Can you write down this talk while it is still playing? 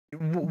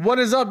What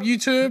is up,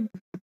 YouTube?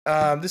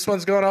 This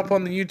one's going up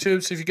on the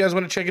YouTube, so if you guys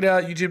want to check it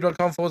out,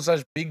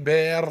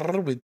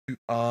 youtube.com/BigBear with 2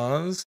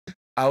 R's.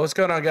 What's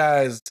going on,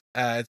 guys?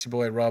 It's your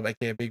boy Rob,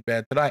 aka Big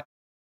Bear. Tonight,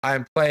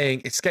 I'm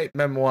playing Escape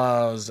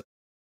Memoirs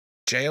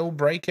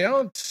Jailbreak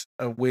out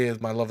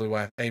with my lovely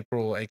wife,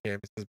 April, aka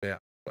Mrs. Bear.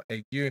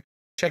 AU.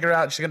 Check her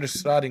out. She's going to be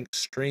starting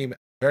stream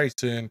very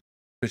soon.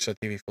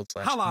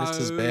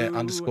 Twitch.tv/Mrs.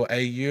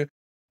 Bear_AU.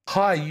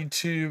 Hi,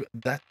 YouTube.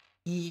 That's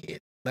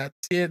it.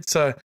 That's it.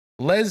 So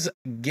let's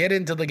get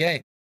into the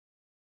game.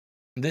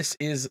 This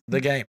is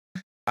the game.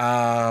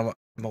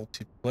 Multiplayer.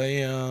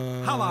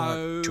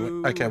 Hello.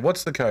 Okay,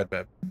 what's the code,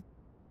 babe?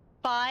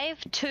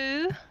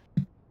 5-2.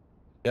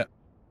 Yep.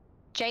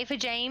 J for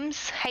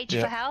James, H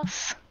Yep. for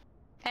house,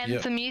 M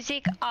Yep. for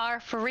music, R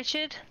for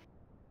Richard,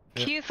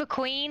 Yep. Q for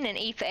queen, and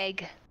E for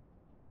egg.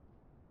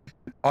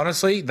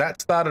 Honestly,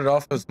 that started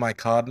off as my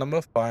card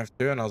number,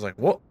 52, and I was like,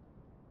 what?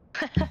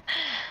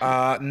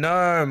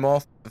 No,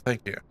 Moth.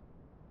 Thank you.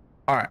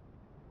 Alright.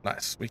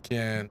 Nice. We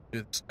can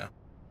do this now.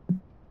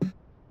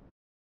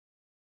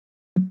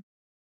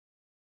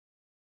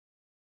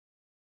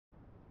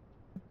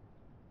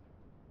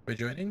 We're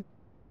joining?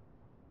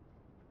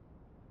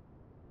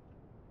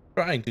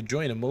 Trying to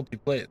join a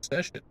multiplayer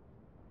session.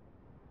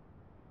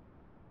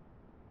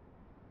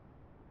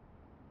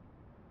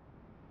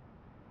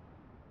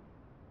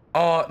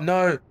 Oh,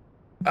 no.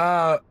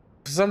 For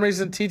some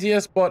reason,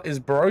 TTS bot is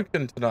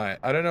broken tonight.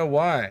 I don't know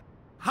why.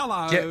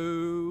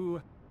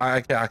 Hello.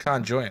 Okay, I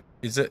can't join.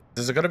 Does it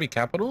gotta be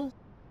capitals?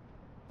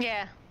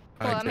 Yeah.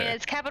 Well, I mean, Okay.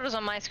 it's capitals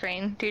on my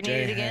screen. Do you need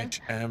it again?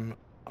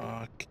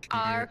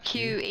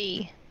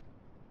 RQE.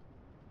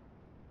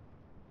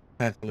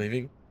 That's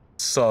leaving.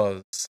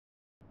 Soz.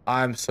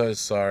 I'm so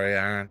sorry,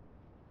 Aaron.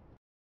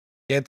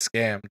 Get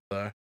scammed,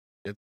 though.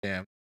 Get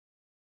scammed.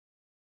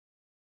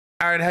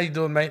 Aaron, how you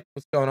doing, mate?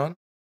 What's going on?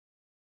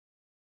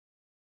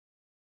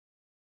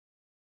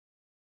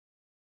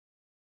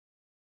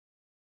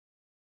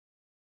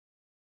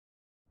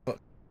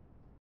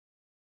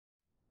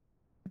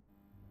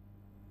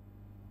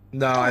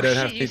 No, I don't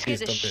have shit, you scared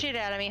TTS the stuff. shit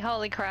out of me.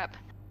 Holy crap.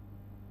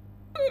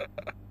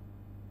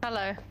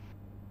 Hello.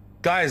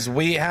 Guys,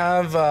 we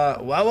have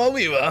well,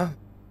 we were.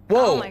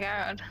 Whoa. Oh my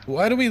god.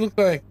 Why do we look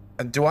like?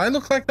 Do I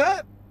look like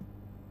that?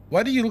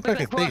 Why do you look like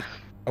a thief?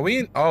 Are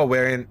we in? Oh,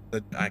 we're in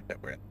the. Okay,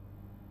 we're in.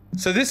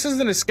 So this is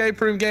an escape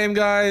room game,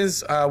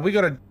 guys. We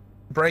gotta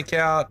break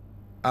out.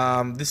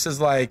 This is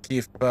like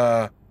if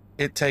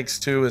It Takes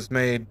Two is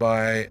made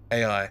by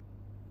AI.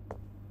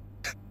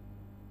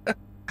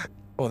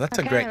 Oh, that's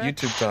a great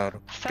YouTube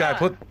title. Guy,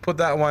 put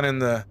that one in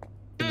the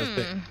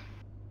thing.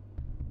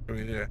 What do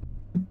we do?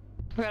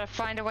 We gotta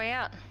find a way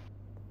out.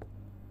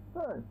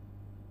 Who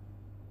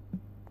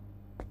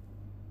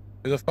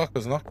the fuck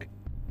was knocking?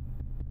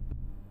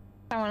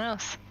 Someone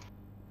else.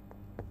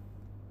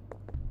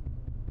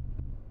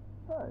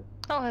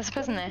 Oh, there's a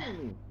person there.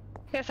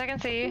 Yes, I can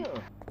see you.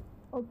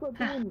 Outside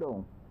the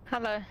window.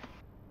 Hello.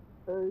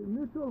 A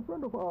mutual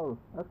friend of ours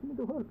asked me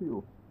to help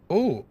you.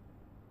 Oh,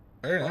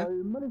 very nice. I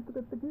managed to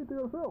get the key to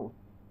your cell.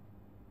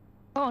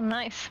 Oh,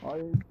 nice.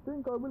 I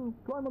think I will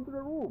climb onto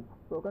the roof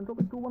so I can drop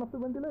it through one of the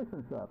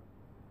ventilation shafts.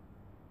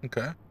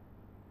 Okay.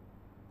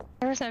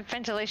 There is no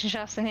ventilation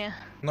shafts in here.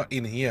 Not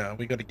in here.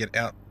 We gotta get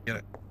out. Get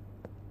it.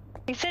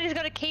 He said he's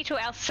got a key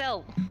to our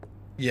cell.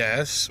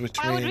 Yes, which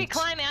Why means. would we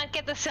climb out,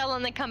 get the cell,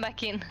 and then come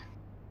back in?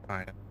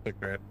 Alright, so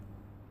great.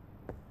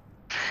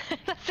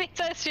 That seems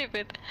so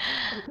stupid.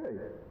 Okay,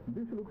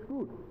 this looks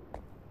good.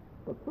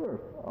 But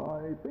first,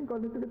 I think I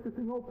need to get this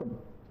thing open.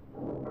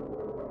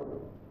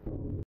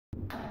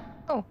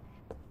 Oh.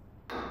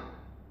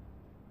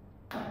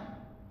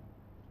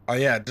 Oh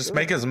yeah, just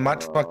make as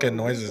much fucking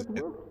noise as.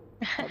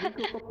 I think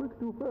you'll quick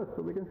too fast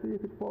so we can see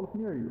if it falls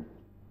near you.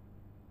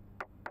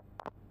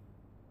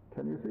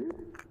 Can you see it?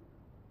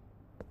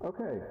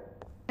 Okay.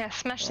 Yeah,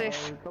 smash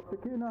this. I'll drop the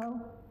key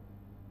now.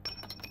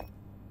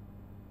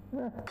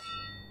 Yeah.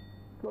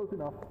 Close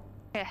enough.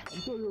 Yeah.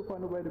 I'm sure you'll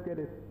find a way to get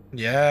it.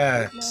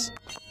 Yes.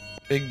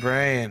 Big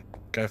brain.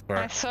 Go for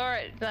I it. saw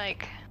it,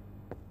 like...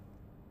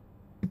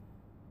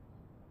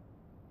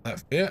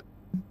 That fit.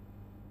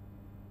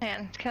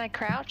 Man, can I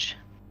crouch?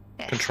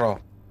 Yes. Control.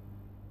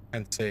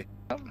 And see.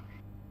 Oh.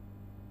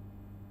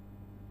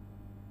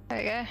 There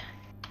we go.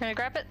 Gonna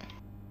grab it?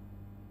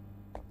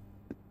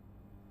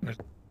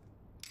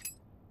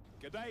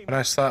 When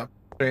I start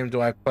stream,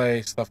 do I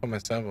play stuff on my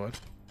server?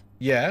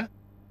 Yeah.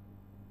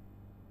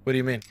 What do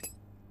you mean?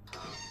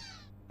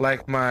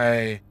 Like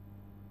my...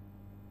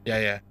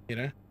 Yeah, you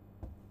know?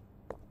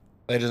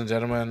 Ladies and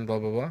gentlemen, blah,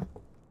 blah, blah.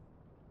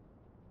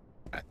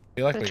 I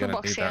feel like The we're gonna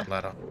toolbox need here. that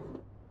later.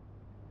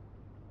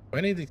 Do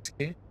I need this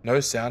key? No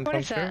sound What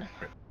comes is through? that?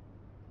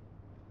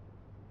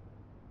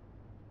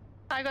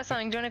 I got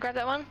something. Do you wanna grab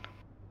that one?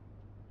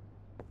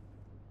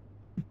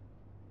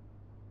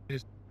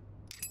 Please.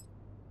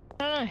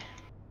 I don't know.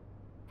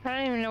 I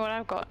don't even know what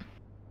I've got.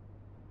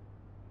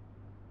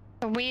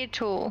 A weird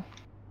tool.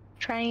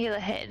 Triangular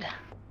head.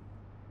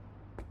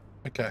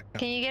 Okay.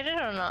 Can you get it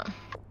or not?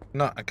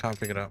 No, I can't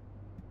pick it up.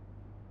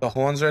 the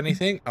horns or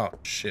anything? Oh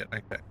shit.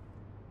 Okay.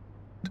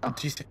 Oh.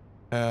 Do you think?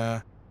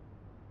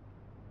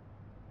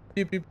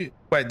 Pew, pew, pew.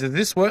 Wait, did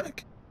this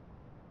work?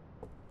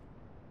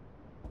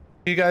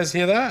 You guys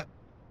hear that?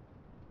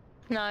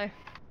 No.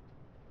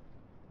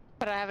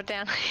 But I have it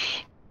down.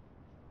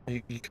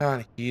 You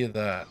can't hear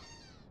that.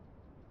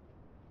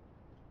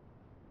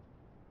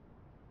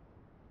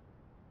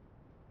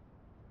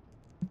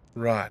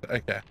 Right.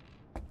 Okay.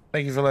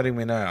 Thank you for letting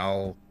me know.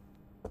 I'll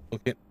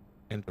look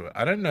into it.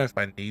 I don't know if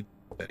I need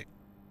that.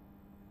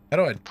 How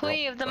do I?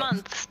 Employee of the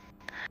month.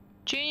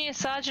 Junior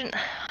Sergeant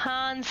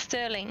Hans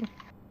Sterling.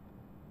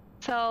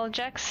 Sol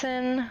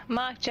Jackson,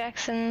 Mark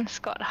Jackson,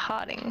 Scott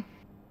Harding.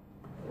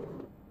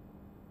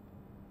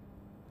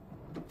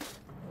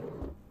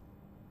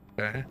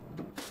 Okay.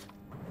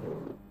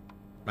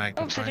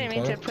 Oops, I didn't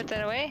mean to put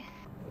that away.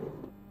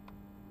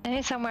 I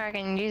need somewhere I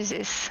can use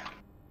this.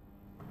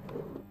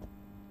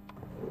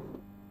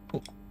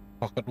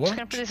 Pocket Just watch.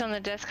 gonna put this on the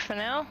desk for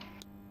now.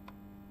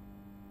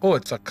 Oh,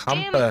 it's a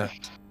compass.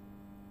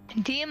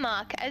 Dear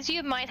Mark, as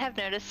you might have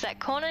noticed, that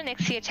corner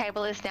next to your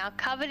table is now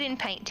covered in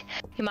paint.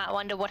 You might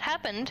wonder what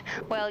happened.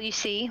 Well, you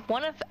see,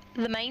 one of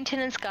the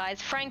maintenance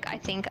guys, Frank, I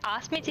think,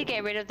 asked me to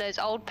get rid of those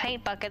old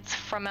paint buckets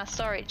from our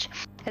storage,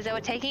 as they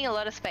were taking a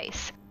lot of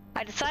space.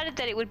 I decided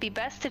that it would be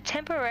best to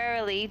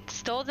temporarily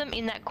store them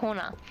in that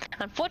corner.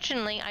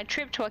 Unfortunately, I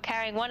tripped while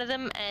carrying one of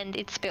them and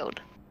it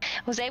spilled.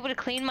 I was able to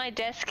clean my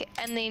desk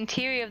and the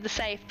interior of the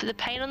safe, but the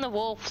paint on the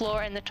wall,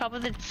 floor, and the top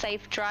of the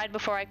safe dried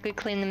before I could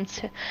clean them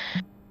too.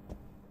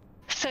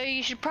 So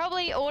you should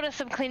probably order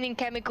some cleaning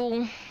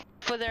chemical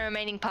for the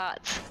remaining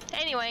parts.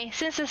 Anyway,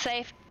 since the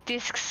safe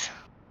discs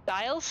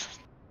dials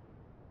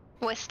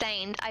were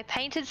stained, I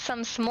painted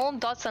some small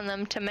dots on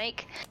them to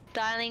make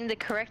dialing the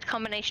correct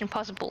combination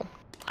possible.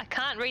 I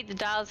can't read the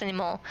dials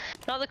anymore.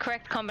 Not the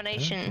correct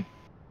combination.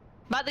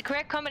 But the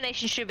correct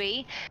combination should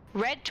be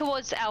red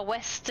towards our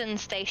western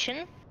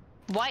station,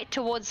 white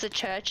towards the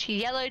church,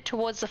 yellow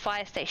towards the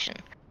fire station.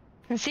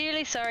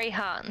 Sincerely sorry,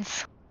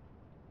 Hans.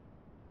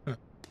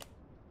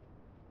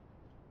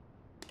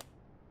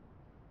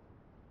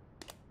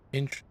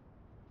 Interesting.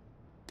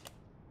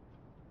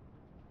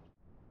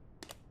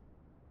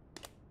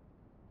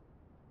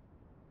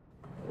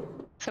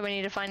 So we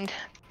need to find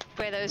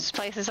where those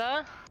places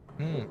are.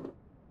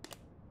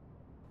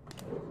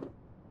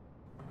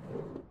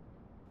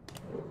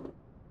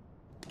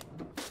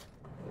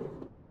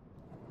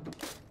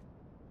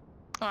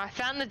 Oh, I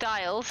found the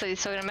dial, so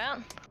he's talking about.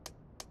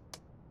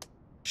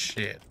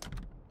 Shit.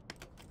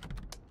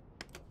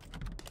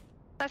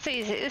 That's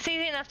easy. It's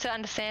easy enough to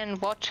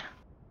understand what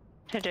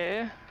to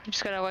do. I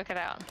just gotta work it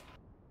out.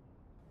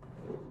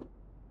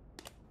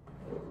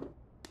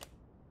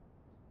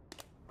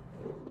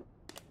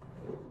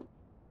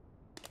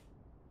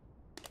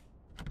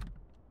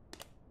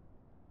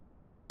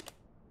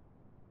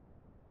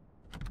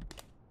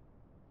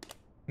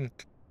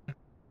 Okay.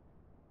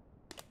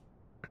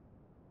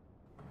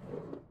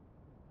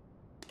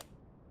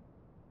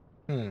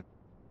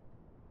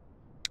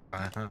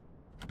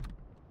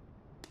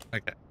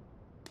 Okay.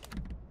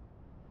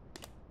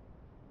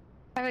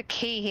 I have a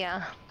key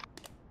here.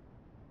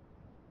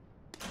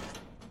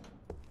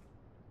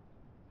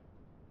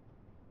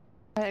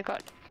 I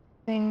got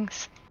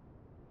things.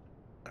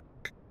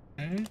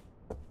 Okay.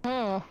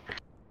 Oh.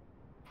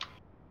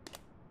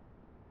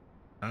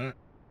 Alright.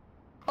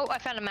 Oh, I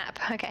found a map.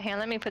 Okay, hang on,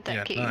 let me put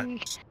that key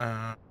Nice.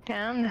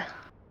 down.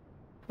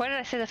 Where did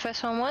I say the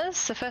first one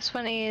was? The first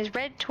one is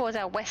red towards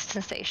our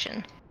western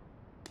station.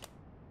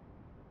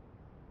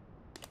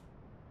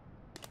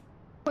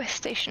 West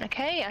station,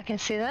 okay, I can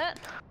see that.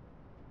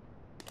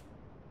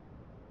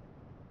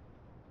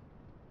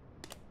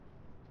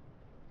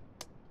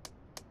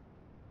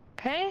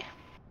 Okay.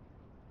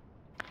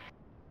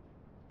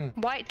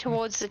 White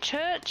towards the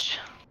church.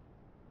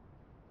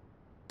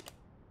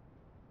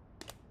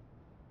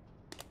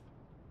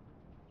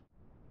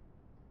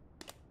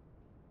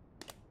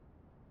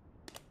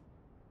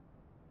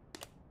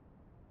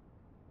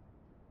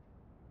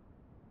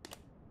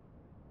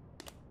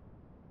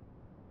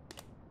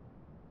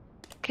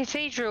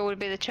 Cathedral would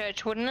be the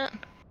church, wouldn't it?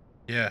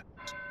 Yeah.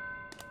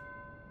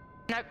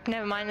 Nope,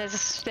 never mind.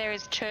 There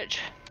is a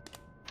church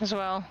as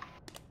well.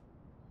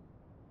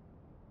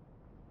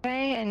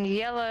 Okay, and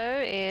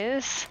yellow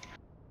is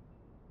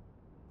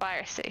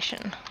fire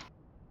station.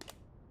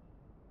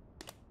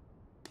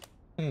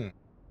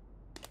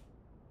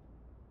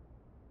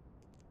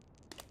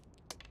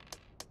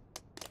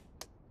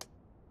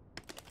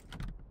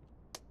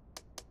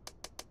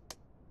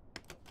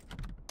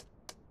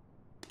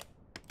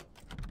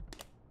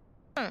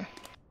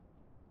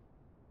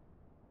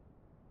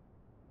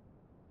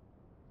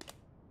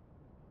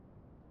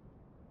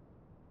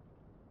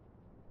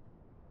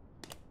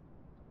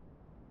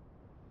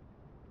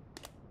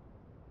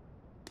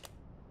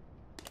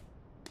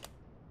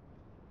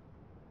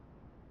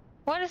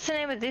 What is the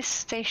name of this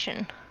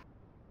station?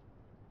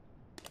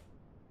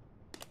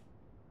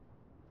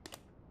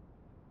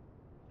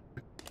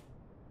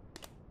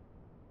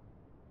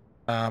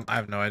 I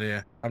have no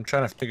idea. I'm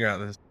trying to figure out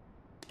this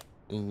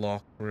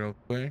lock real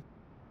quick.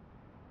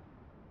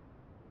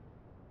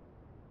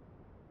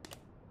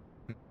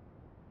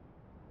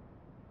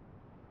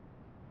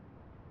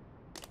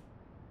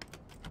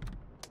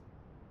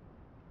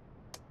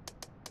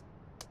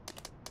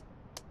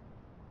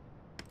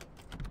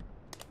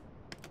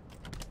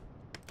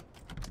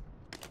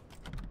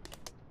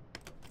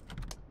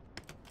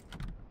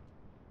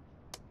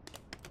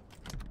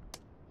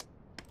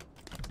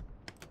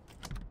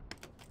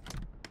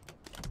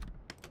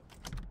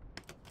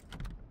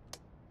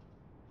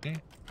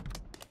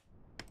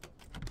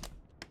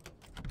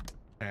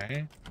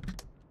 Okay.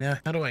 Now,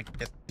 how do I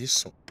get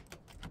this one?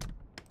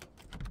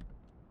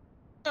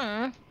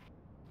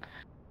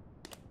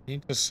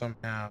 Need to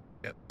somehow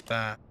get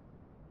that.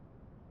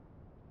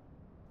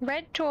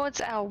 Red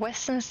towards our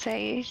western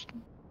stage.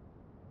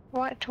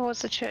 White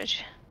towards the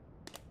church.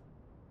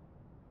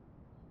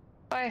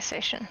 Fire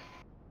station.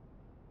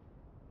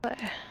 So,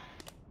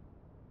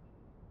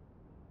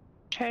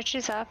 church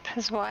is up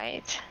as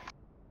white.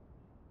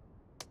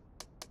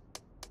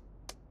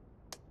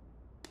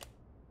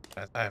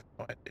 I have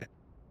no idea.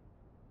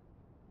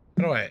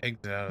 How do I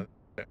exit out of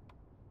it?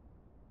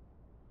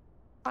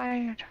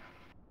 Fired.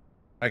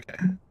 Okay.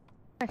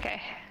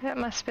 Okay, that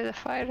must be the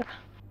fire.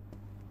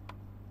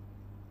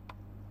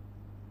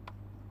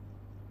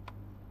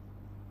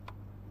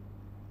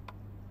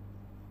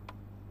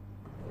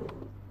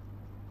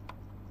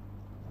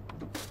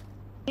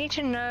 Need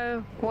to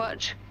know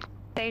what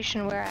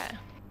station we're at.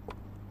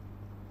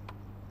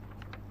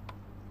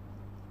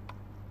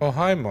 Oh,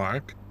 hi,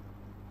 Mark.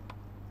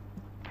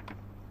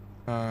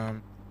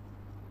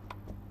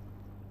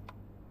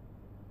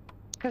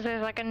 Because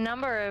there's like a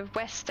number of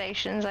west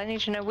stations. I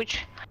need to know which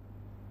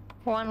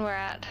one we're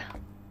at.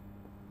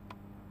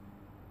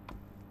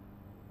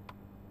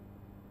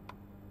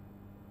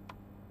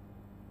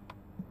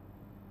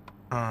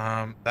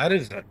 That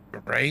is a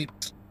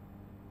great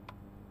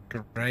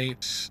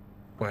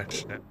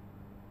question.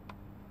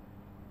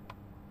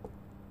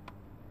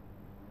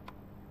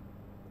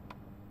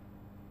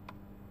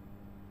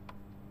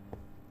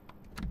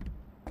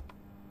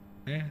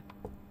 Yeah.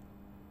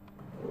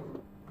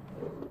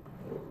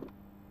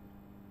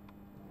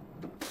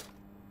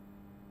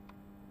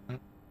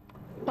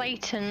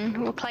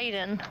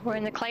 Clayton. We're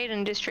in the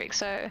Clayton district,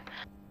 so.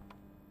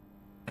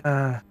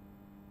 Yeah,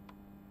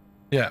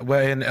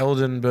 we're in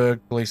Eldenburg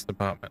Police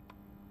Department.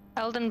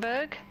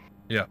 Eldenburg?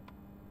 Yeah.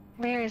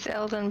 Where is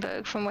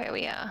Eldenburg from where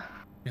we are?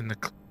 In the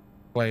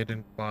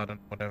Clayton,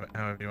 whatever,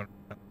 however you want to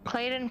pronounce it.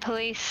 Clayton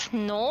Police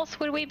North,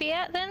 would we be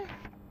at then?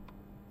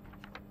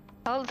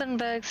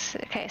 Eldenburg's.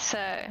 Okay,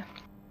 so.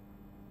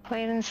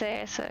 Clayton's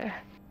there, so.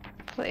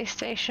 Police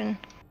station.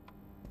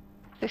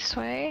 This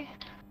way.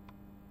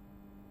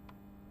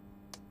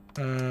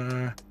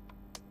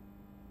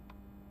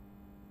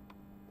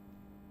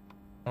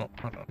 Oh,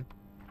 hold on.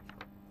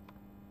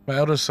 My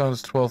eldest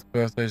son's 12th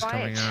birthday is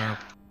coming up.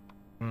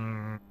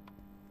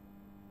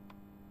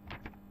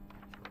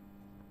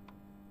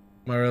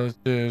 My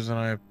relatives and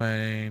I are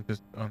playing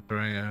just on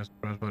throwing a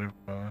surprise party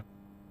for.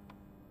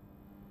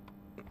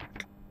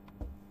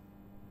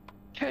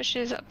 Church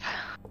is up.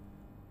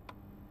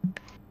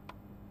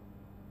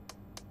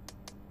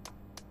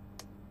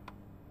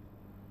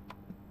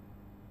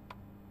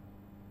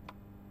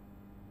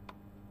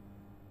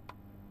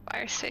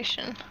 Fire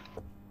station.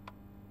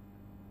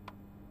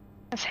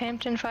 That's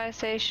Hampton Fire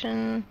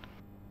Station.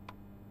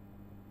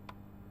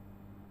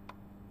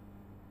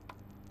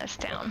 That's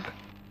down.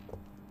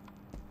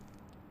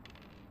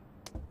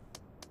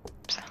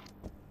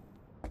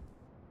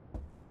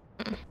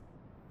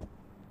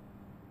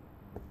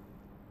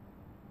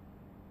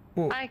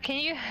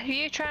 Can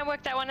you try and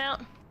work that one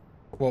out?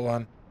 What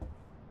one?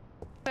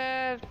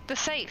 The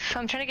safe.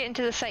 I'm trying to get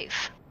into the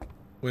safe.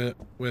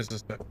 Where's the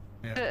safe?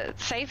 Yeah. The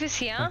safe is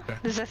here. Okay.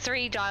 There's the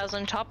 3 dials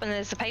on top, and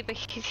there's the paper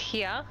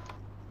here.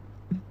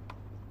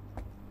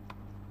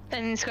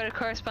 And it's got to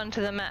correspond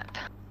to the map.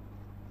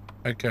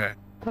 Okay.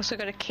 Also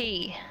got a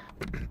key.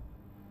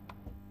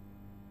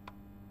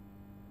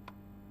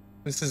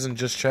 This isn't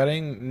just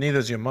chatting.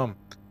 Neither's your mum.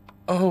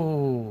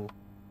 Oh.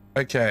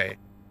 Okay.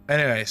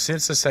 Anyway,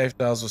 since the safe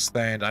dials were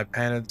stained, I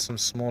painted some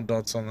small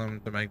dots on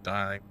them to make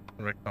dialing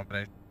the correct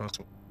combination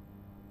possible.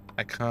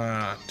 I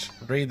can't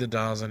read the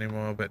dials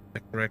anymore, but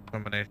the correct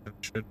combination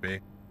should be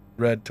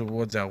red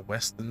towards our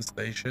western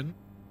station,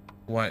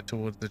 white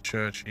towards the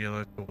church,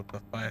 yellow towards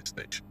the fire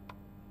station.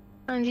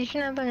 And did you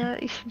know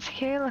that you should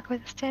secure like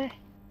with the standard?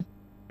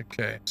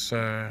 Okay,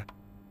 so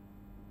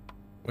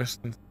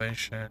western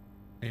station.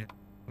 Yeah.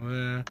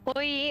 There.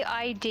 Employee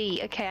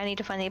ID. Okay, I need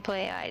to find the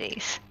employee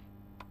IDs.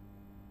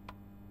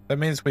 That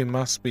means we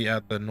must be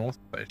at the north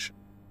station.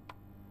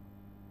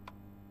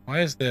 Why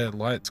is there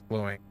lights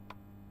glowing?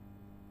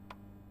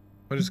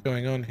 What is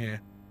going on here?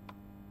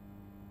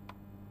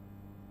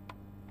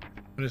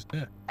 What is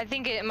that? I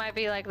think it might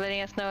be like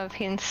letting us know of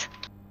hints.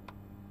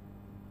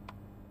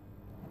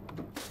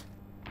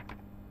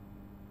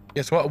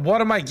 Guess what?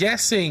 What am I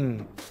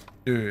guessing,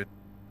 dude?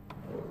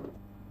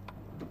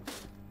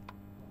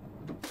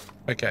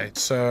 Okay,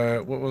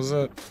 so what was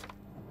it?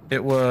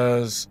 It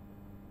was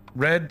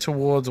red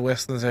towards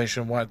Western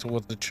Station, white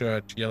towards the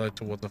church, yellow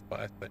towards the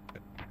fire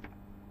station.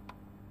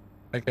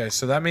 Okay,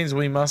 so that means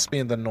we must be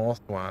in the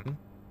north one.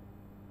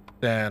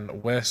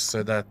 Then west,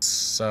 so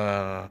that's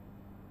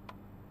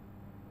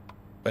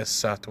west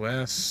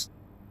southwest.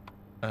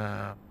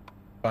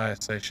 Fire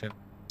station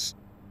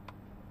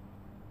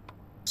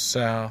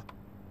south.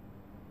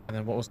 And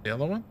then what was the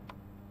other one?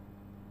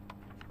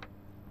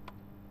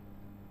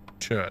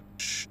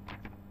 Church.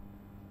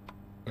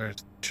 Where's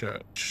the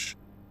church?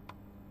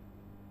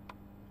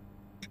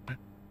 Okay.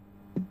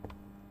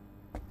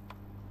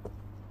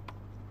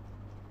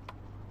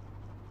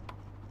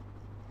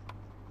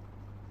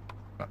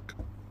 Fuck.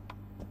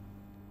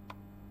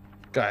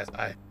 Guys,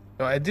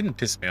 I didn't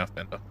piss me off,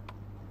 Ender.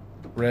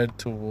 Red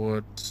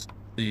towards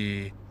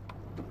the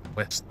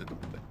western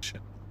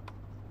section.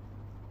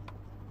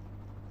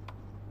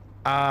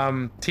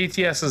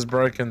 TTS is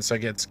broken, so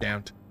get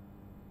scammed.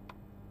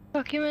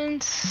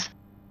 Documents.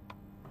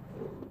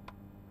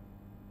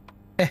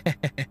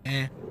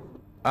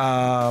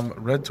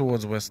 Red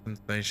towards Western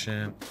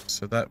Station.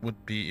 So that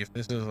would be, if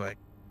this is like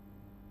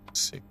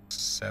 6,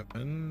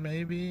 7,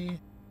 maybe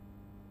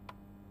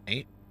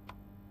 8,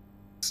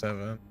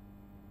 7,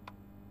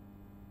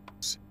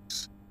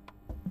 6.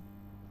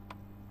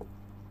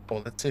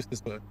 Oh, let's see if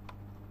this works.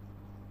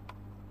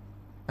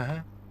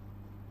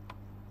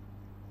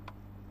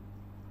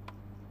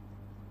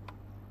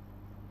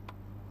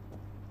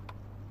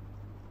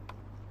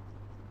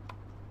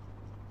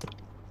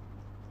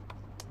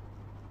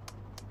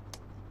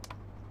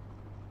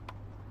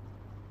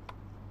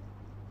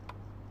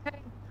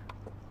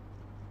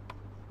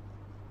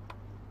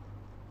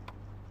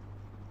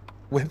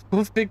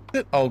 Who fixed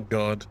it? Oh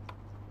god.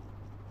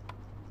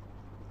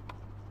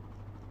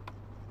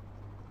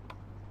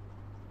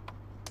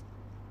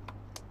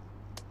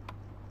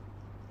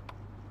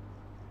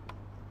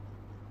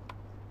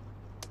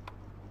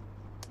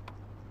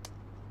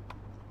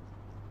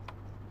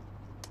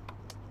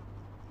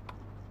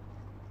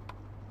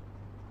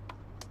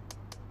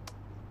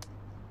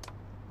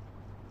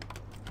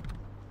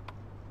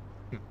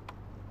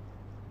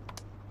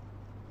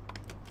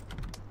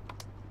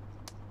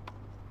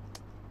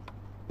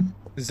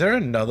 Is there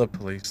another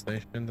police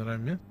station that I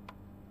missed?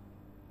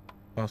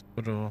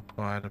 Hospital,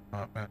 fire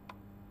department.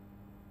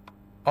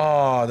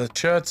 Oh, the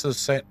Church of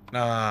Saint.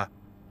 Nah,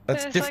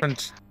 that's There's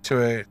different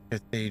to a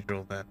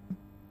cathedral then.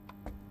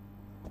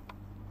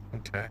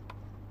 Okay,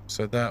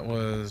 so that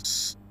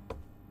was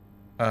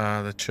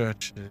the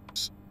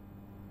churches.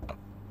 Oh,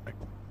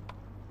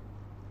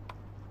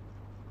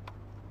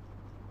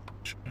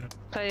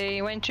 So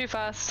you went too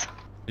fast.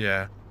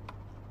 yeah.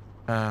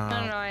 I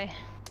don't know. I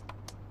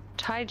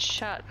tied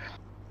shut.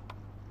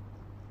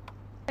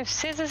 Have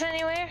scissors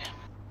anywhere?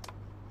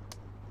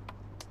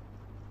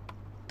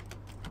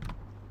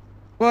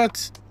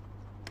 What?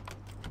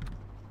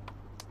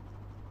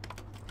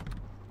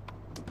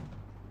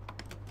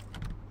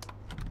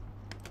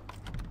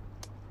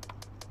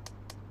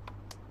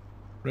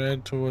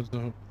 Red towards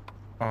the.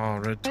 Oh,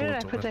 red Where did I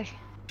towards the put west.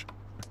 the...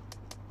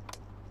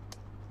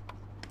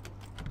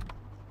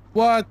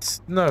 What?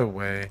 No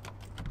way.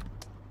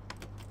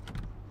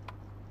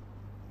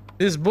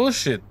 This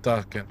bullshit,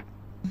 Duncan.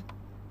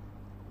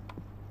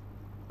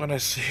 When I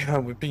see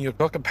I'm whipping your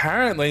cock,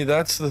 apparently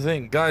that's the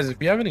thing. Guys,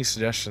 if you have any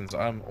suggestions,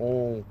 I'm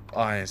all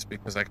eyes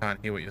because I can't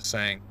hear what you're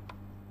saying.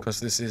 Because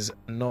this is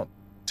not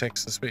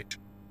text-to-speech.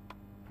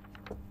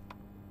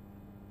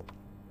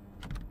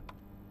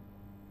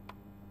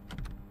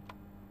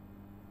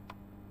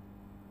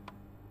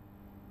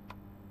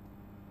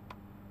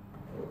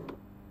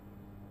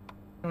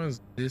 How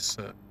is this?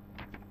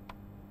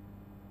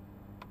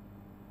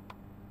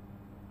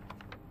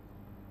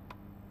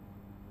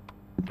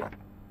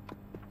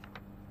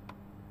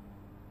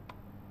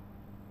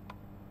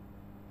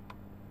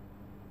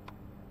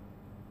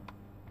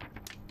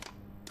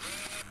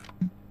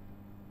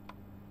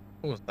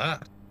 What was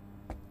that?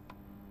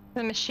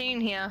 The machine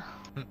here.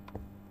 You're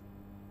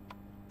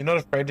not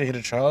afraid to hit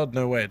a child?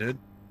 No way, dude.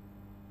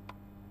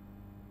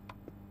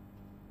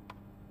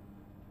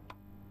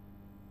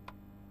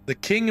 The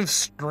King of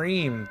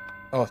Stream.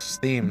 Oh,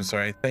 Steam,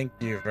 sorry. Thank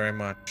you very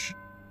much.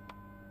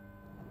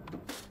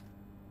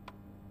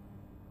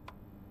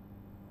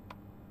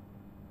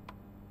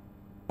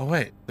 Oh,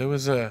 wait. There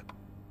was a...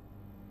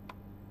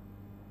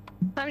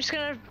 I'm just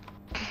gonna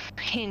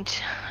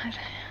hint.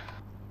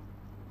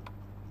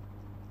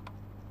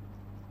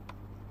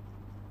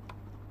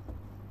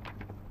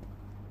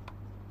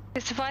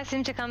 This device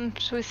seems to come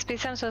with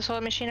some sort of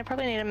soil machine. I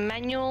probably need a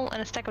manual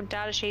and a stack of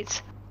data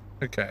sheets.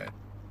 Okay.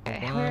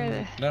 Okay, where are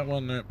they? That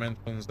one note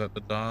mentions that the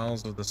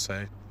dials of the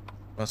safe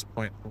must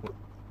point to...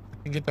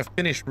 I can get to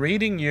finish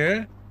reading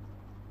you.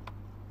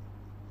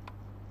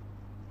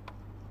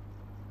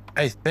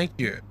 Hey, thank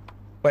you.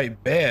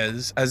 Wait,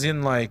 bears? As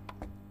in like,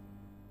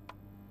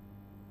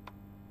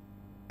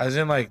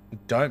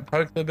 don't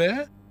poke the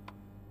bear?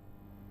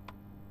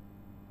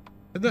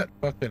 Where'd that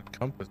fucking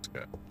compass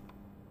go?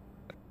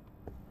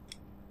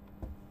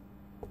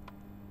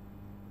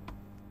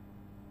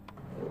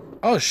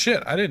 Oh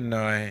shit, I didn't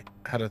know I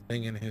had a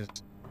thing in his.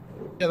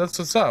 Yeah, that's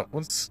what's up.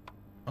 What's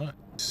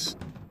nice.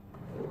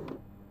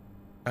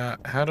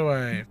 How do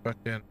I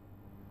fucking...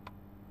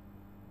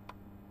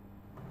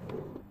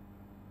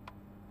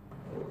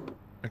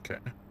 Okay.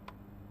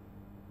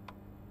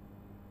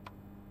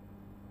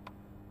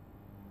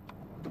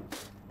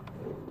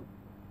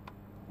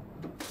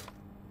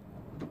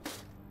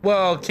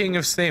 Well, King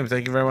of Steam,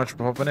 thank you very much for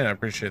popping in. I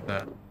appreciate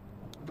that.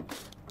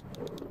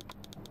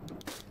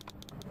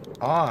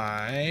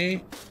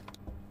 I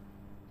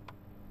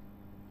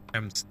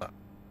am stuck.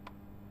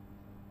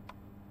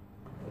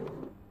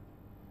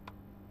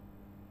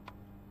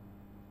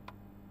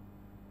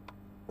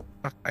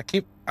 Fuck, I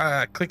keep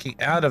clicking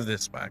out of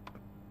this back.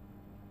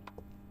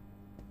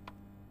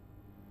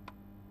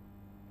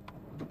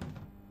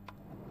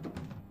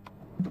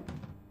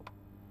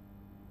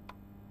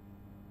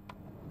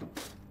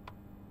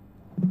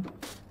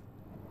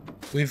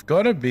 We've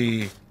got to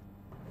be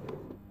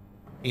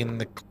in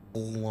the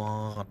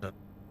closet.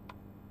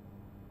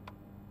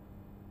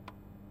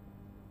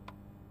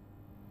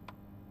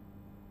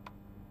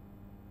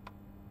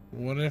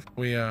 What if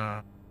we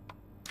are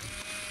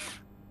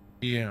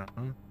here?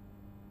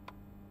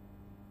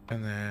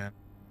 And then...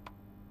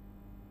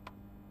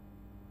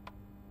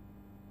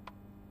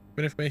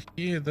 But if we're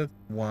here, that's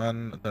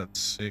 1, that's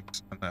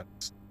 6, and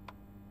that's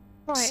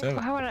 7.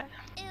 Why would I?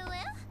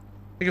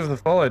 Think of the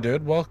follow,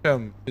 dude.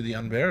 Welcome to the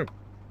unbearable.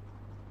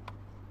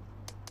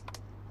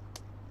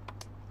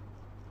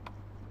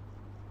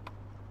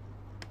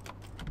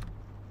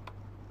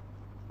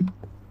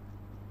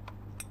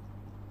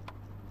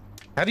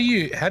 How do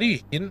you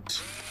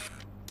hint?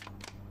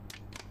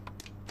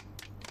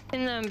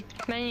 In the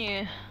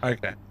menu.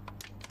 Okay.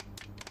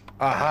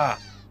 Aha.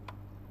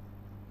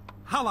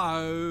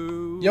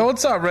 Hello. Yo,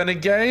 what's up,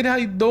 Renegade? How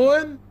you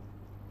doing?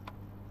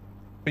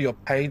 You're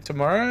paid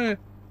tomorrow?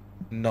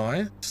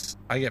 Nice.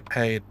 I get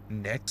paid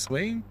next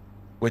week,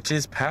 which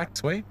is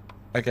PAX week.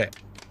 Okay.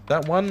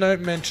 That one note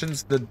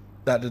mentions that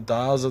the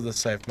dials of the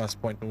safe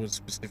must point towards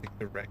specific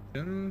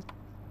directions.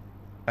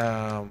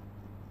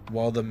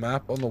 While the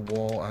map on the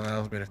wall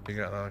allows me to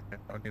figure out that, okay,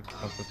 I'll get to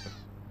help with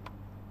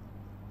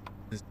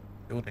this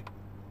building.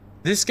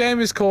 This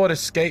game is called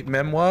Escape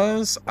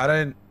Memoirs. I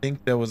don't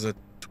think there was a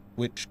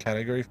Twitch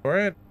category for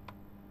it.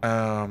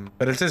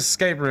 But it's an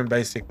escape room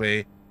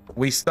basically.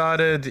 We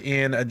started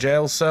in a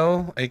jail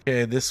cell,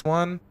 aka this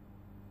one,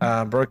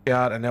 broke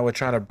out, and now we're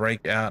trying to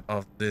break out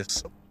of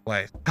this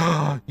place.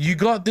 You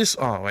got this?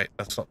 Oh wait,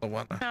 that's not the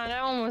one. No,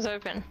 that one was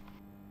open.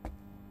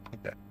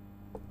 Okay.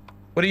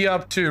 What are you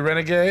up to,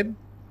 Renegade?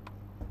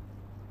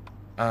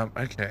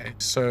 Okay,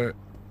 so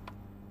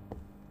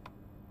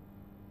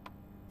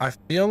I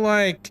feel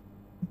like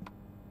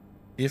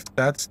if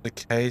that's the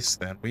case,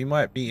 then we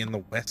might be in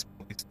the West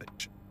Police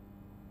Station,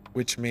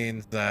 which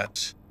means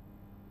that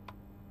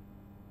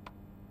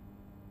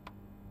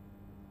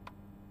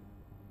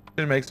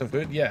should make some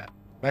food. Yeah,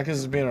 Macca's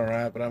has been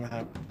alright, but I'm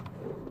happy.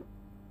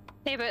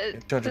 Yeah,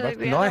 but Judge, the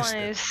other nice,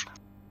 one dude. is.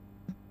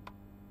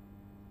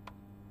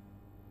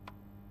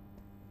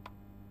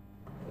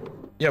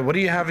 Yeah, what are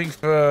you having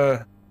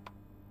for?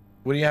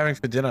 What are you having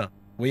for dinner?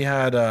 We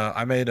had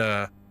I made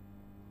a.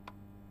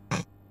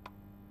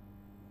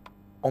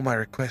 All my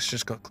requests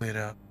just got cleared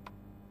out.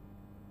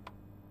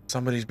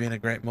 Somebody's been a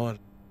great mod,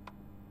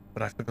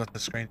 but I forgot the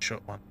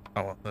screenshot one.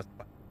 Oh well, that's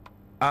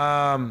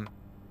fine.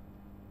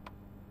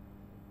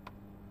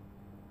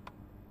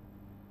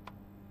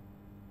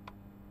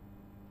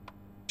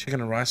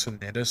 Chicken and rice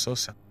with nato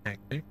sauce. Thank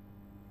you.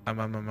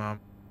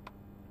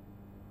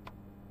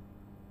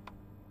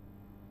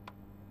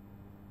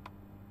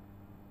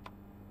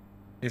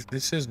 If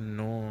this is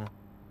no.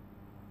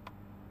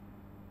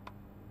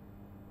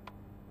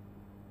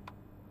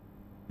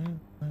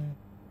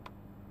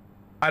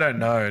 I don't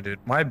know, dude.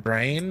 My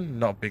brain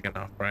not big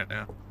enough right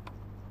now.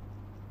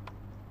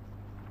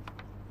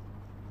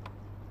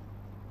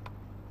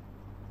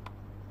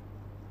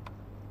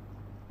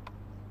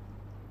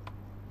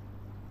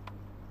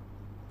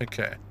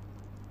 Okay.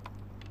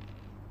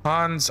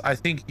 Hans, I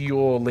think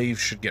your leave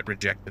should get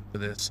rejected for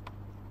this.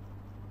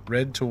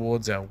 Red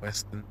towards our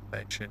western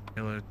station,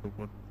 yellow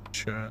towards the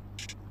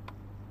church,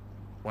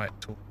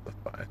 white towards the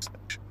fire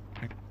station.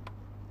 Okay.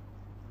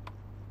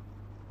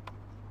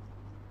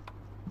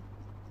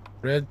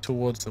 Red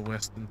towards the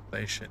western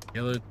station,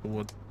 yellow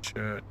towards the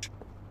church,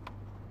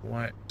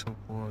 white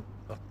towards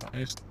the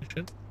fire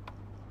station.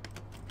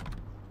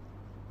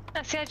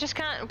 See, I just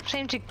can't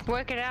seem to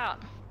work it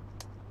out.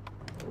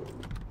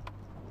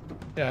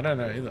 Yeah, I don't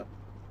know either.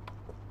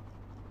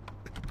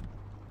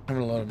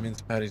 Having a lot of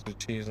mince patties with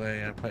cheese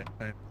later.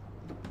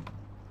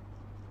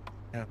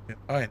 Yeah.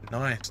 Oh,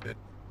 nice, dude.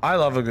 I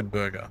love a good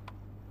burger.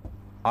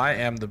 I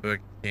am the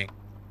Burger King,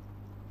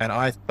 and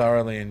I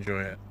thoroughly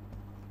enjoy it.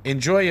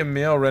 Enjoy your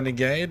meal,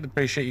 Renegade.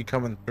 Appreciate you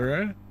coming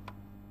through.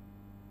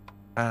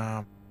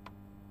 How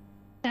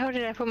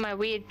did I put my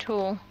weird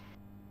tool?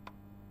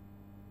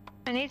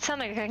 I need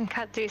something I can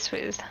cut this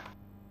with.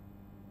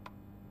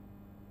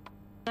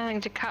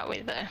 Nothing to cut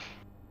with though.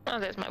 Oh,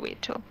 there's my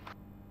weird tool.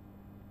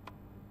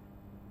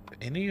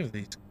 Any of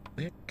these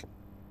click?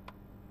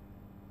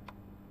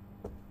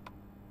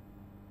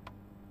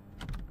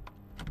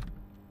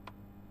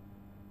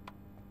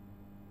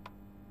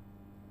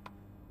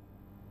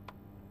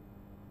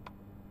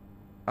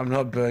 I'm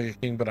not Burger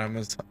King, but I'm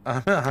as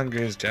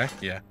hungry as Jack.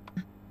 Yeah.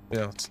 Who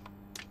else?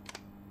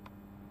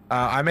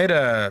 I made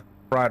a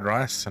fried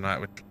rice tonight,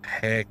 which was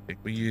hectic.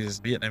 We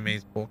used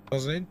Vietnamese pork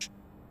sausage.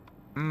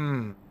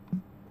 Mmm.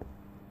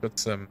 Got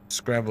some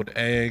scrambled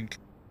egg,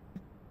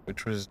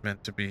 which was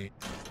meant to be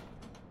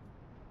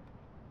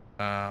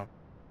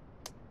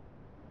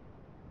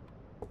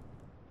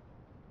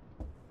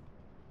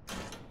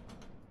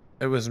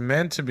it was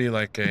meant to be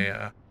like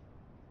a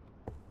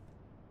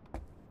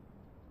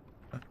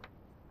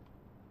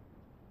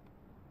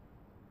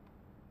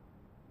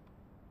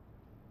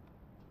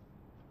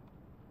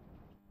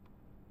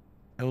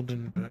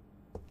Eldenberg.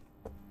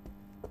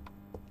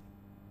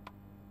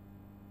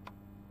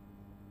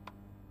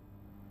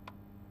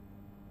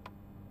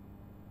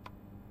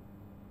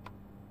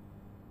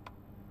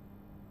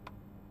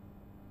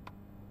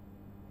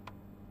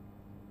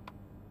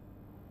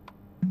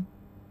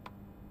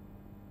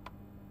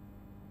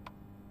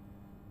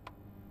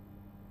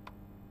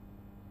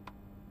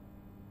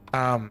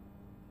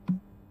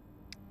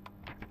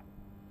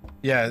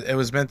 Yeah, it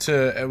was meant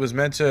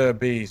to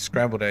be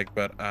scrambled egg,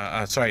 but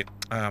sorry,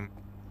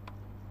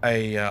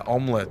 a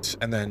omelet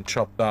and then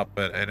chopped up,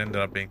 but it ended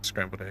up being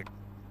scrambled egg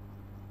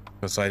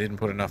because I didn't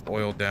put enough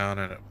oil down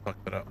and it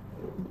fucked it up.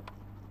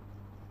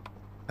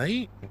 Are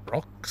they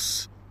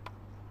rocks?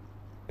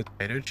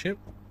 Potato chip?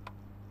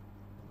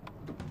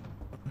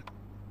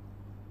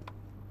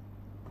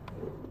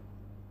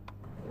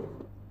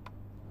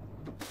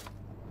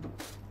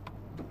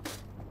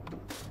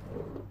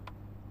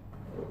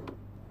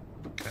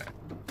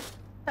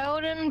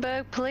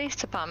 Eldenberg Police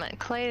Department,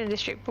 Clayton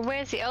District. But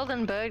where's the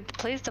Eldenberg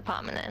Police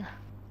Department then?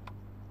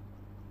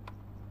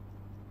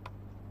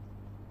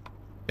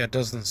 Yeah, it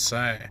doesn't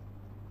say.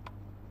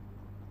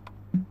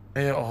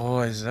 Yeah,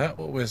 oh, is that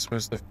what we're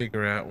supposed to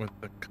figure out with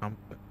the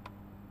compass?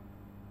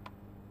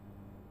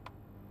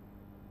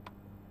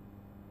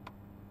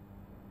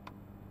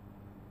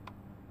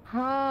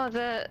 Oh,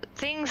 the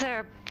things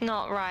are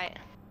not right.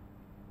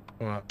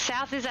 What?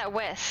 South is at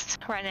west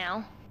right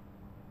now.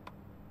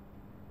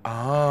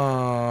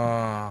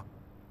 Ah,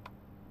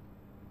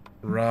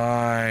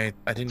 right.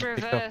 I didn't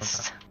pick up on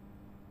Reversed.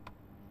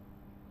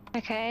 that.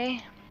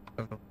 Okay.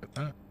 Have a look at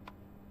that.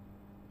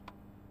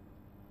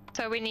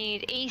 So we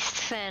need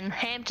east then,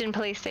 Hampton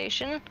Police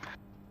Station.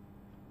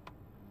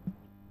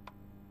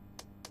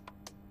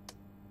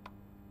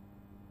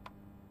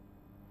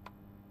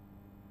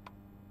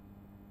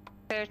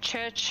 The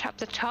church up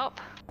the top.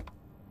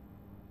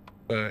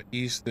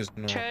 East is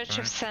north. Church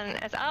of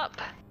St. is up.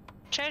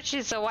 Church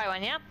is the white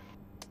one, yeah?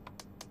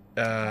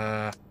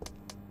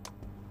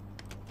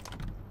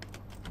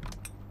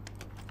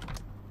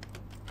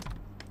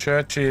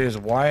 Church is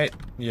white.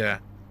 Yeah.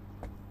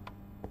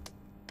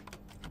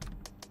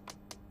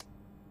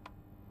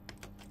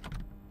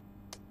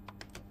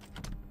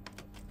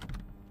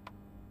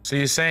 So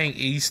you're saying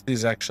east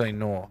is actually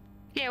north?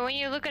 Yeah, when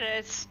you look at it,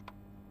 it's...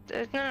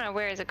 No,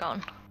 where is it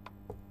gone?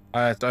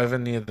 It's over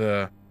near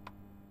the...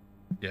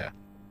 Yeah.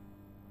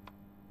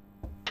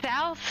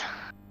 South?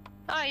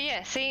 Oh,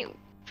 yeah, see?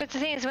 But the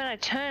thing is, when I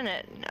turn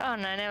it... Oh,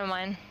 no, never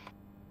mind.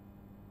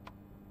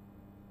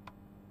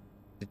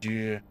 Did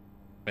you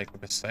make a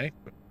mistake?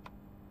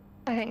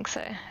 I think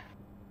so.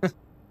 I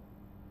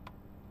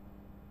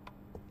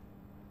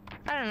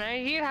don't know,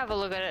 you have a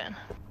look at it.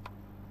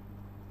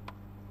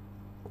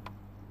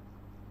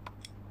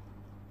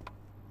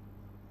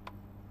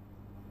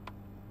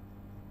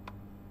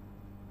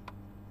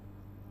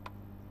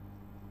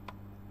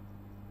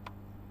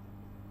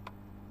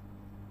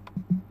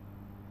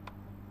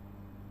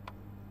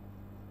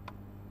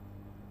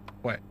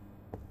 Wait.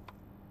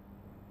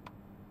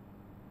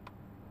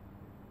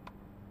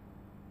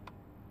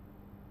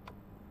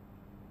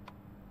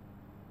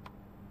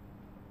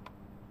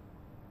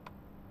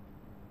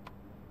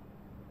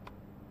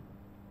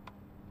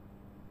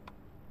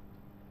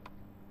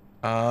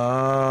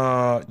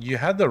 You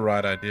had the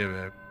right idea,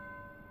 babe.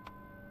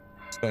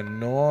 So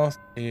north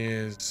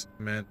is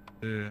meant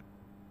to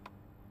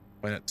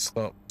when it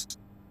stops.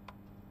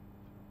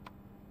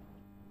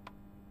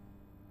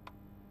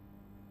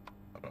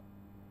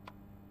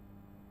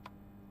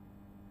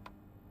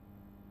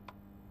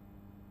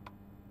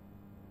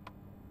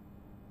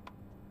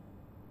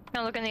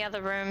 Now look in the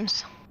other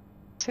rooms.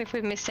 See if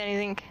we've missed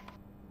anything.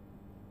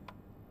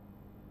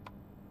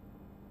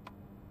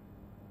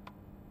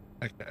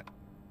 Okay.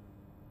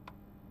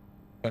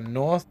 So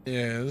north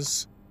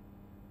is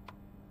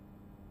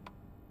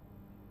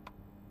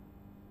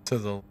to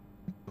the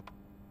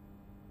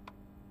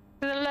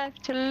To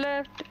the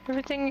left,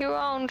 everything you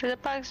own, to the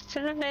box, to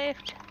the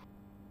left.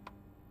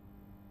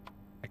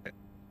 okay.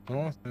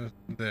 North is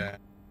there.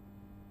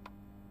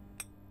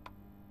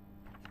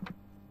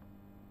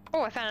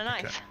 Oh, I found a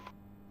knife. Okay.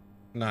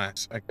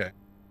 Nice. Okay.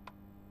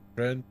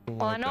 Red.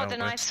 Well, I know what the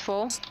knife's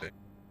for.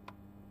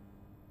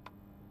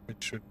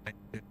 which should make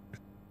it.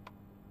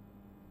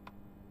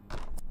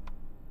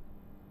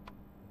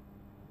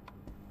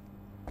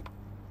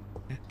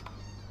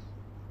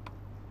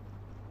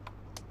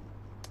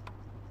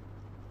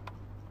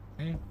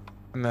 Okay.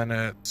 And then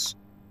it's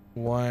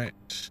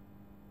white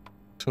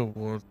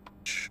towards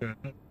church.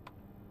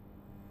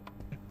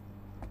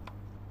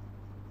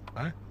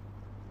 Hi.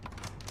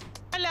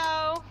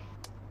 Hello.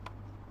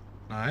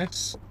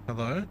 Nice.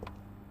 Hello.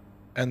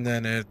 And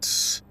then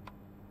it's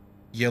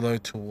yellow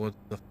towards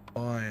the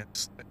fire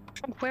station.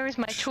 Where is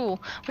my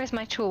tool? Where's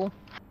my tool?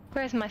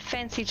 Where's my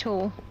fancy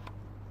tool?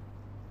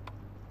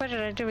 What did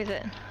I do with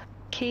it?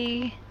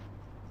 Key.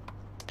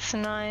 It's a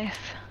knife.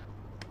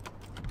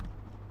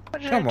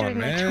 What did Come I do on, with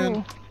man. my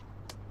tool?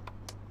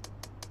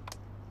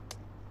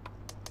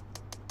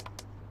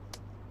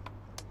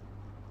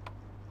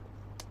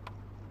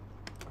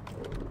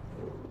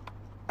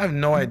 I have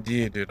no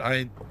idea, dude.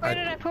 Where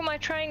did I put my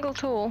triangle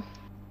tool?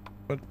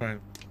 What kind?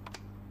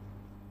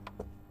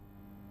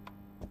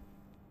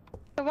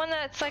 The one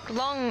that's like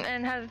long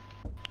and has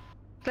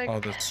like. Oh,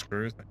 the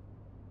screw thing.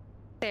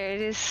 There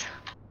it is.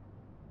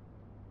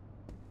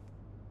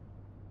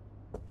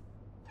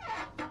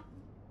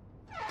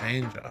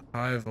 Danger.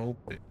 High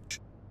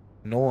voltage.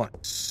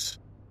 Nice.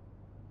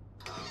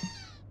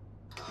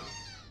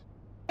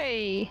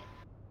 Hey.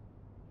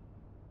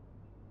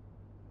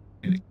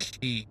 Need a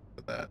key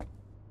for that.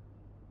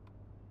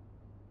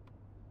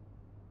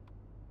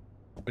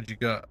 What you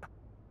got?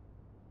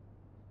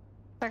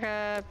 Like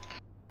a.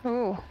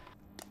 Ooh.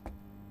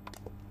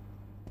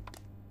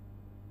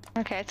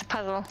 Okay, it's a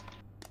puzzle.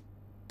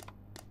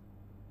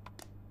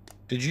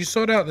 Did you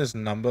sort out this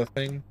number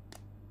thing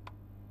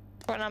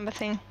What number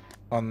thing?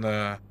 on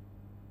the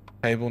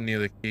table near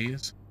the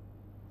keys?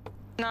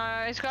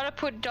 No, it's got to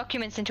put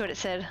documents into it, it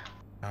said.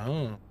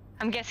 Oh,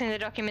 I'm guessing the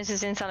documents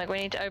is in something we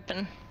need to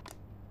open.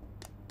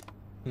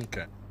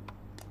 okay.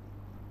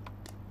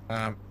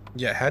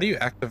 Yeah, how do you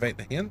activate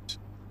the hint?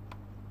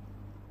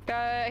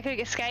 Go, click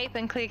escape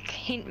and click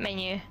hint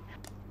menu.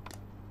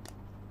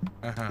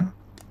 Uh-huh.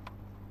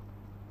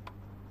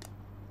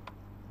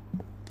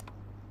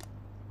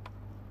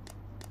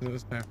 Is it the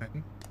same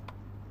thing?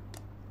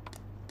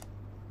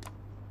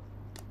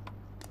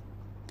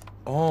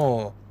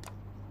 Oh.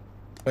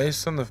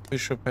 Based on the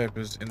official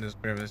papers in this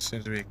room, there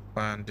seems to be a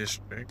clan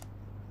district.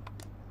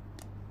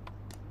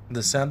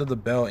 The sound of the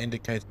bell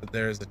indicates that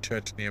there is a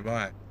church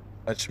nearby.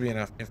 That should be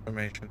enough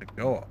information to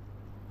go off.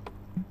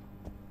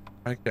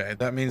 Okay,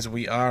 that means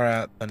we are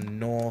at the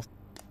North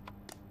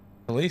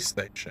Police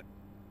Station.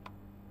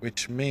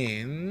 Which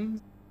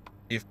means,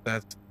 if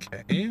that's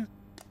the case...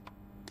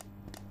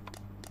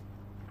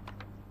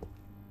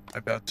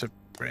 About to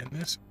bring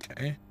this,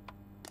 okay.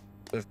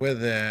 So if we're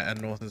there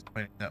and North is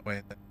pointing that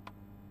way,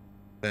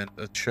 then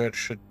the church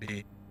should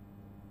be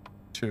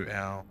to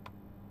our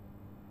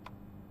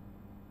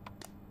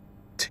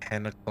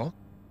 10 o'clock.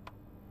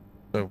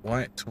 So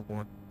white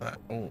towards that.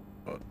 Oh,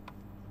 God.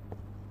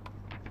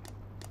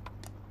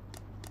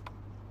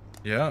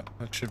 Yeah,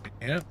 that should be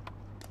it.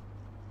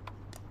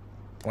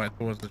 White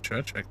towards the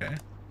church, okay.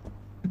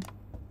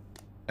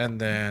 And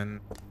then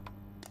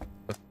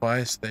the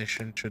fire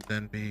station should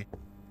then be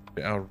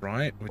to our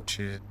right, which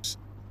is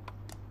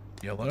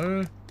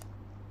yellow.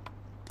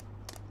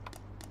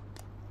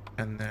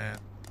 And then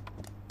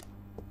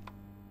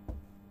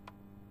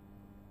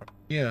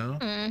here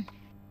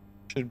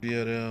should be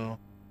at our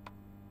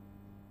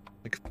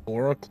like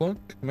 4 o'clock,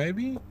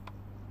 maybe?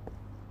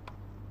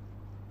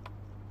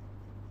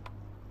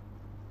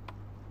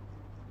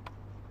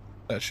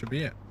 That should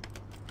be it.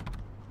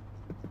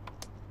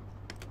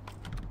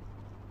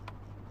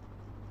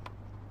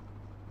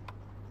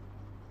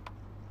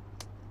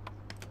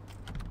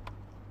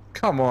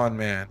 Come on,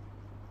 man.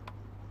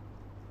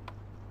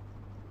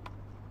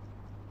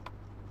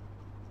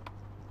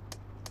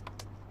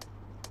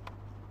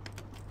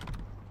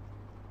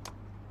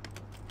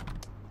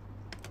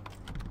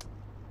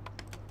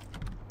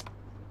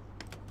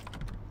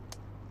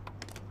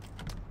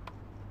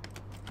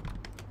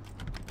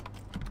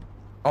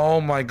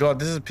 Oh my God,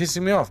 this is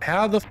pissing me off.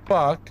 How the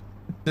fuck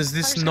does I'm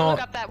this just gonna look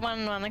not... up that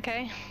one,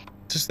 okay?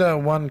 Just that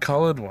one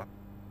colored one.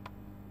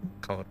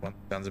 Colored one.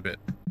 Sounds a bit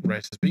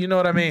racist, but you know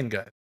what I mean,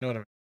 guys. You know what I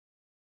mean.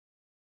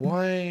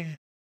 Why?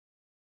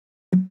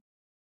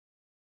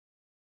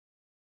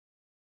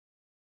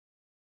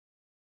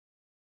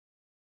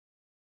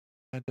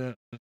 I don't...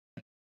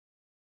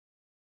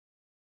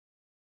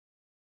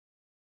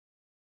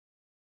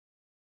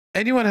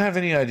 Anyone have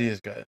any ideas,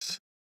 guys?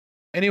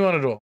 Anyone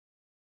at all?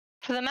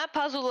 For the map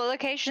puzzle, the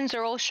locations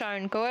are all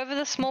shown. Go over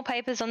the small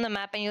papers on the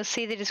map and you'll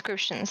see the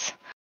descriptions.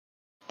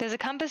 There's a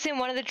compass in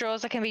one of the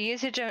drawers that can be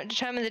used to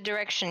determine the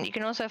direction. You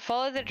can also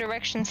follow the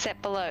directions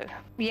set below.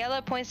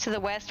 Yellow points to the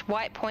west,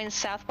 white points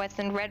southwest,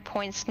 and red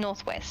points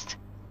northwest.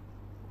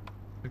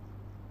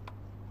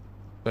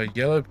 So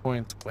yellow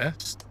points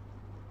west?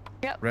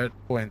 Yep. Red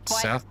points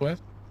White.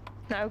 southwest?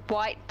 No,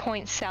 white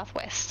points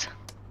southwest.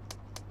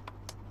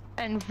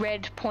 And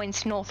red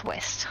points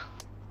northwest.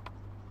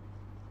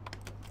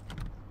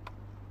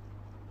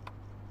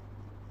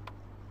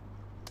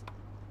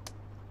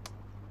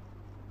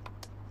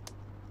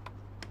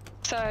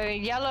 So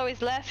yellow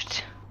is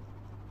left,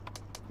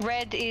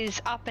 red is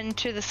up and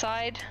to the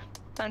side,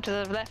 to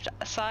the left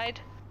side.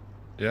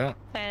 Yeah.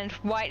 And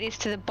white is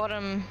to the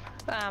bottom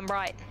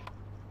right.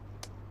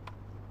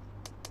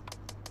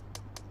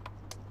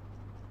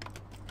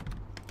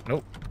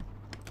 Nope.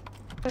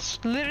 That's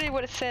literally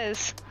what it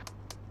says.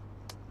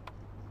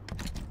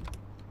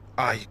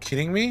 Are you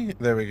kidding me?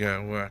 There we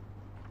go. Work.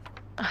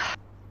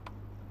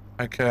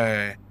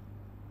 Okay.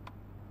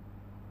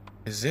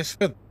 Is this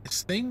for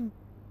this thing?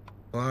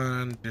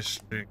 Blind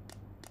district.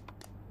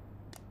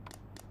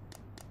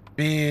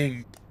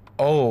 Big.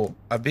 Oh,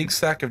 a big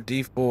stack of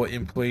D4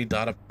 employee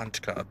data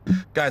punch card.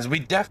 Guys, we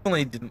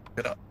definitely didn't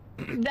pick it up.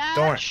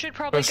 That should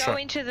probably go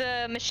into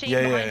the machine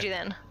behind you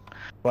then.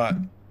 But.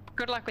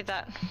 Good luck with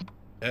that.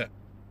 Yeah.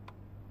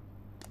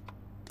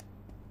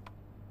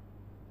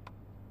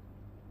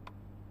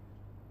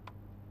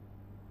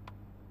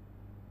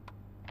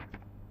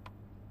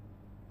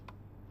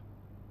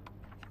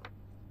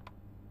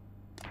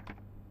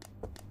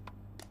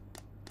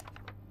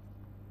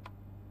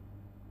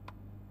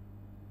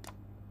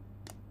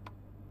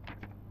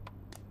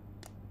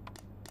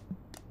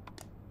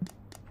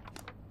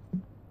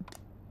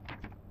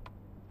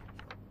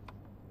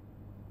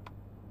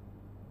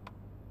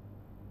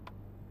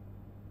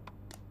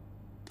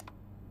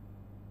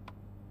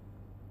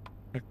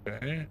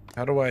 Okay,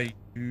 how do I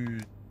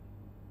use...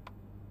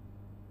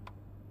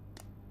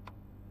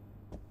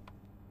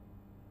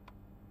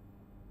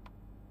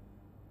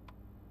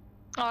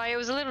 Oh, it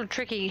was a little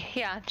tricky.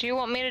 Yeah, do you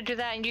want me to do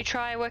that and you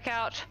try work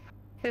out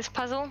this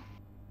puzzle?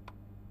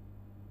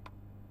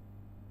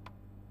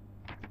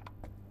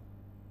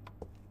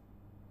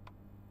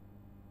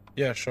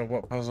 Yeah, sure.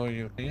 What puzzle are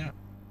you looking at?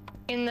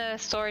 In the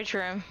storage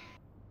room.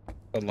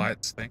 The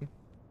lights thing?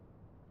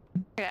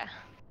 Yeah.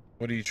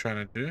 What are you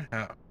trying to do?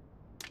 How?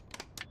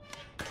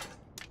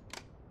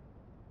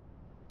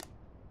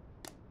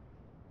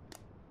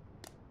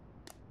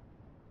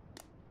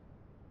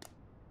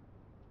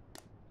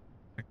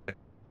 Okay.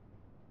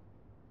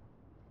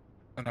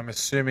 And I'm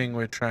assuming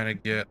we're trying to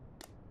get...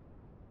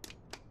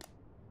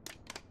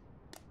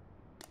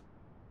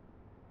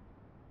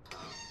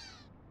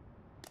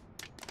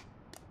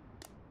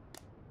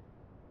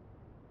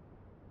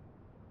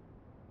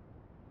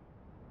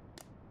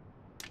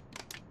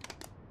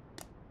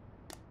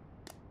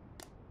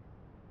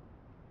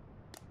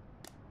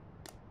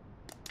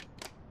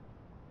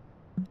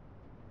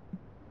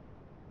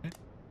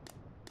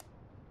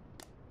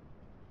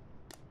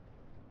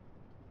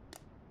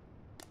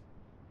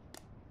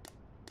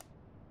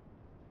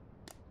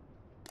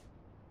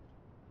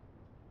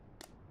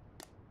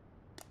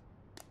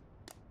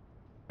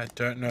 I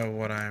don't know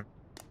what I'm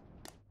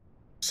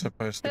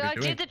supposed to be I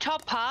doing. did the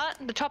top part.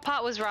 The top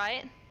part was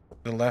right.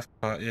 The left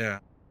part, yeah.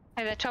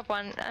 Okay, the top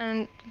one,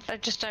 and I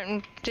just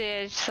don't.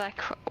 It's like,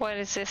 what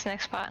is this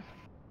next part?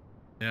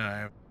 Yeah, I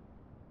have...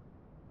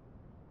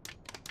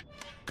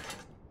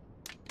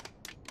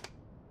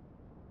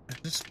 Is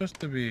this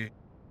supposed to be...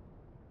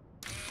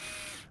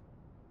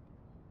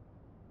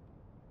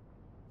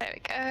 There we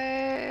go.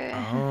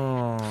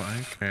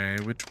 Oh, okay.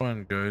 Which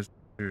one goes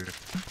to...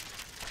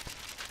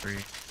 Green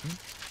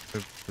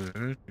to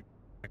blue.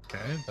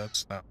 Okay,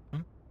 that's that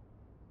one.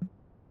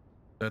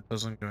 That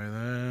doesn't go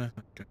there.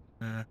 That goes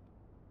there.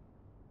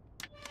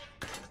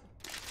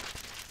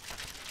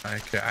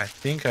 Okay, I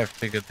think I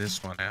figured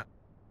this one out.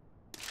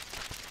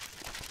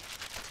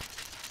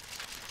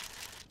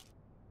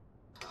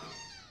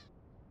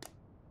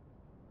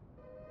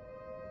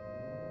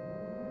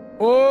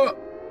 Oh!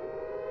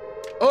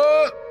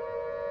 Oh!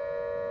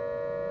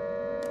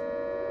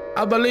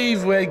 I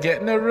believe we're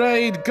getting a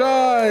raid.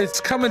 Guys,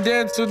 come and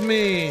dance with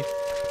me.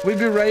 We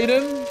be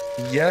raiding?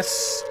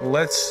 Yes,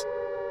 let's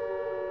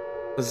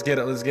get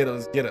it, let's get it,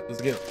 let's get it,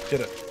 let's get it, get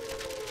it.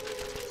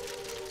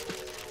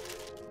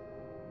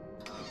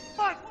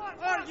 What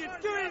are you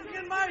doing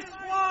in my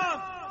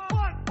swamp?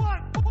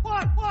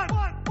 What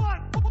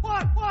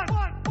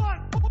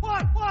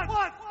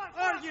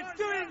are you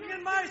doing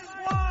in my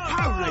swamp?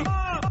 Hurry!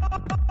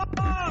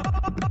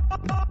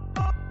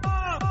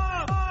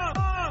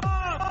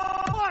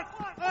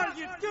 What are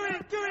you doing?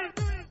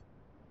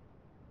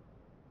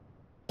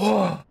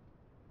 Oh.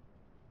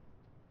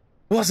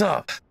 What's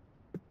up?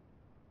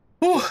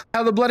 Oh,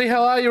 how the bloody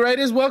hell are you,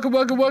 raiders? Welcome,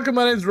 welcome, welcome.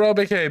 My name's Rob,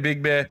 aka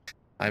Big Bear.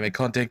 I'm a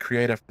content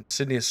creator from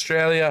Sydney,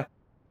 Australia.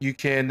 You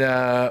can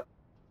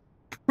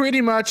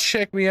pretty much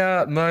check me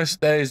out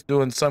most days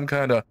doing some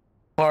kind of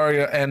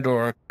horror and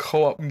or a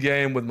co-op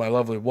game with my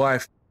lovely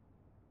wife.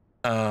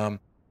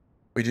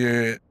 We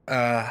do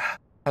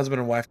husband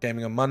and wife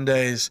gaming on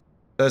Mondays,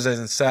 Thursdays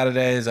and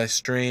Saturdays. I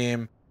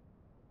stream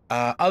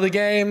other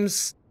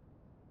games,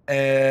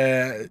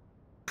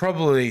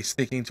 probably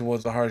sticking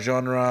towards the horror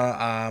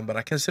genre, but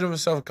I consider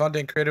myself a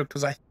content creator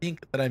because I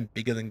think that I'm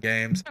bigger than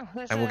games,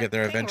 and we'll get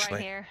there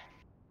eventually.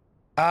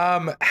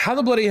 Right, how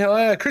the bloody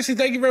hell, Chrissy,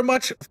 thank you very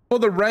much for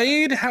the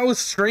raid. How was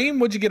stream?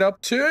 What'd you get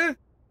up to?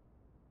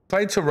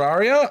 Played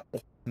Terraria? Oh,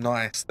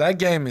 nice. That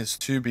game is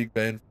too big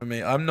band for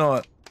me. I'm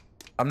not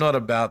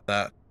about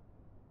that.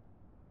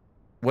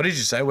 What did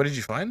you say? What did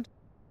you find?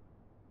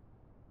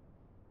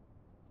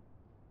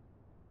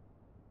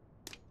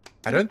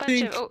 I don't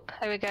think... Oh,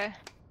 there we go.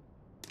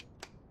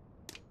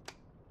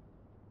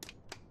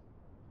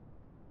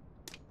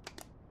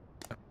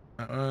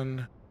 That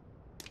one.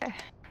 Okay.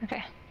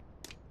 Okay.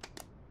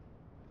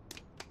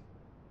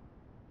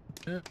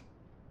 Yeah.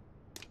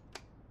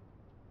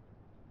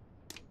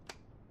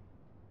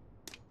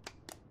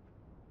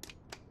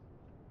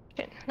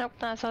 Shit. Nope,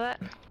 no, I saw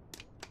that.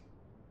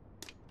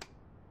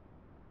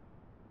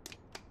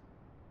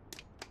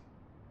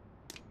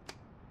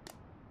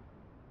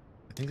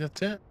 I think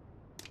that's it.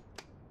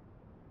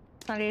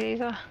 Not it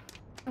either.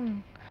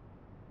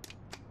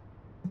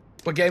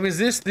 What game is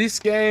this? This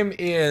game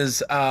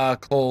is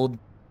called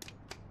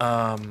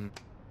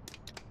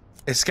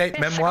Escape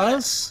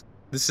Memoirs.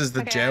 This is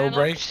the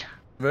Jailbreak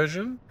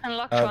version.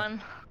 Unlocked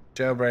one.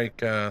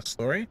 Jailbreak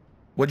story.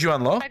 What'd you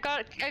unlock?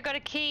 I got a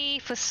key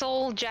for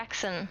Saul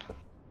Jackson.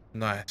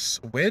 Nice.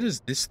 Where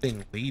does this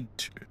thing lead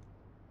to?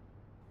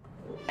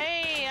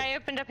 Hey, I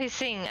opened up his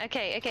thing.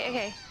 Okay, okay,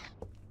 okay.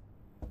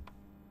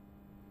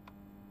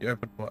 You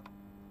opened what?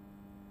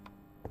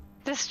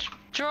 This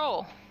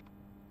drawer.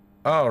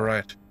 Oh,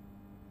 right.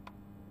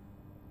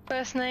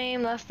 First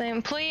name, last name.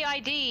 Employee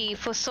ID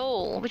for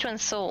Saul. Which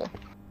one's Saul?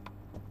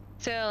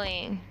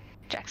 Sterling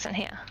Jackson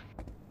here.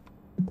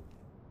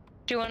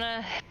 Do you want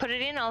to put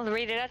it in? I'll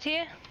read it out to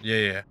you. Yeah,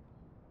 yeah.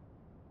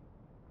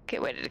 Okay,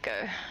 where did it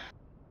go?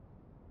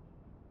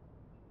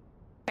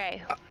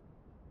 Okay.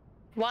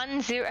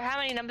 10. How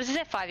many numbers is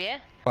there? 5, yeah?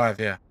 5,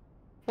 yeah.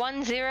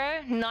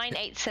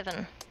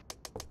 10987.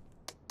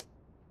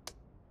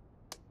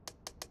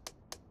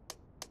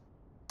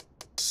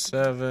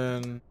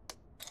 7.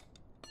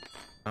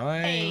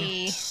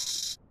 Hey.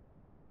 Nice.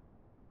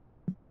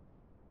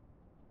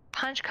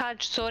 Punch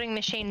card sorting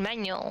machine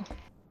manual.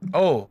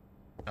 Oh.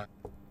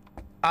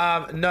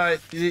 No,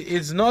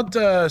 it's not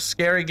a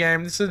scary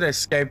game. This is an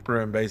escape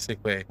room,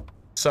 basically.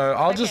 So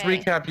I'll just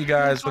recap you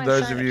guys for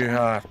those of you who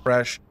are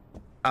fresh.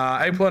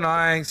 April and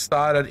I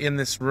started in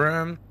this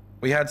room.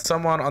 We had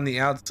someone on the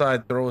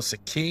outside throw us a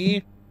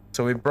key.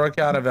 So we broke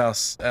out of our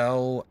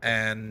cell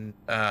and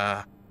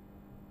now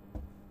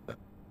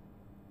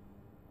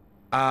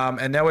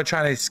we're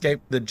trying to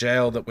escape the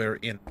jail that we're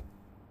in.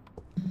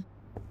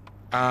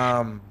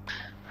 I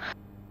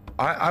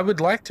would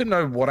like to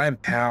know what I'm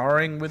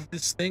powering with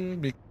this thing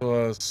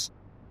because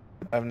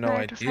I have no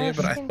idea,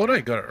 but I thought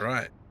I got it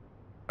right.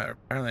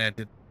 Apparently I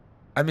did.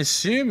 I'm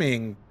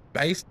assuming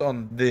based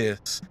on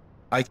this,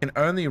 I can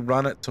only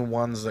run it to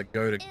ones that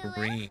go to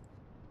green.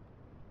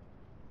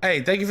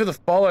 Hey, thank you for the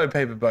follow,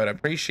 Paperboat. I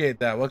appreciate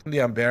that. Welcome to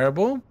the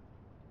Unbearable.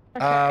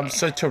 Okay.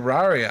 So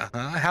Terraria,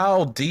 huh?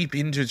 How deep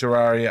into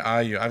Terraria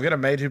are you? I've got a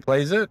mate who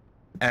plays it,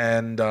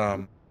 and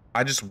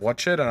I just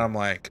watch it, and I'm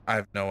like, I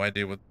have no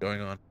idea what's going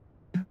on.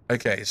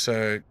 Okay,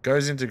 so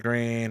goes into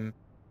green,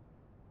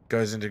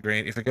 goes into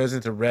green. If it goes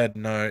into red,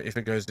 no. If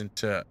it goes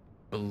into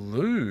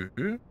blue,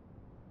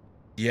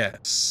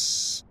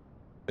 yes.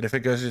 But if it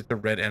goes into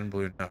red and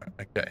blue, no.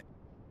 Okay.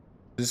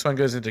 This one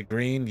goes into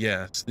green,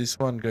 yes. This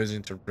one goes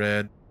into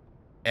red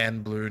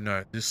and blue,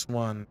 no. This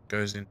one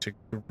goes into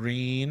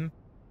green,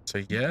 so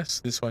yes.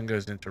 This one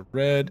goes into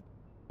red,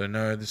 so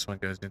no. This one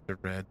goes into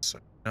red, so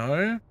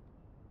no.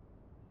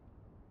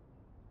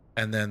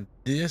 And then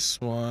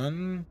this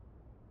one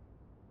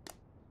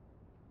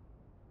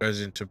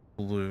goes into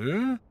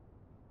blue,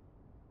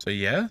 so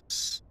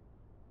yes.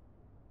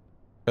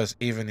 Because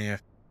even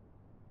if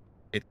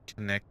it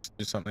connects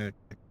to something like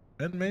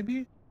red,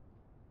 maybe?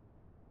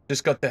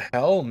 Just got the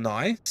hell,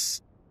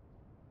 nice.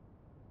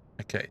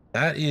 Okay,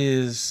 that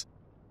is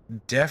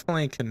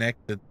definitely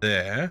connected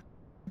there.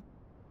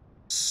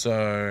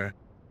 So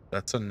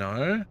that's a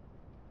no.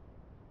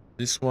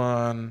 This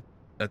one,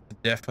 that's a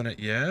definite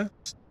yes.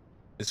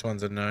 This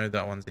one's a no,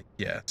 that one's a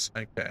yes.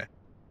 Okay.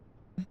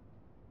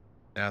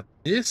 Now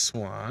this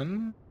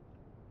one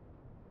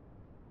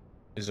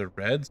is a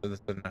red, so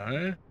that's a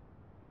no.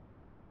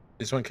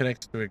 This one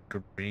connects to a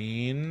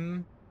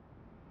green.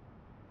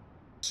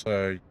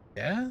 So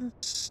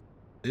yes.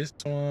 This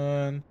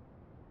one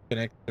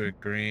connects to a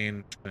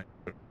green, connects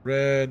to a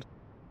red.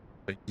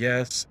 So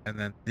yes. And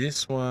then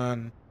this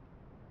one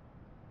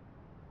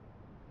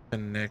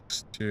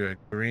connects to a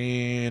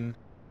green,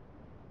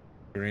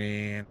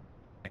 green,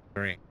 and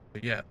green. So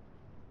yeah.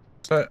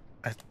 So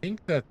I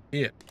think that's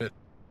it, but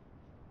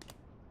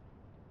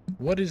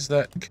what is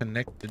that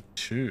connected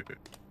to?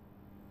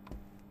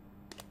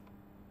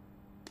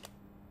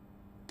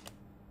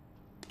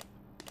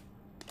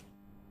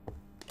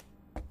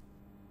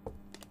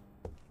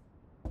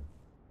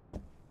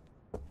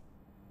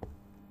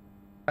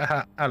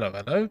 Haha, hello,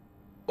 hello.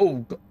 Oh,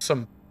 got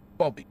some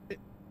bobby pin.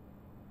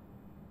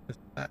 What's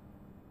that?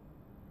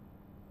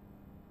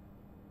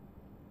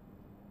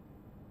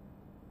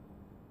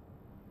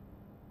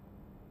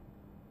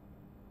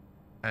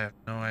 I have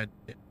no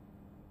idea.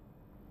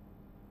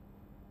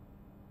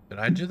 Did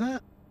I do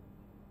that?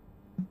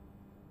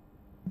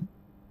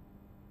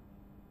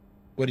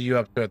 What are you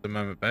up to at the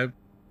moment, babe?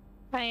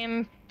 I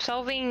am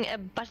solving a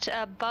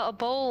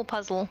ball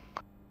puzzle.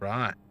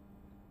 Right.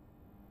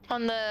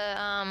 On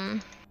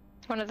the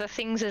one of the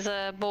things is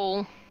a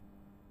ball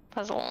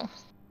puzzle.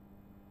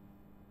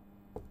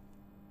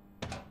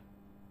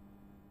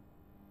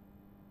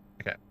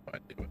 Okay, no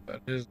idea what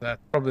that is.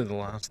 That's probably the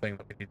last thing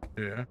that we need to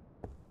do.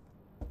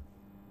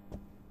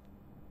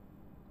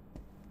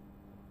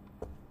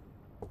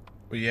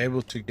 Were you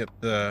able to get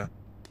the...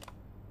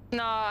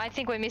 No, I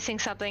think we're missing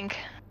something.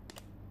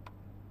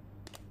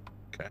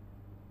 Okay.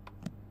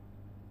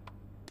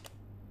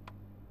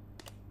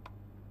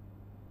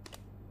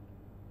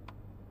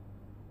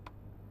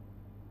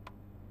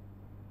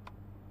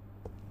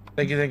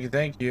 Thank you, thank you,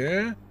 thank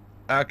you.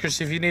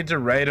 Chris, if you need to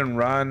raid and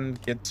run,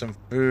 get some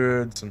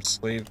food, some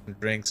sleep, some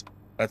drinks,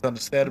 that's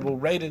understandable.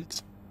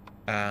 Raiders.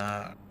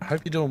 I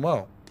hope you're doing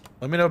well.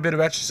 Let me know a bit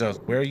about yourselves.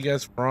 Where are you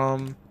guys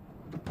from?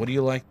 What do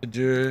you like to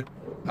do?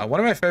 One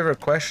of my favorite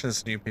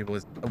questions to new people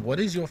is, what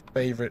is your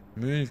favorite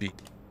movie?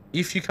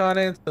 If you can't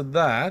answer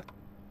that,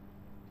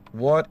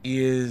 what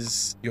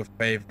is your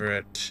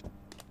favorite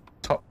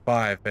top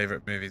 5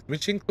 favorite movies?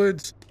 Which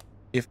includes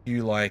if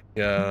you like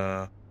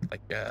a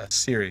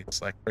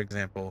series. Like, for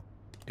example,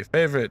 your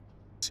favorite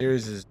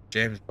series is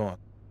James Bond.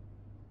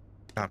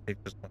 Can't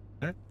pick just one.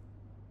 No?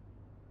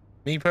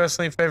 Me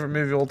personally, favorite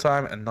movie of all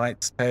time, A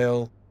Knight's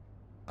Tale.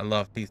 I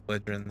love Heath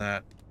Ledger in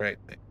that. Great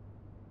thing.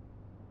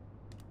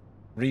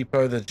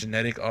 Repo the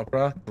Genetic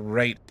Opera.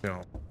 Great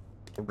film.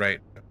 Great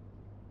film.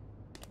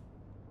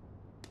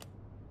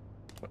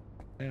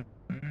 Yeah.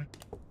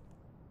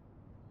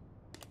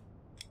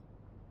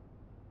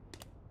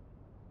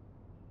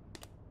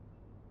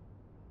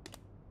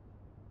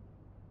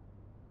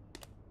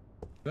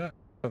 That.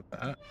 Put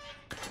that.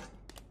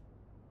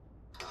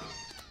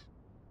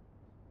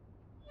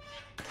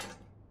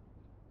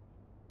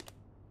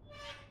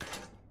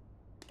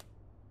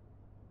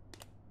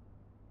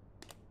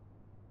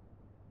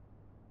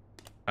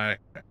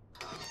 Okay.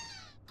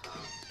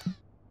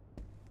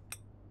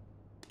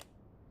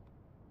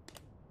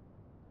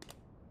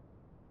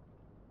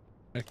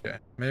 Okay,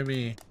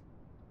 maybe...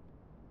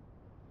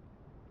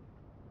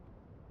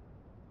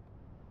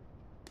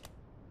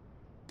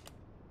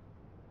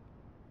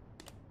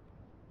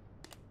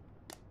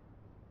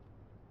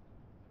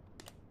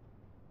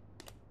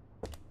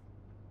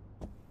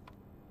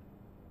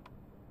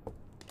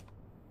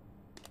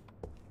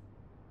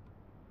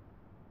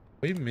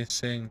 we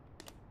missing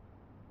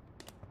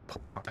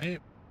a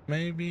pipe,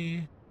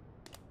 maybe?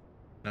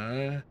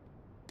 No.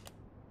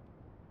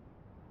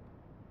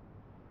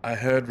 I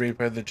heard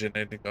Repo the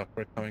Genetic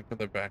Opera coming to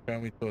the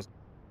background. We saw some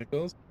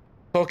musicals.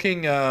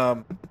 Talking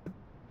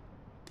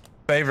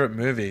favorite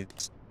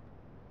movies.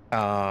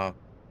 I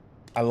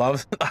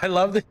love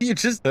that you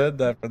just heard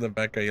that from the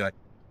background. You're like,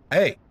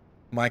 hey,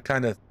 my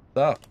kind of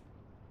stuff.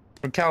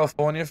 From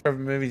California, favorite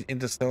movies,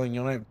 Interstellar,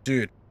 Your Name.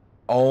 Dude,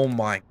 oh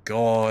my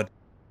god.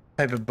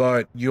 Paper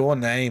Boat, Your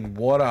Name.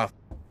 What a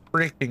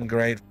freaking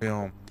great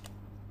film.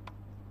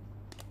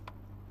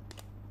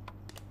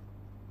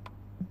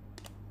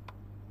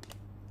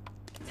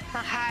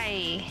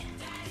 Hi.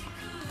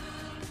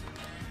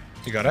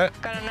 You got it?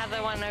 Got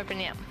another one open,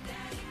 yeah.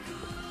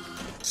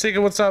 Seeker,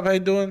 what's up? How you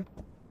doing?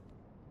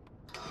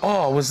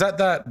 Oh, was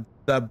that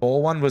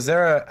ball one? Was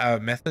there a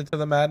method to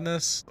the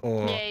madness?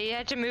 Or... Yeah, you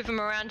had to move them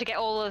around to get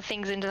all of the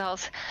things into the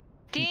house.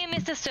 Dear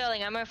Mr.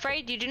 Sterling, I'm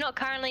afraid you do not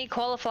currently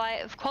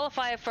qualify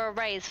for a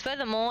raise.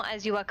 Furthermore,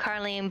 as you are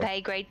currently in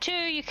pay grade 2,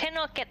 you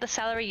cannot get the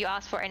salary you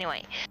asked for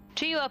anyway.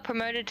 2, you are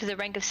promoted to the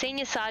rank of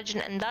senior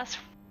sergeant and thus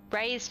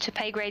raised to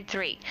pay grade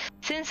 3.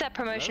 Since that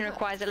promotion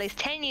requires at least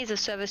 10 years of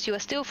service, you are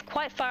still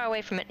quite far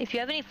away from it. If you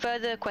have any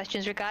further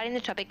questions regarding the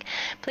topic,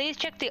 please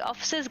check the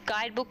officer's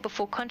guidebook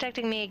before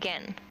contacting me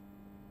again.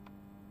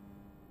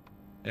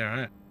 Yeah,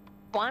 right.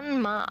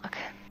 1 mark.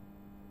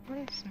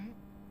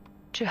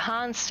 To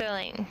Hans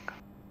Sterling.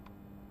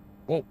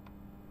 Whoa.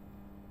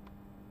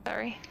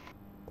 Sorry.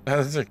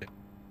 That's okay.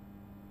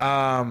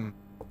 I'm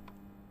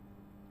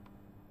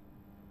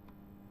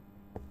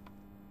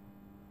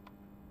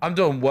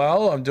doing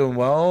well. I'm doing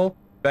well.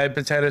 Babe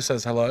Potato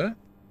says hello.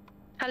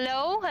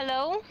 Hello?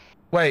 Hello?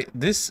 Wait,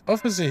 this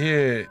officer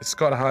here,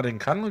 Scott Harding,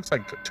 kind of looks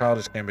like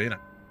Childish Gambino.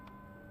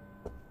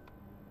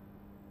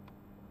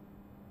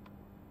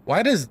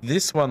 Why does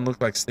this one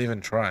look like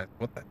Stephen Trice?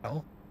 What the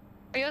hell?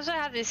 We also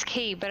have this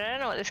key, but I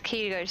don't know what this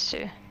key goes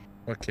to.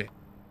 Okay.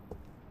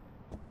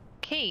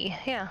 Key,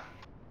 yeah.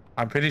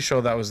 I'm pretty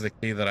sure that was the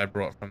key that I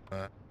brought from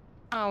the...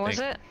 Oh, was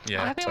it?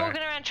 Yeah, I've been sorry.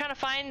 walking around trying to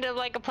find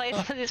like a place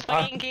for these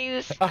fucking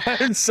keys.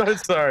 I'm so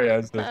sorry.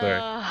 I'm so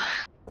sorry.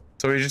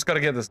 So we just got to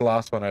get this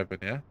last one open,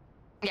 yeah?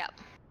 Yeah.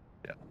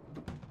 Yeah.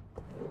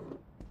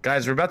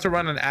 Guys, we're about to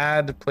run an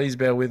ad. Please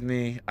bear with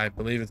me. I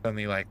believe it's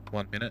only like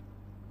 1 minute.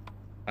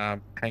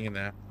 Hang in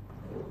there.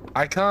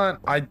 I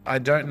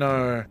don't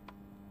know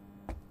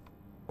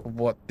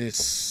what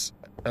this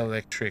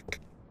electric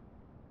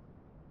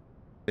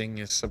thing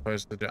is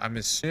supposed to do. I'm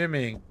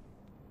assuming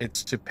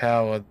it's to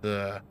power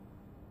the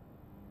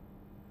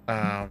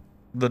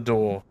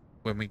door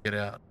when we get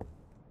out,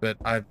 but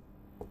I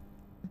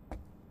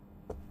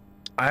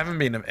I haven't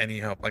been of any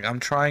help. Like, I'm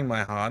trying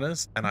my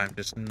hardest, and I'm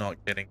just not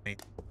getting any.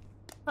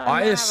 I'm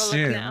gonna have a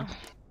look now.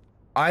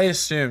 I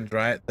assumed,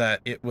 right,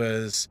 that it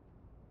was,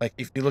 like,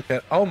 if you look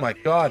at, oh my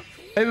god.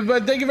 Hey,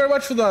 but thank you very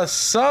much for the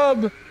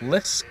sub.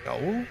 Let's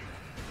go.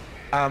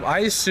 I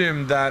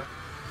assumed that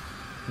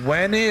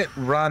when it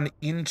run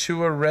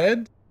into a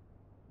red,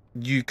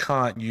 you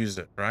can't use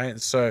it, right?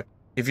 So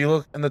if you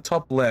look in the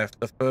top left,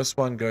 the first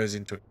one goes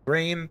into a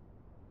green,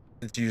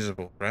 it's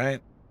usable, right?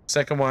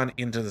 Second one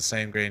into the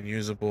same green,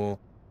 usable.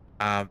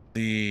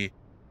 The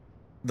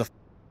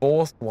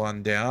fourth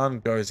one down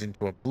goes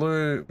into a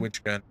blue,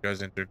 which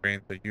goes into a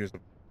green, so usable.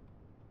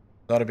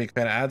 Not a big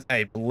fan of ads.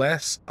 Hey,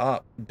 bless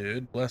up,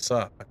 dude. Bless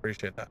up. I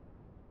appreciate that.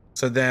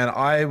 So then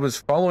I was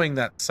following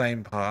that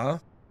same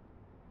path,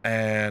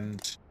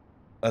 and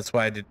that's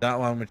why I did that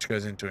one, which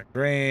goes into a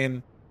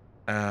green.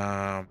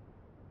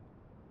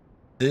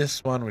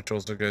 This one, which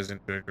also goes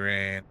into a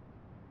green,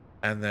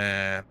 and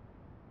then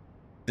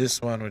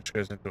this one, which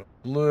goes into a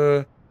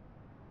blue.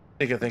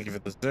 Thank you for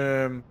the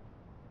zoom.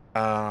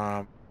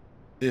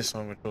 This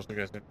one, which also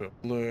goes into a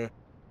blue.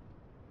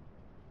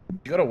 You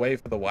gotta wait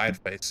for the wide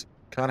face.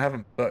 Can't have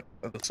them both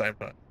at the same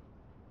time.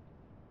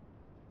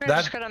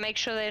 Just gotta make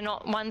sure they're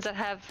not ones that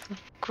have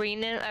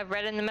green in,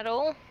 red in the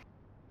middle.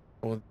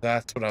 Well,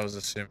 that's what I was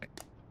assuming.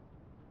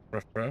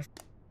 Rough.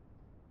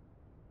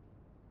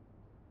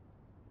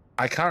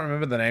 I can't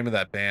remember the name of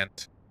that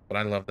band, but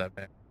I love that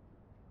band.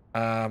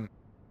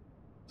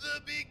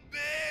 The Big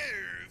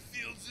Bear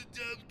feels the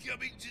dub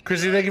coming to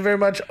Chrissy, thank you very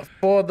much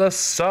for the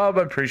sub.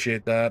 I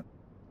appreciate that.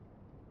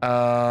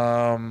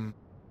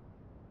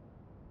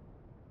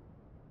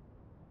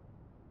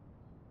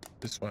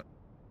 This one.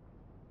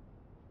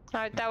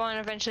 No, that one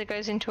eventually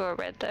goes into a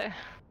red though.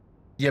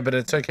 Yeah, but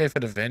it's okay if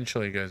it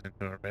eventually goes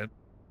into a red.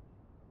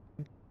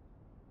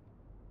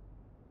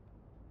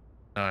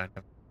 No, I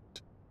know.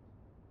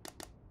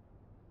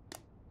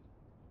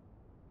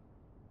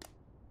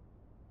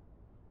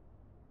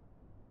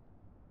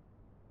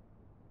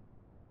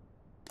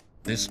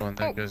 This one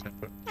that goes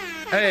into it.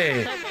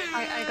 Hey!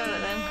 I got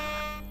it then.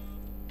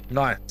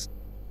 Nice.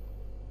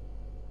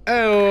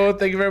 Oh,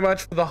 thank you very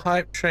much for the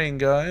hype train,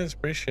 guys.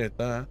 Appreciate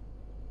that.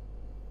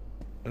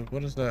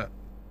 What is that?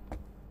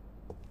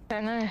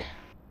 Don't know.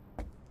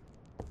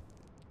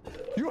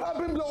 You have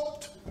been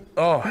blocked.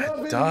 Oh, You have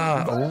been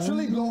duh.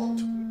 virtually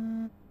blocked.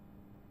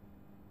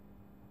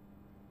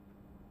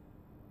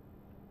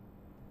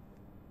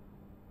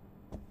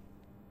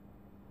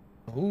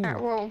 Ooh.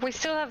 Alright, well, we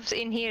still have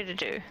in here to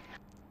do.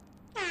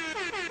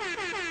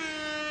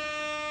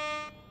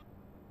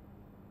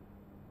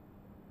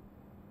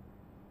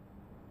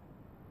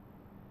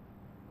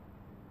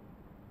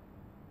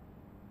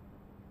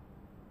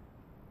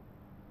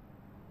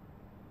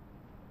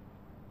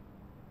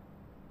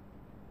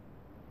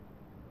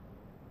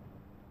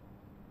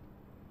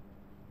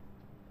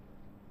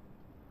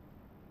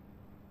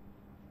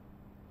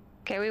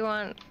 Okay, we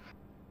want...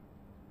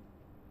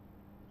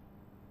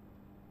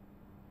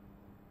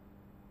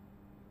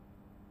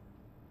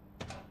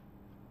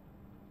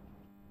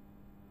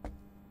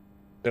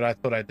 Dude, I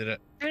thought I did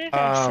it. What did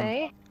I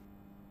say?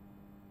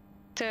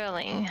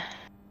 Sterling.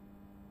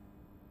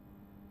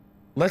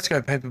 Let's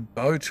go paper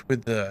boat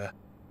with the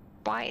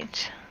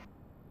White.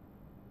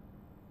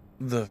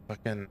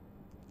 fucking,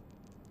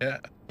 yeah,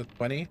 the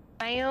 20.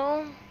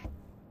 Male.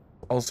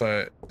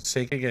 Also,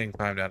 Seeker getting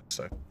timed out,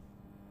 so.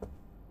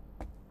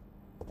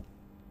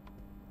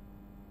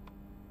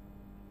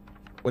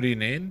 What do you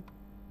need?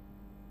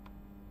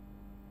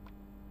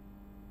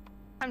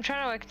 I'm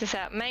trying to work this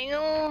out.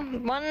 Male,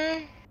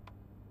 1,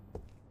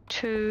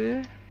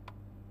 2,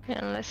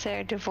 unless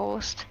they're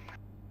divorced.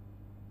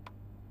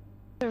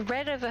 The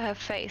red over her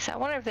face. I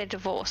wonder if they're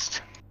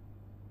divorced.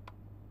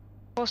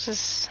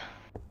 Divorces.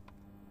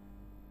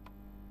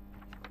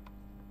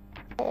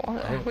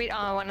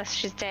 Oh, unless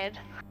she's dead.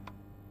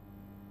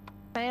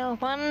 Male,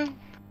 1,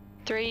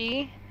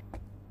 3,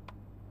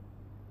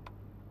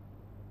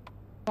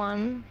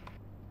 1.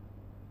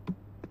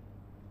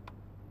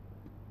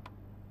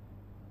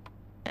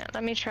 Yeah,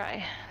 let me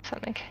try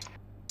something.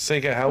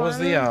 Seeker, how was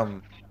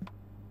the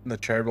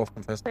Cherry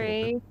Blossom Festival?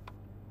 3, You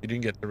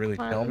didn't get to really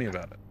tell me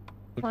about it.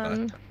 Good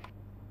 1. night.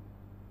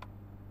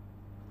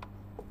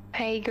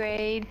 Pay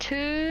grade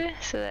 2,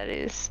 so that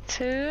is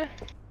 2.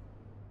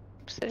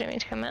 Oops, I didn't mean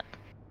to come out.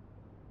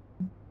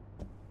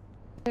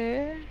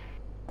 2.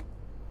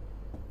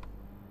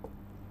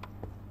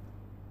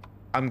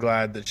 I'm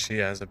glad that she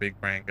has a big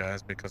brain,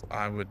 guys, because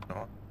I would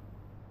not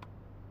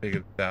figure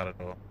this out at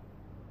all.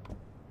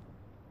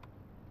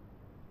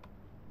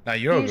 Now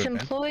you're a He's good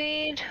man.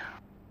 employed.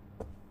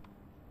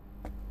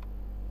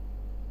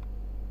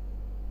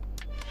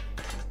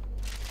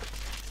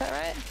 Is that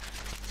right?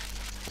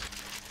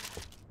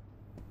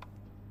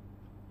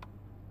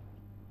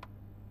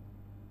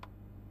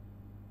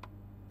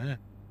 Yeah.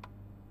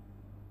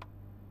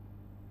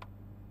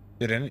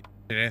 Did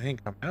anything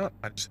come out?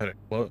 I just had it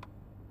close.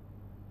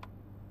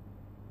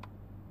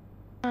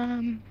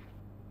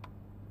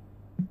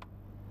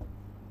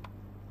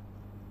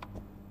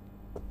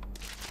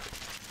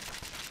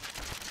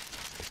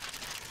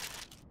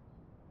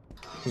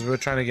 Because we're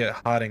trying to get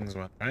Harding's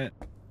one, right?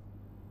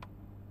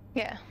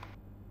 Yeah.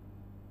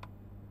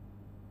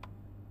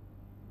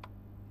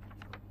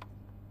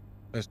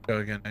 Let's go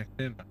again next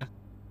year.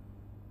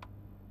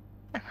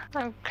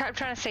 I'm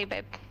trying to see,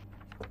 babe.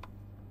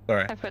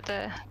 Sorry. I put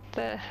the.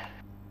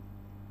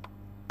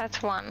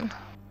 That's 1.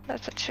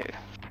 That's a 2.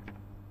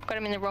 Got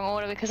him in the wrong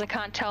order because I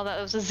can't tell that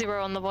there was a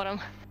 0 on the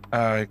bottom.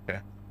 Oh, okay.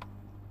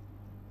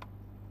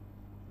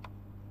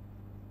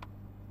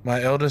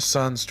 My eldest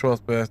son's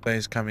 12th birthday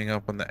is coming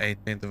up on the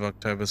 18th of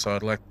October, so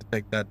I'd like to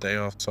take that day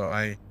off, so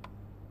I...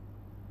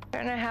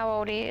 Don't know how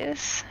old he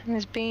is.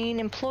 He's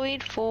been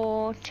employed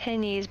for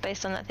 10 years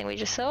based on that thing we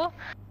just saw.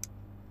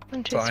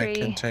 1, 2, So 3. I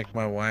can take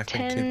my wife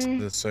 10. and kids to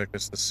the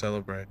circus to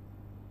celebrate.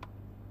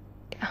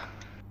 Yeah.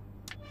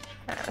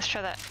 Alright, let's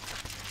try that.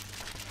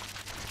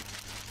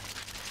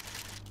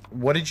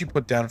 What did you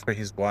put down for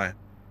his wife?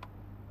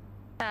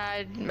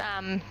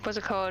 What's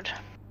it called?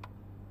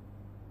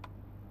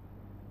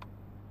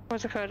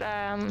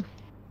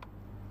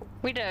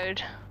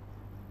 Widowed.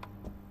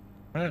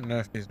 I don't know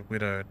if he's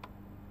widowed.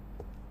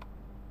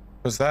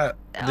 Was that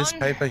this On-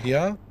 paper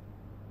here?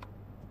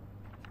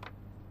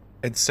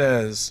 It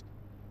says,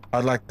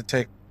 I'd like to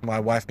take my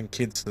wife and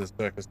kids to the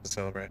circus to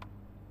celebrate.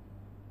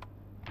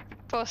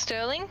 For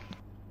Sterling?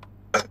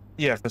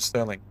 Yeah, for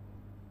Sterling.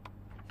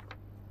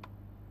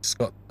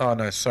 Scott. Oh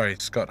no, sorry,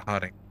 Scott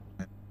Harding.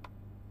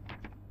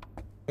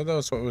 Well, that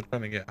was what we were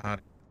trying to get,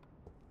 Harding.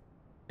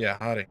 Yeah,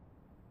 Harding.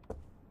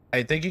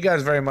 Hey, thank you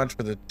guys very much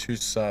for the 2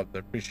 subs. I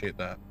appreciate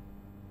that.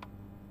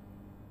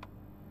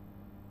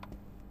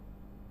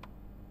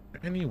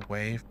 Is there any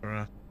way for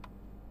us?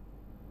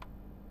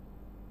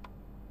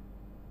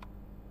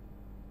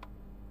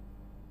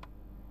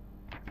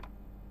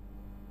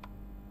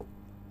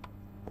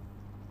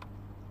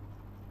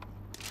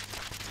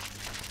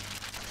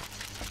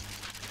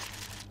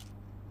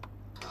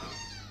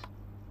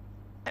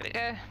 There we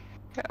go.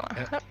 Go on.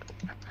 Yeah. Up.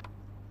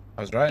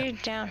 I was right. You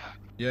down.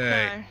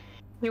 Yay. No,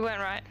 you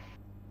weren't right.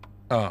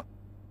 Oh.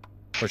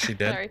 Was she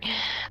dead? Sorry.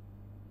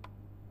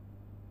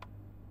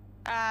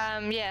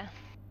 Yeah.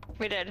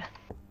 We did.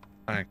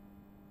 Fine.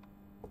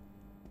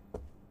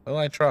 Well,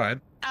 I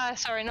tried.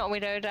 Sorry, not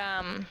widowed,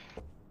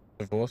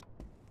 Divorced.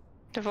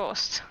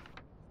 divorced.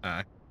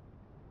 Ah.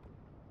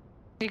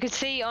 You could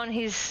see on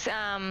his,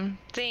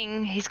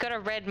 thing, he's got a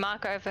red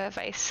mark over her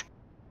face.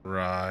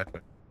 Right.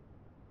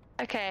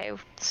 Okay,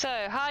 so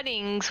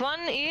Harding's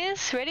one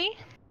is ready?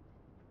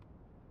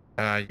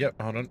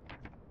 Yep, hold on.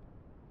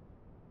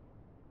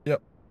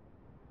 Yep.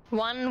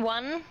 1,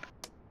 1,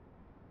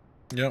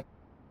 Yep.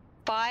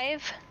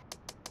 5,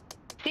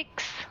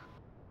 6.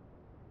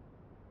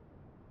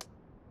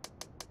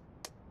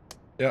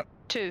 Yep.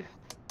 2.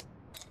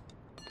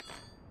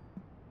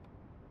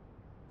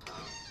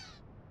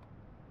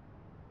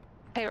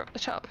 Here up the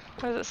top.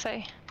 What does it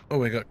say? Oh,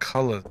 we got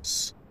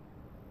colors.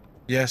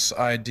 Yes,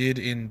 I did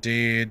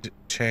indeed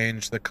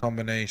change the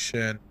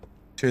combination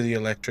to the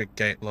electric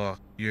gate lock.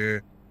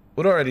 You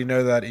would already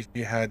know that if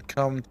you had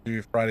come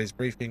to Friday's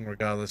briefing.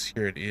 Regardless,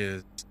 here it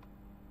is.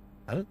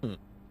 Oh,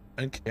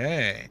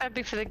 okay. That'd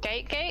be for the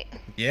gate?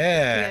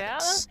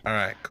 Yes. All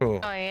right, cool.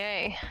 Oh,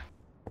 yay.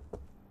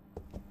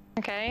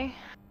 Okay.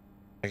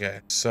 Okay,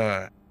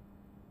 so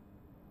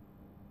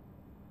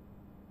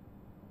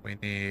we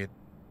need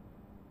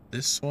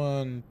this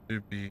one to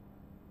be...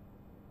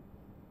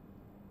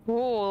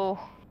 Ooh.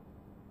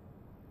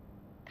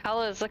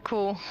 Colors are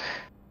cool.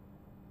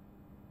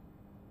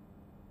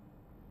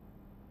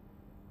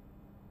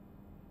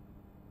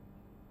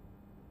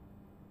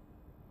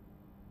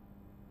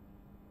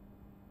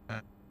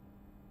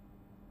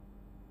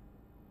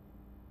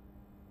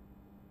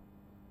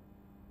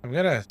 I'm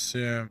gonna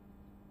assume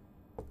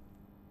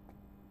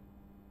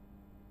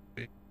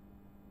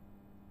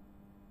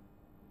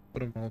put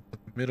them all to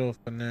the middle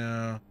for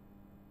now.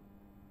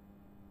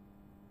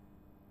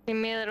 You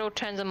mean it all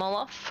turns them all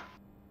off?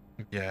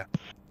 Yeah.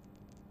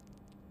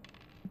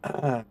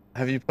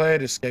 Have you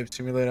played Escape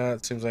Simulator?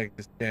 It seems like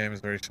this game is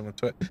very similar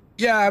to it.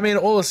 Yeah, I mean,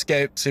 all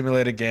Escape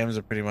Simulator games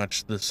are pretty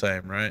much the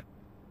same, right?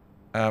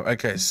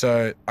 Okay,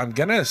 so I'm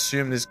gonna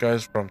assume this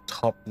goes from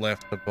top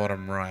left to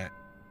bottom right.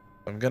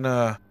 I'm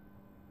gonna...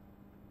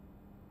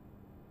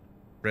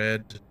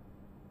 Red.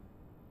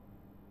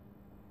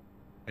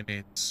 We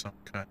need some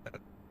kind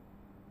of...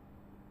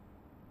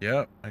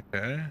 Yep,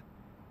 okay.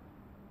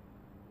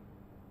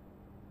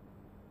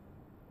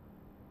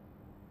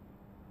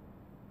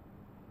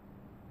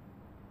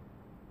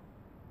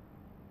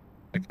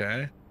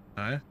 Okay,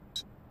 nice.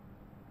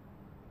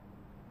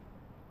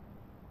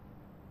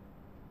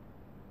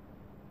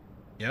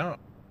 Yeah.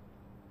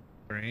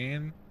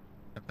 Green.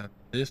 And then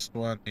this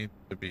one needs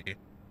to be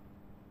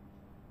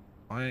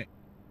white.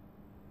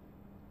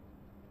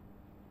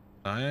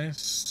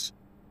 Nice.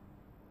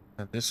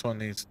 And this one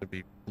needs to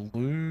be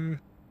blue.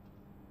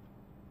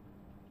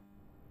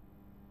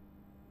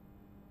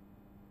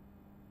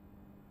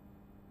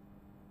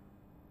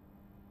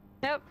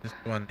 Nope. This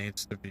one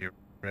needs to be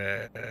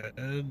red.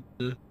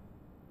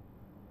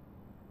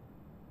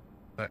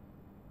 Like,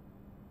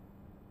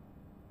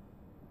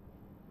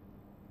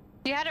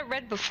 You had it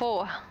red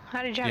before.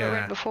 How did you have it Yeah.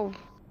 red before?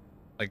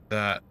 Like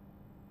that.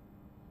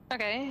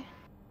 Okay.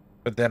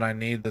 But then I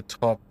need the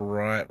top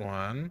right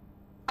one.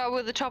 Oh,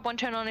 will the top one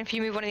turn on if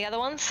you move one of the other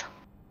ones?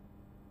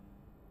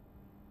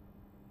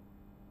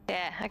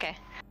 Yeah, okay.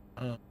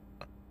 Oh.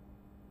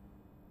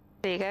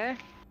 There you go.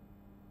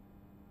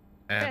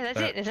 Yeah, that's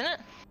it, isn't it?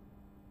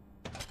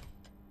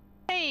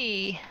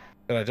 Hey!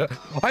 Did I do?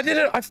 I did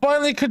it! I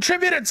finally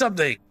contributed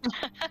something!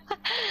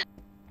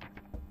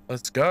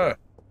 Let's go.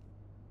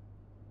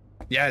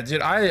 Yeah,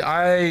 dude,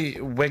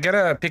 we're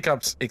gonna pick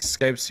up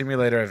Escape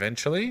Simulator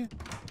eventually.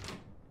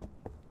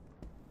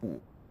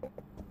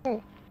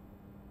 Ooh.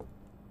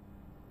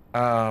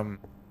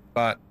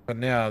 But for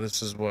now,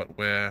 this is what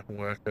we're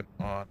working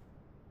on.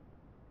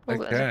 Ooh,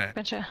 that's Okay. a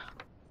bunch of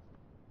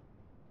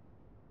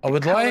I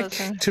would like colours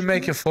and- to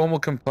make a formal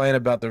complaint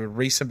about the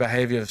recent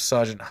behavior of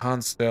Sergeant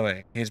Hans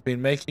Sterling. He's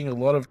been making a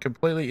lot of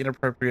completely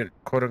inappropriate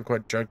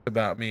quote-unquote jokes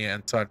about me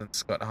and Sergeant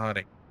Scott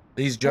Harding.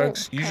 These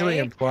jokes usually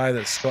Okay. imply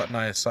that Scott and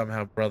I are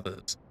somehow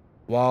brothers.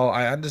 While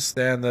I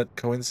understand that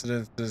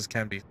coincidences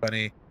can be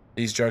funny,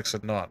 these jokes are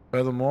not.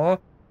 Furthermore,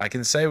 I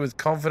can say with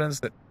confidence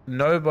that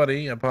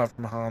nobody apart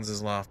from Hans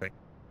is laughing.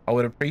 I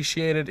would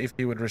appreciate it if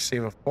he would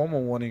receive a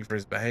formal warning for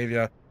his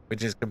behavior,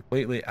 which is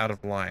completely out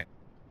of line.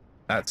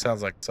 That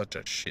sounds like such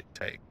a shit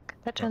take.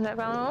 That turns that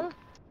bell on.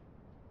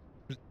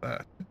 Who's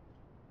that?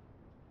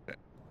 Okay.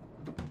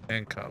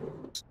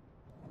 Handcuffs.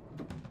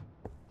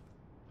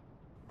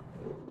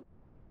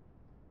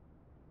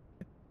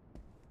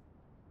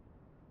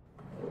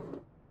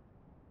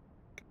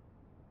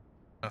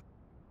 Nothing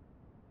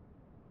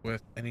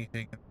worth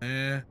anything in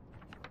there.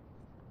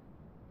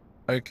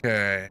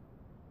 Okay.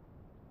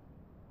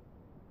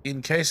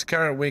 In case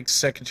current week's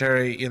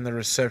secretary in the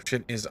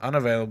reception is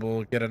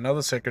unavailable, get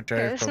another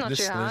secretary Yeah, it's from not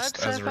this too hard list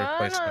so as a far.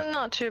 replacement.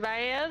 Not too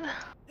bad.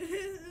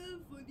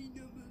 Funny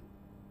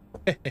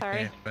number.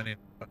 Sorry. Funny.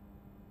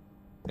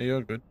 Yeah,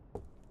 you're good.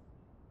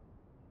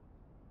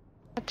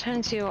 That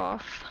turns you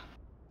off.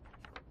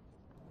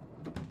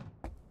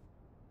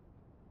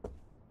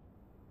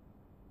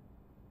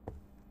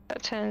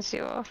 That turns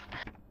you off.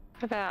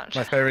 What about?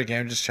 My favorite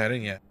game, just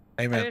chatting. Yeah.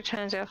 Oh, Amen. it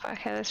turns you off.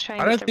 Okay, let's try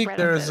and I get don't the think red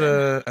there off is it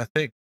then. a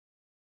thing.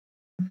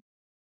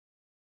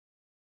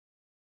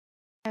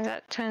 And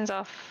that turns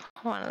off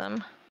one of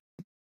them.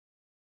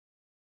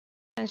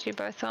 Turns you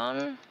both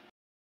on.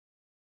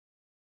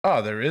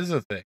 Oh, there is a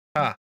thing.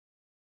 Ah.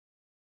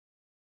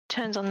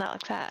 Turns on that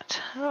like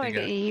that. How do I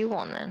There you get you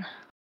on then?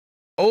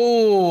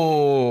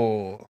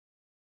 Oh.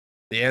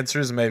 The answer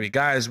is maybe.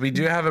 Guys, we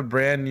do have a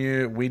brand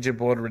new Ouija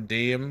board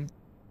redeem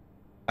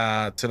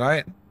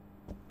tonight.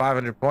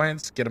 500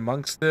 points. Get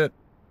amongst it.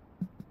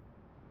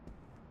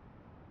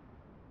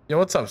 Yo,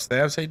 what's up,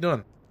 Stabs? How you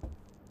doing?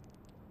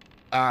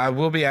 I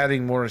will be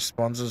adding more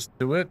responses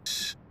to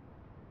it.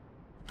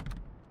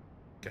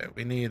 Okay,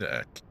 we need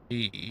a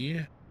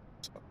key.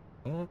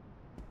 Oh.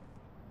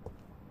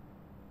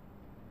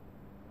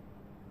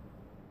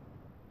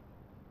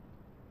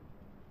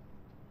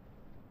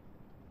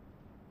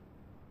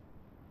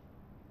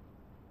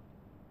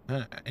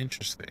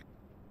 Interesting.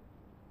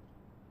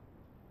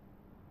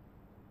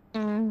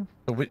 Mm.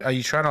 So are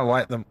you trying to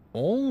light them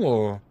all,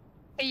 or?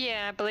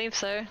 Yeah, I believe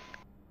so.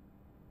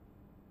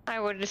 I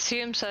would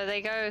assume so.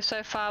 They go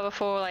so far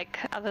before like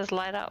others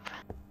light up.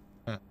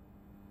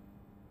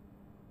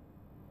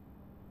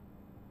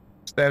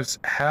 Stabs,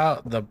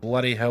 how the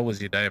bloody hell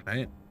was your day,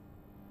 mate?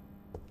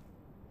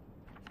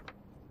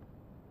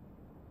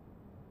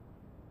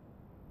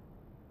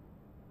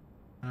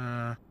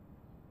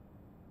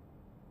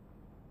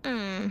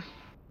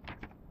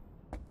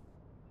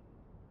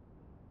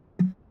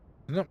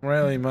 Not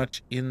really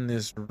much in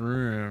this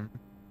room.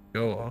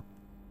 Sure.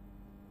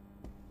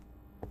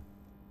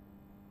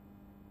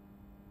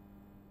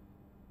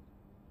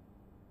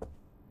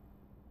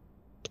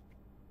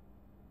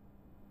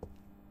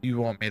 You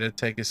want me to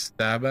take a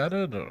stab at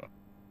it, or?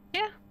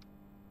 Yeah.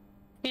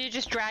 You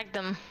just drag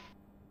them.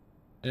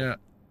 Yeah.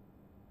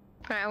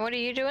 Alright, what are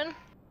you doing?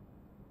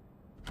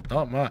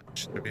 Not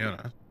much, to be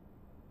honest.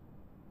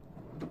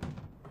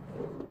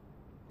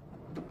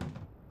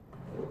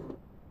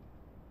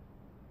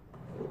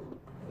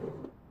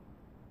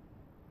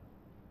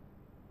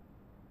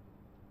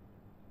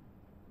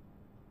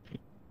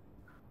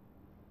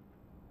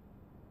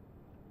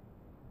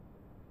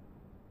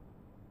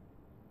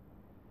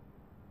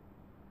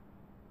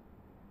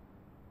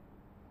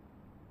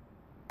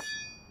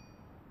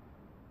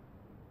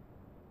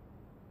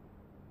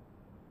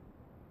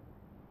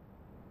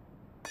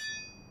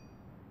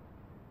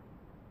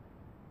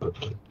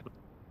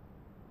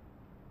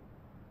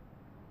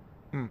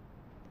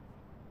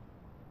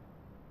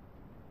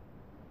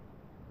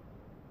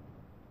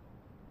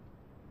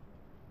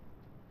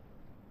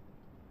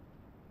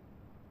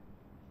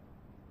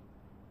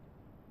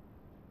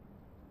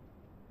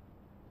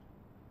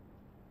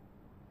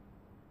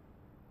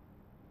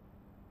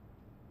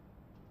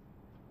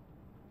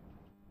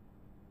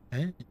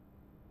 Okay.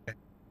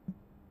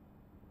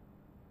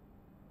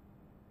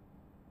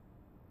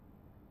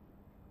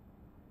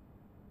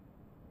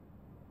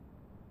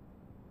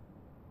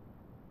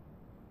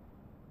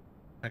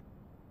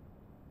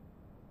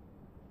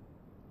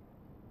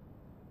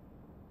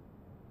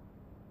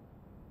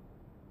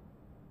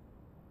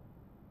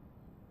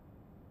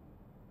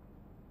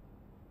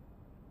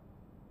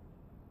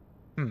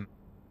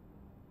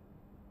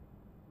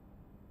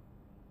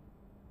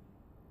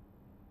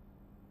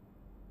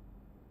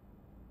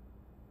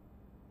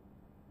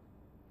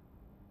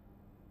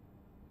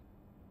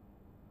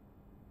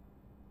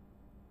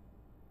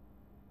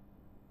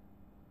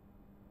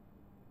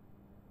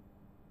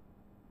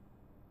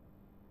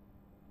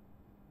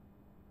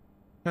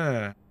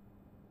 Huh.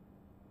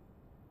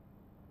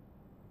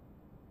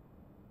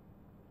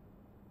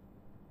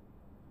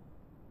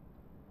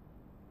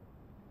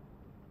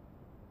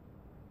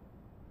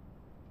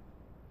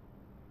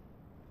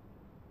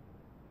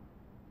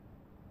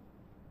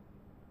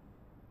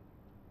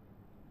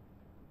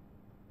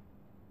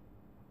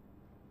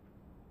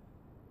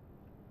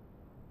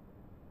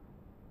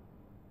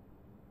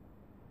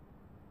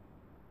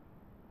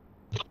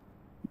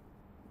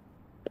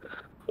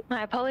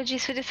 My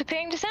apologies for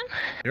disappearing just then.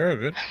 You're all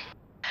good.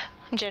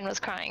 Jen was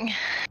crying.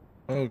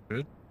 Oh,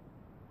 good.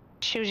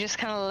 She was just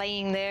kind of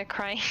laying there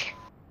crying.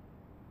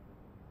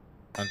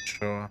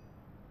 Unsure.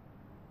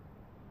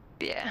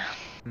 Yeah.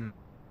 Hmm.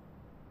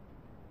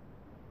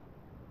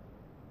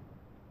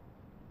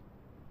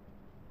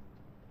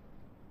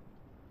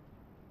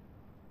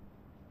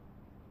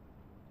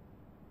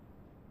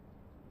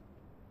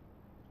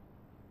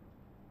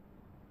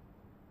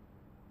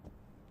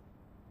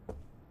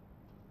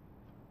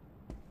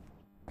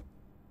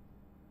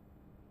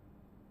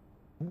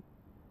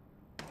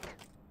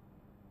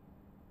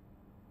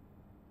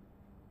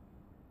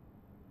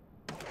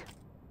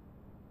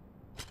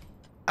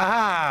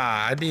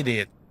 Ah, I did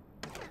it.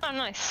 Oh,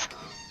 nice.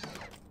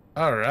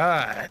 All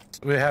right.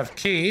 We have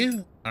key.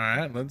 All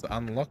right, let's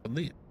unlock the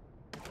lead.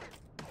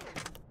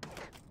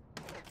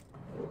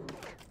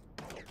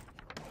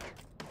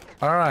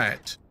 All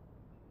right.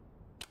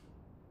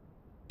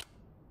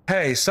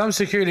 Hey, some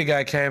security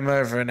guy came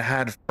over and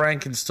had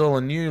Frank install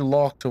a new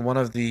lock to one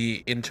of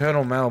the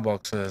internal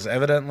mailboxes.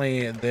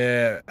 Evidently,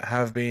 there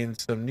have been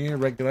some new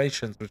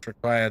regulations which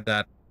require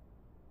that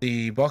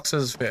the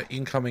boxes for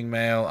incoming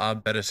mail are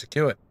better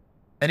secured.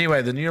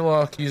 Anyway, the new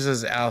lock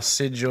uses our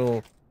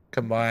sigil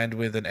combined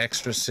with an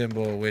extra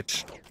symbol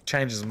which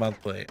changes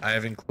monthly. I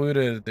have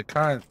included the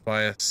current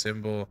bias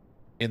symbol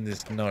in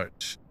this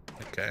note.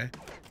 Okay.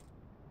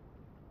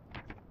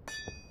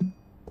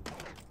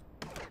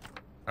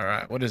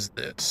 Alright, what is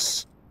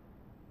this?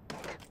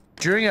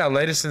 During our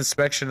latest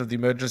inspection of the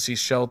emergency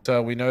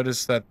shelter, we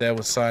noticed that there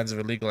were signs of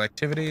illegal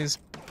activities.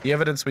 The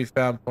evidence we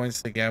found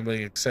points to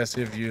gambling,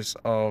 excessive use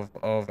of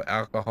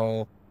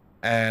alcohol,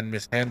 and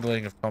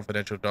mishandling of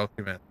confidential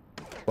documents.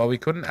 While we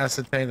couldn't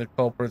ascertain the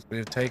culprits, we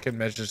have taken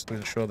measures to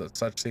ensure that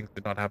such things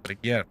do not happen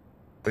again.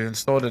 We've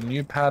installed a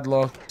new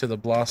padlock to the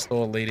blast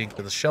door leading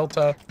to the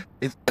shelter.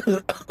 It's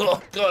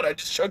oh god, I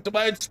just choked on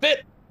my own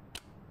spit!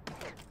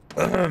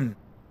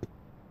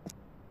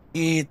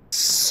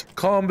 Its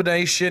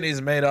combination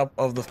is made up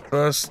of the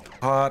first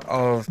part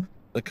of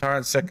the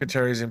current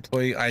secretary's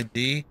employee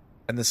ID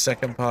and the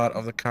second part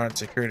of the current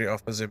security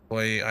officer's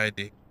employee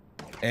ID.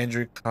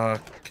 Andrew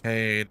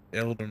Carcade,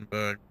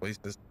 Eldenburg Police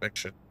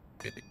Inspection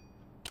Committee.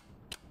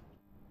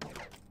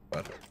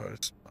 By the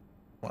post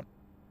one.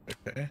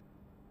 Okay.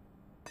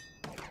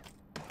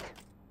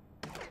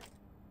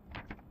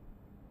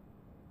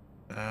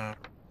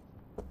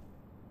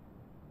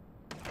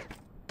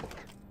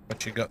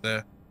 What you got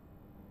there?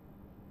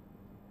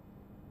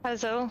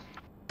 Puzzle.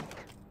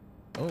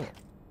 Oh.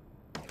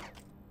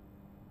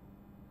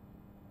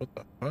 What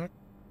the fuck?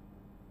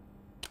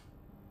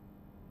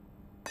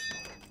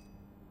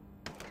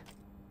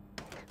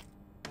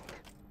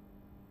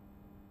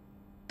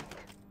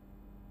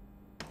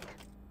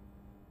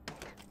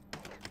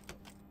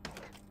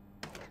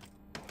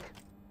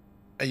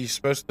 Are you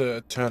supposed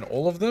to turn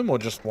all of them or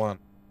just one?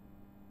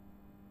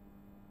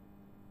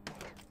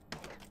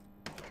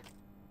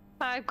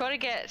 I've got to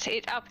get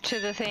it up to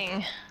the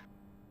thing.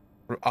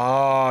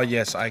 Oh,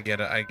 yes, I get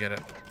it. I get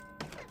it.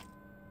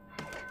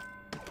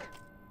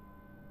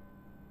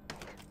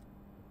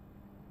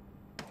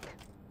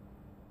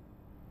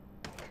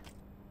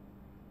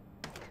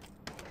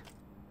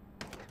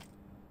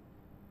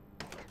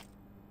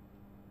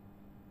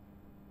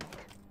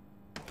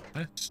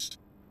 Nice.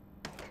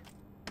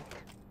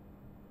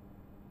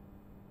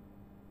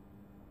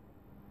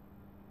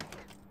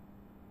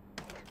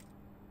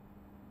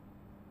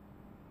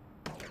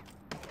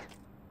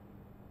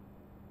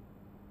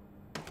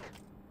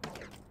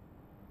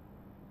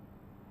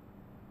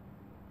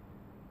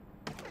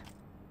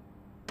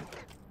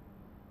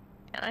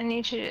 I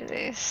need to do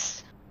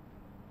this.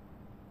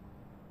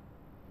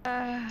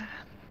 For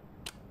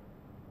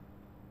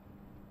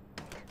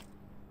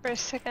a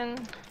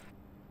second.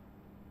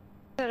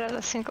 That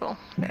other single.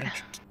 There.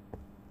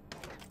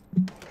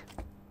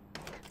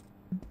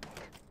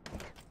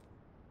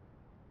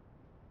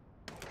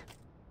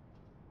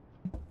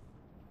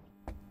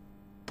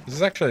 This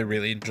is actually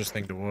really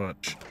interesting to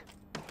watch.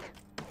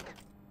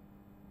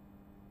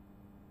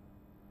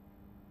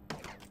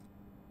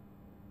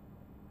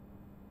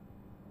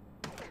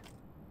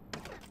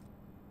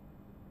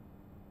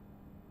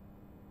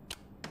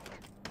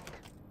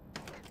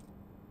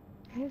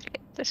 Let's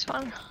get this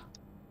one.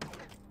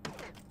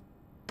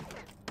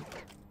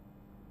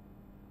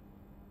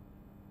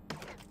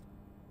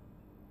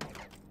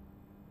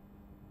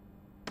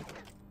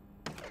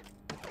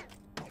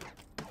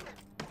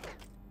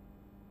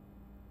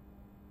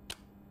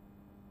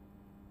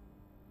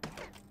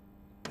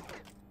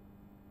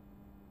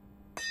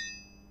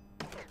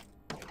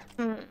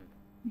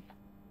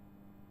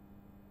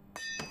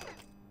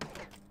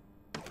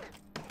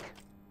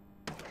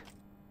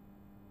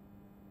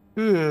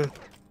 You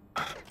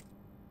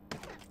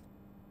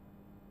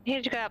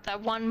need to go up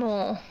that one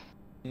more.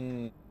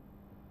 Mm.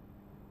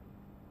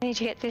 I need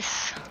to get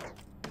this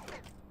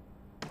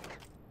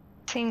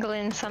single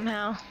in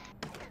somehow.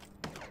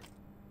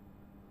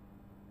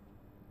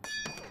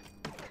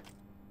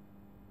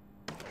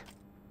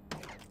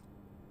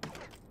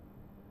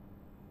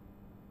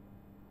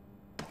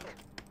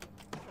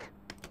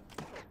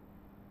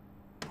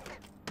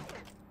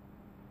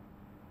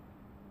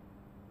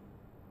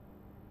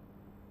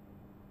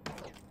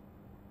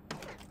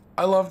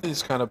 I love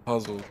these kind of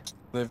puzzles.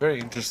 They're very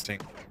interesting.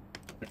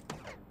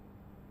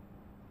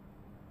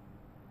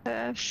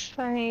 First,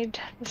 I need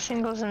the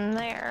singles in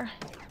there.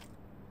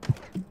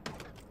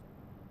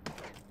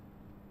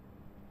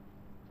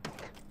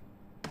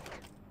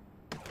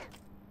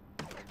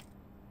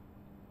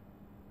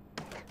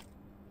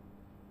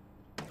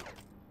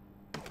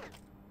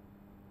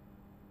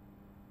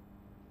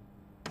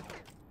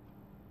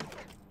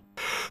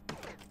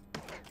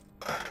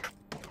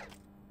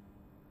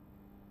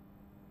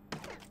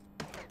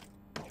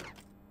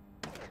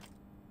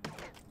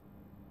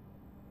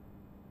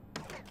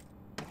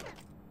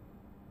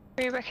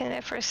 Be back in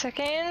there for a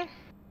second.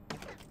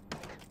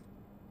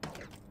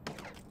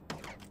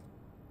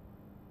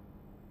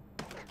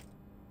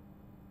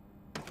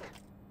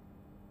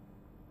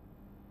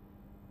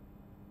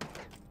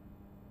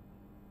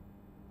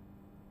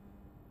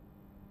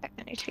 I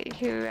need to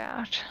get you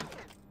out.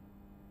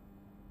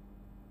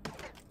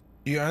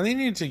 You only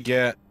need to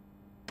get...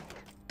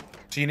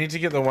 So you need to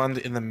get the one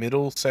in the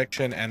middle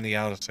section and the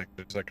outer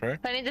section, is that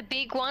correct? I need the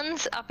big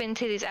ones up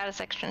into these outer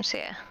sections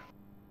here.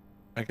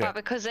 Okay. But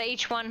because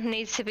each one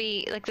needs to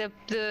be, like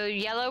the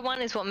yellow one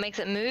is what makes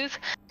it move,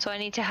 so I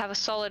need to have a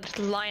solid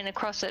line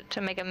across it to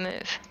make it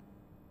move.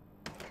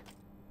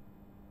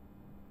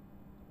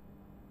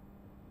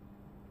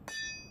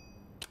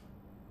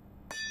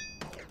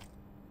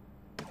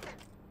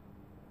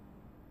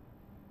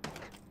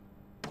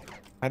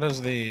 How does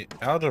the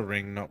outer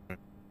ring not move?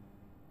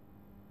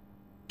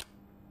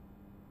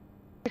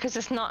 Because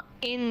it's not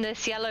in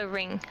this yellow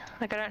ring.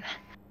 Like I don't,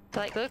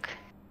 like look.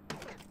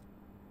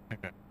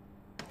 Okay.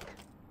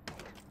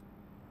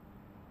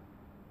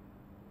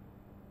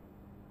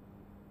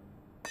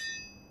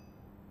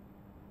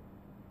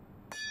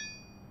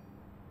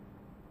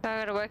 So I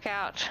gotta work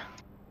out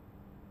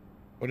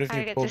What if how to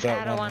you get pulled this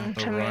that outer one on one the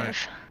to right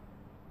move.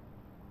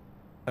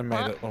 and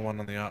made What? it the one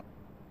on the up?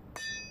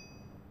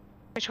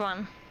 Which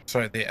one?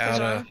 Sorry, the This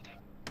outer...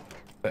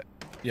 one?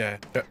 Yeah.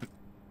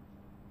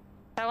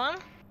 That one?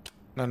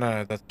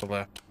 No, that's the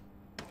left.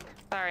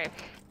 Sorry.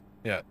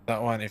 Yeah,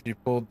 that one. If you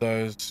pulled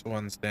those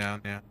ones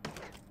down, yeah.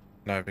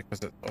 No, because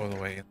it's all the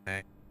way in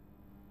there.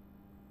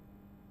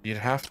 You'd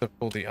have to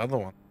pull the other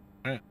one,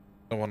 right?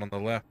 The one on the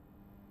left.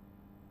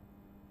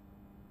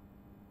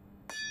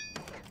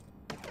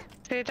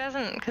 See, it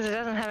doesn't, because it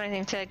doesn't have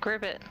anything to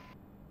grip it.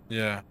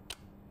 Yeah.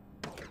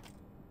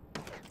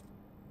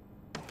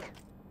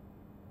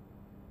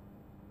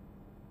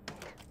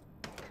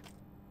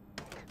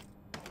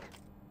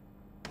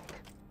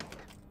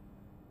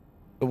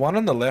 The one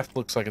on the left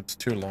looks like it's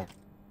too long.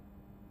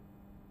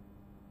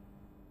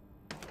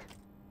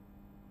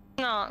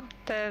 No,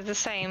 they're the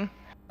same.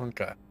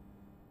 Okay.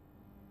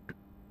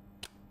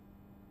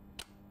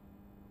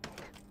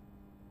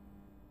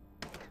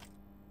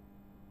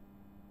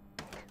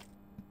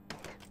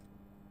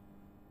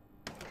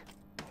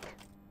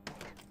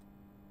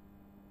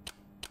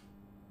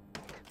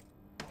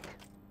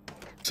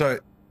 So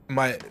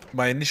my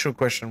initial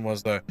question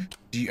was though,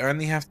 do you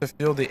only have to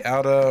fill the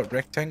outer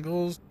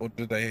rectangles, or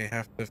do they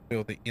have to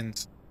fill the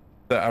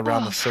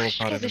around the silver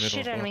part in the middle? Shit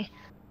as out of well? me.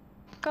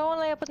 Go on,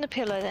 lay up on the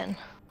pillow then.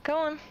 Go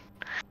on.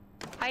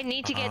 I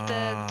need to get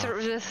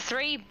the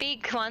three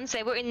big ones.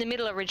 They were in the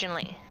middle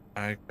originally.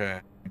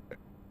 Okay.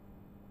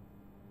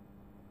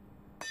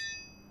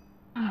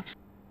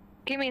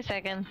 Give me a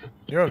second.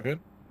 You're all good.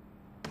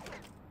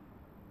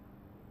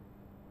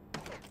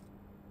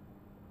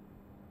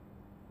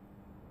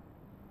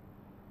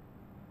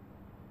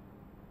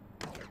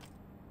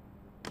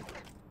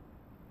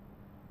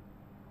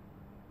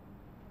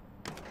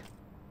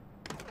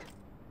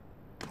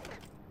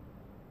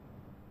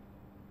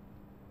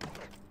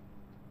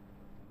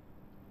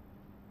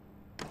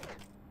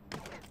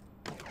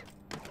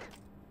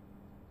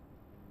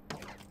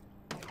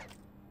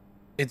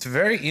 It's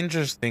very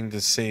interesting to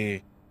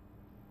see.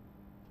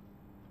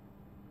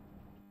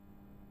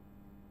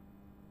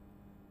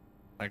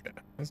 Okay,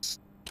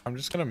 I'm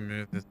just gonna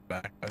move this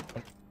back, I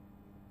think.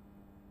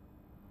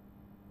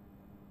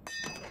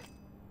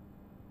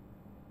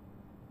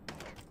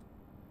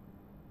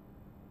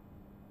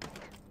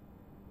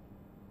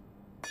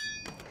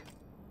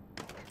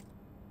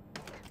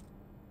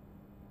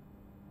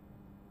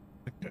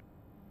 Okay.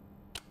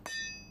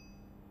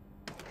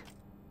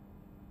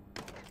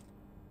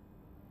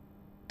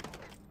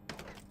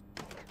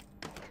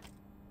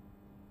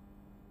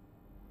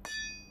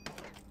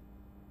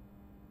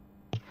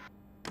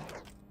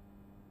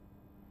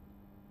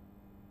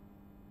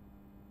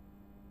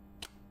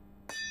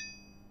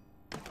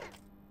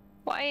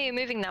 Why are you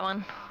moving that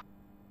one?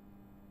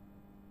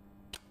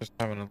 Just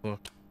having a look.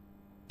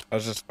 I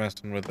was just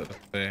messing with it to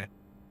see.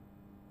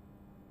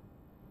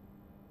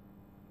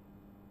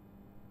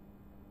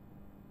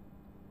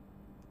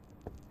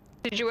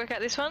 Did you work out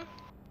this one?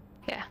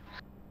 Yeah.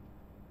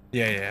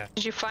 Yeah.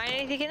 Did you find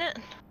anything in it?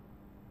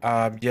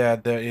 Yeah,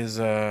 there is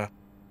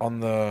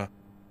on the.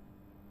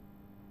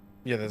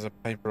 Yeah, there's a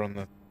paper on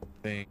the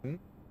thing.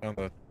 On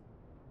the.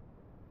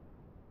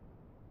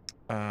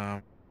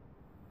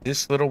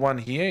 This little one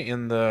here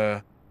in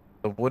the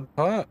wood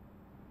part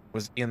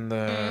was in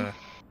the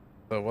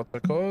what's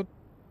it called?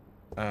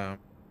 The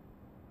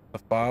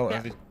file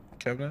over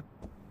cabinet.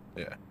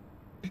 Yeah.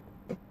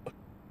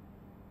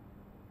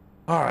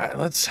 All right,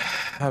 let's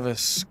have a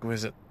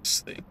squiz at this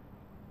thing.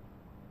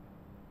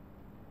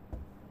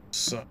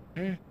 So,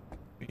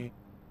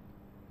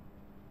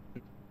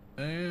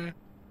 there.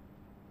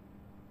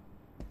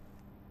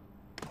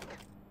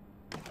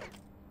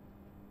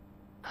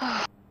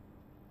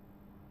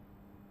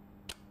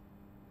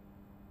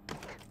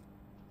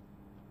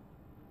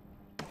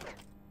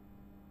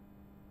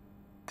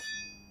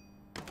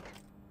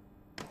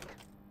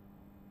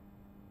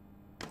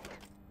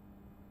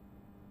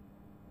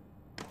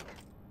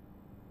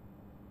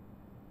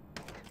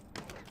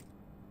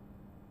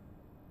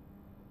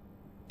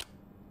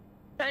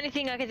 The only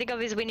thing I can think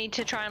of is we need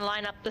to try and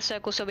line up the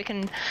circle so we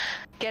can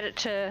get it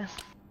to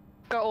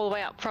go all the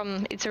way up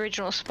from its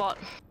original spot.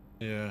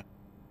 Yeah.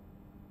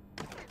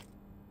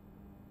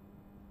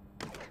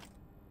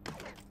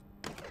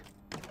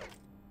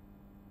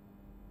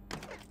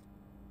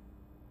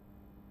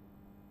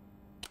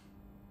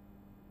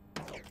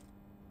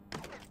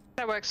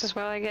 That works as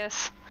well, I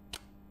guess.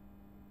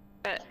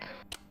 But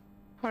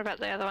what about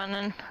the other one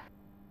then?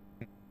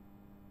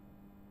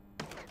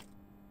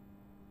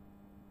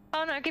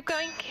 Oh no, keep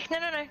going. No,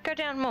 go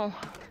down more.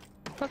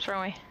 What's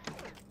wrong with me?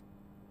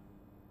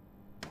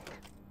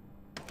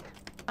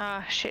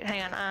 Ah, shit,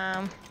 hang on.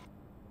 I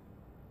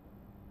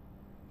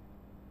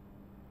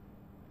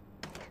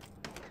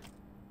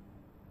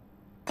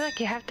feel like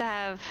you have to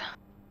have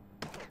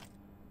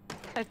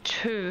a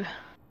 2.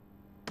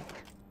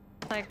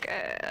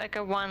 Like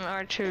a 1 or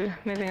a 2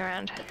 moving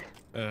around.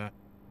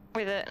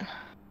 With it.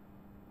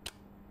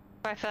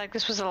 But I feel like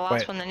this was the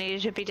last one that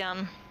needed to be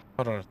done.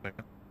 Hold on a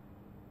second.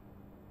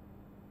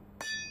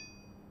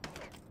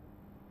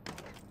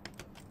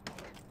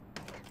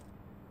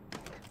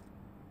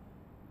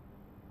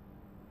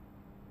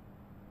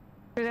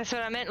 That's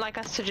what I meant like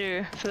us to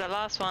do for the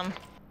last one.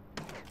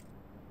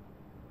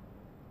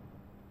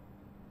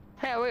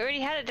 Yeah, we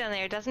already had it down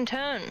there, it doesn't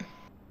turn.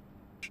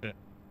 Shit.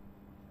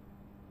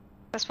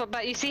 That's what,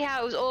 but you see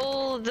how it was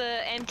all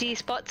the empty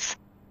spots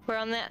were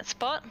on that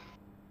spot?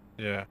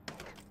 Yeah.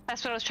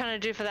 That's what I was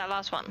trying to do for that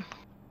last one.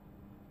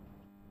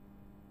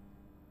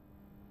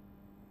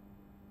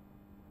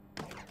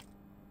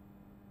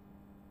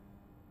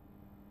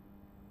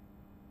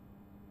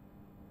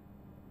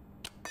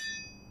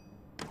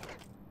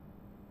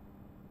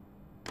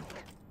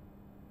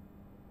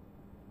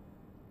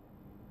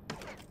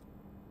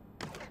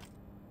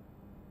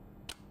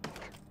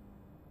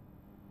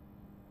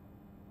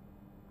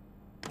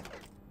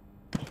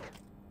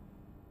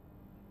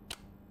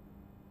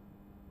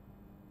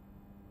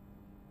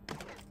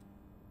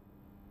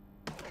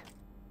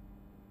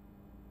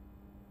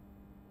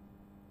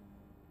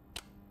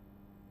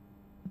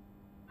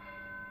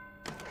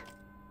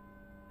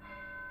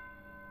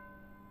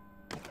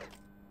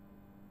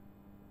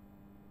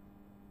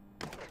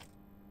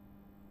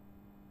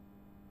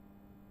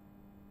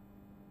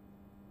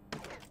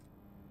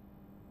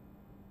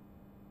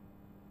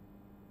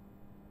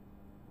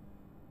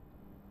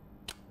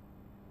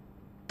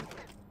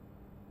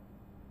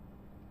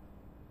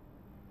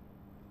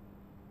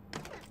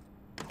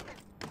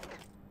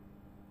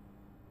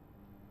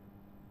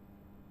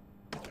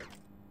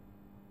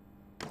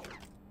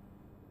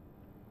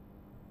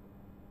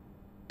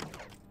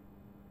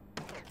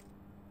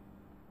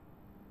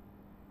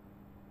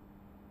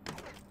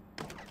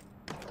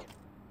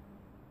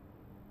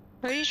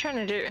 What are you trying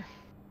to do?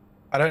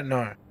 I don't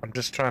know. I'm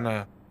just trying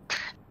to...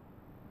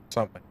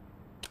 something.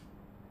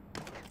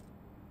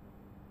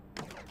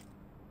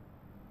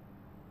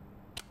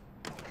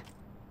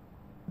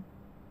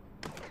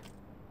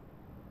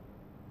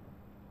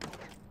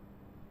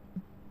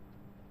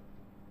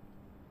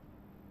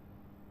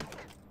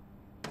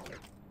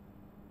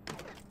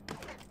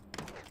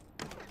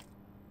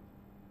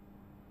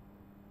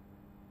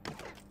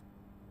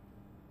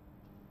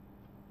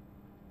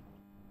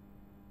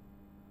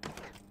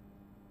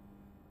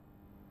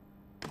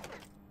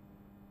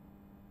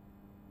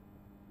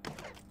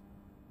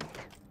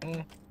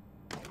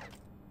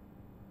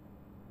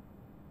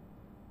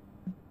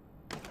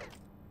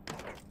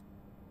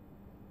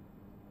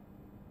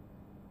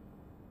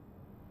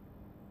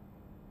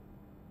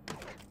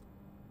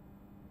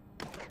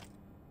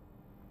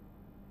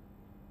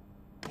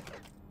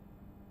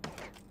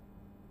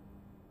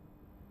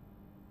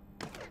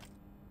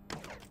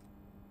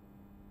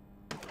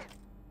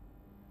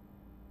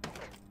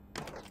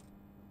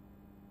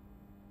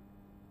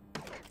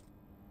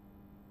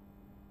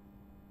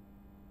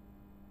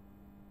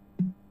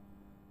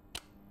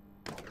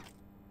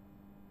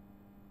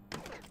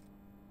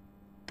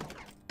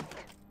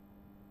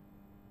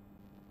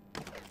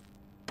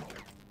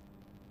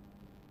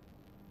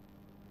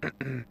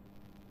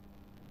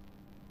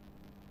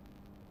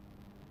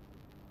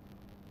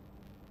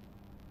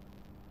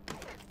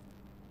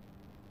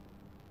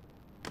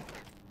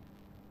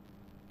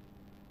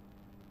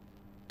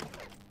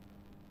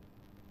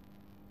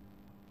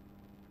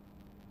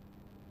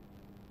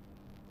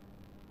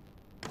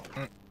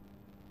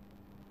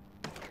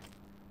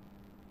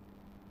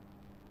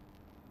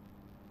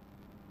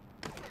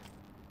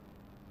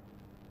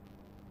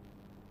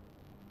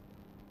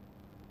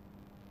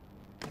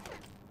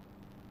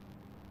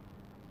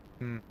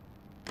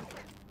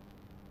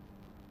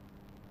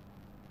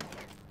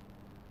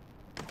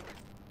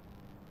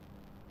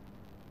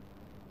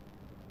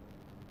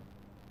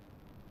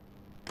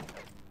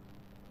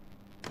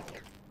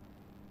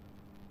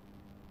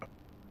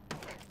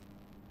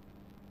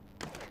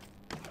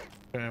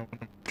 Okay, what am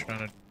I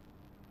trying to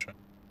try?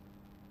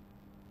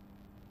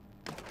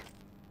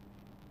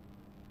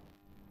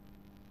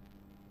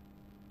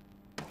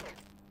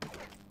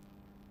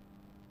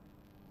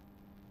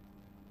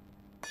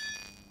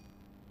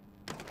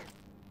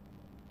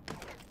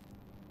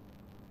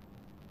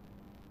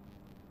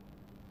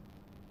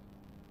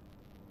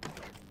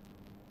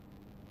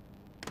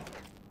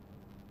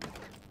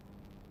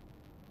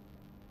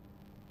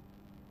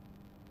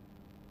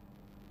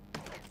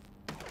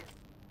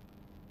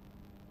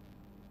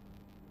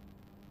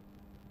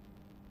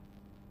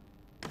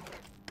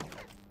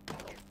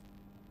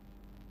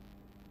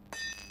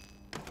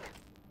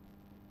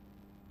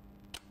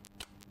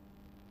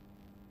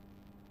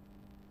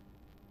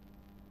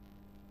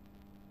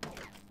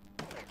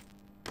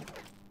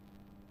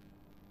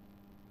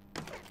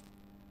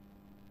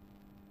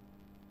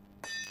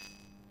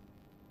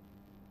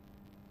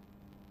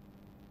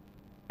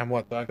 And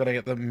what? I gotta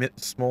get the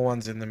small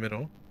ones in the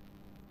middle.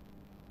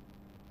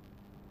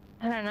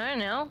 I don't know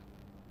now.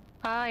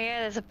 Oh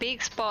yeah, there's a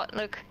big spot.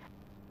 Look.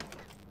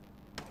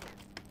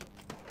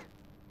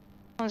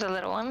 There's a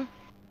little one.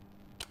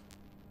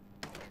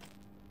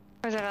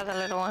 Where's that other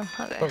little one?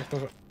 Oh, there.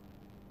 Look.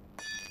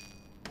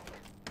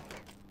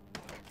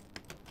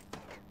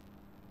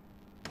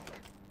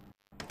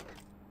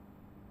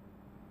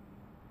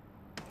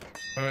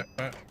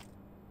 Alright.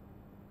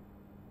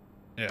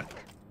 Yeah.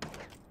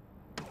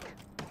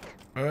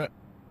 Alright.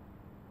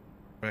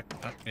 Back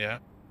up, yeah.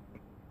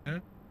 Yeah.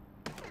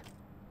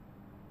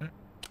 Yeah.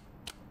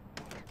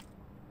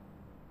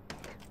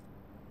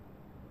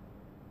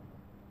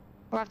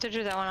 We'll have to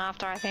do that one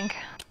after, I think.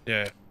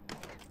 Yeah.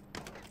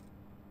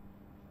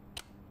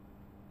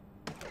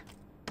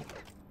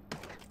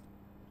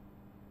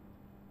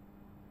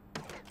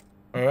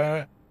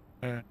 Alright.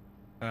 Hold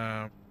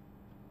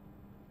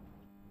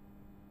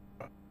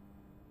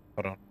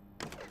on. I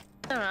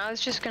don't know, I was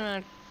just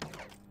gonna...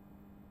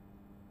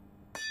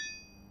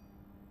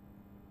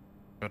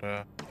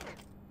 Gotta...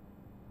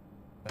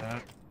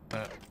 That.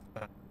 That's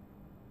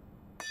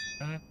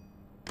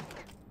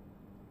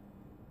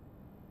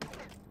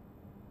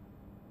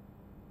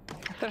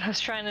what I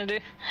was trying to do.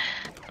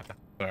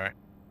 Sorry.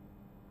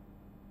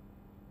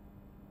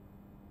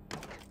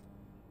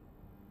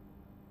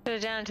 Put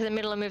it down into the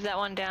middle and move that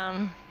one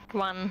down.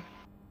 One.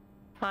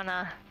 Oh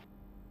no.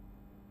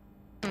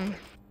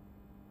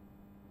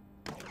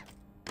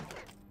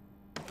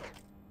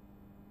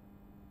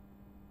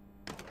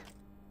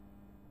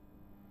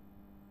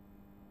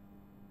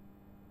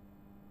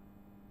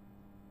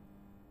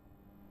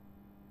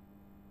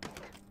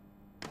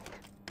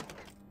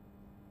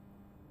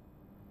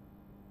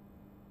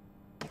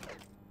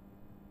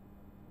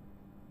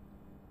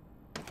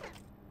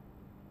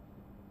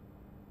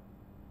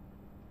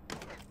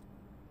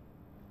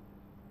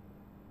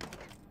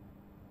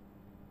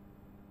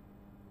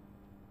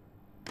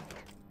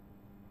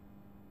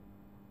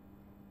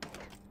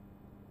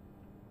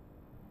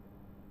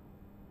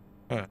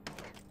 Huh.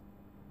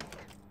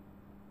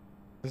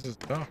 This is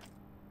tough.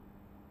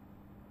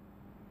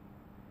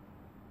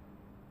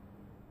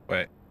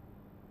 Wait.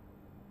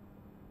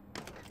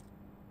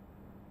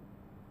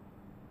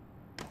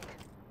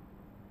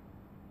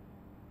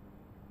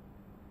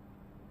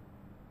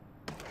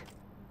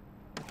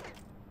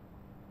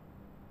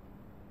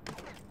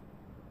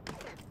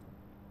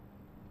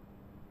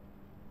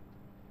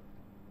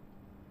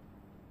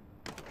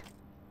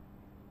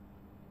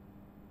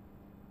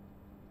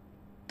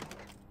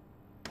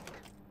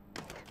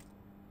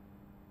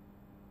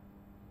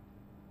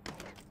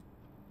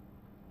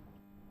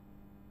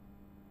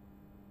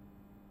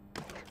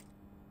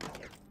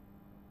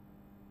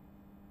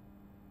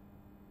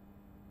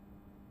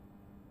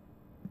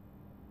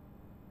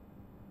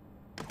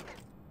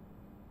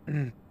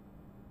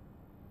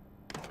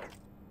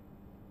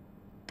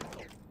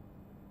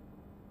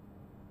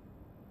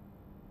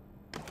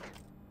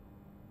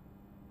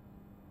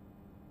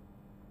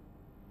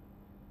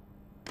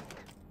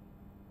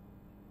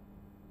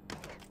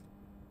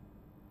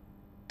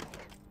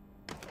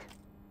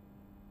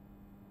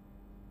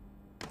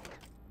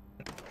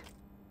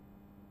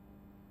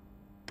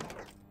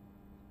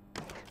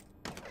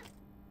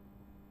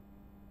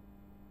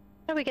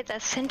 How do we get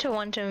that center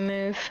one to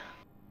move?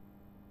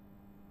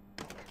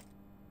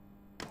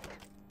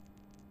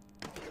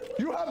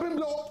 You have been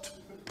blocked.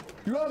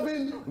 You have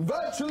been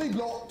virtually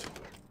blocked.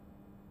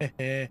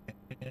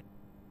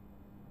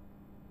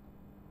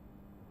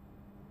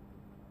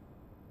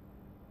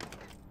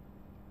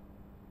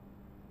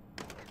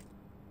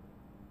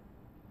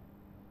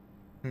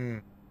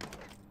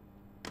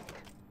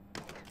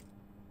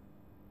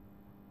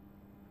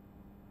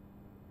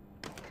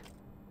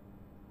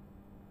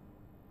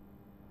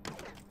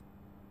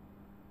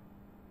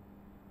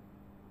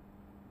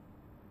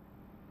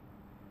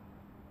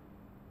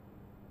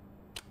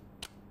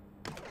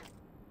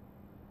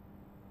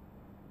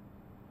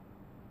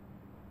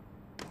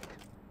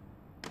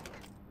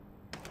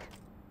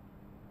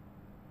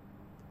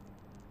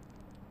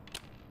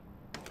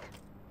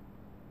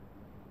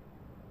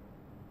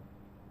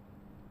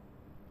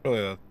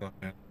 Surely that's not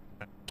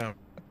it.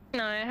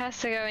 No, it has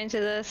to go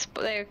into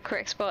the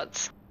correct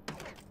spots.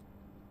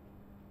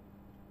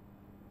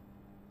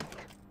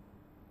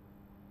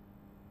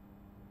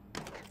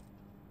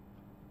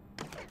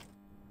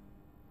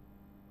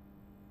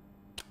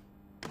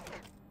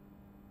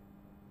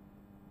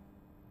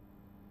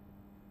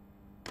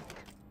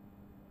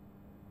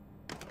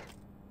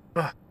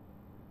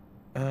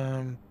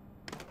 Um.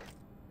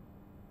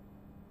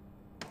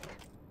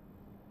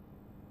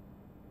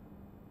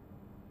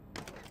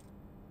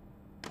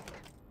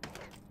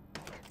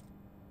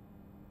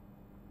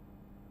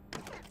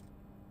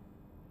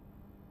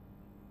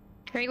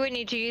 I think we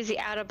need to use the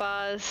outer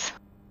bars.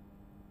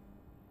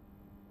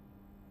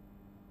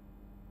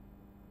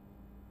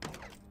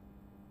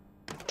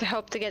 To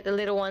help to get the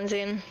little ones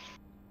in.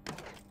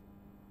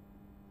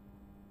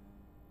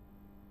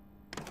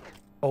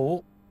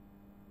 Oh.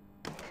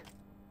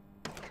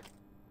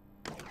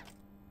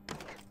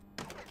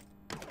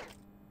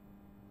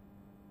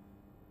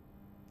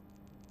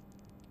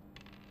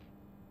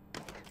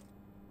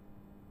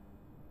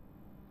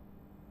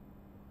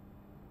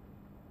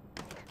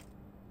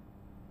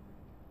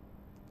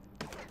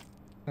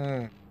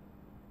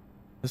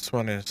 This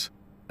one is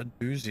a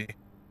doozy.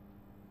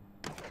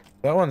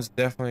 That one's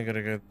definitely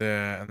gonna go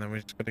there, and then we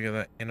just gotta get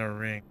that inner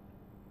ring.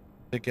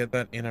 To get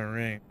that inner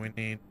ring, we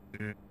need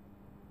to.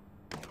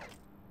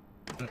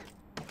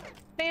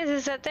 Thing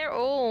is that they're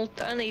all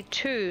only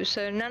 2,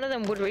 so none of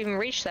them would even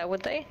reach that,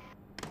 would they?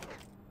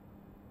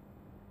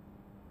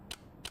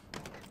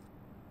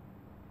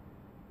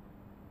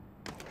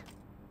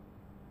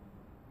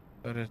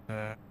 That is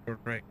a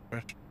great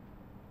question.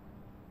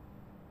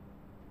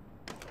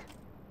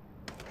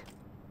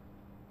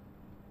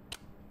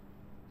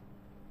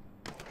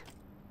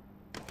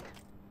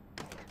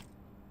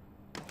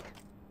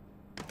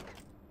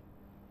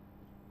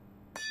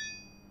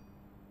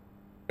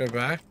 Go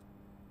back?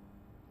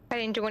 I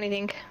didn't do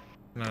anything.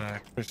 No,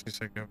 Christy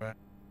said go back.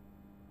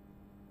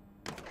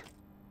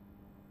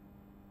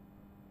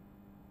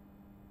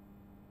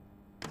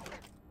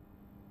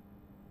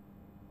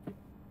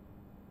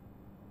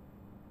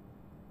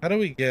 How do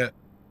we get?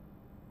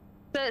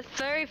 The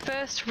very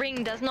first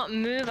ring does not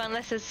move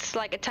unless it's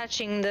like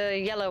touching the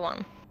yellow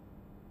one.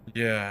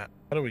 Yeah.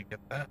 How do we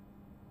get that?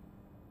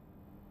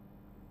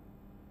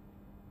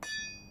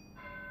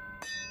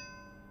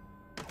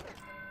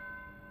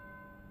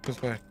 This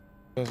way.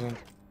 Doesn't.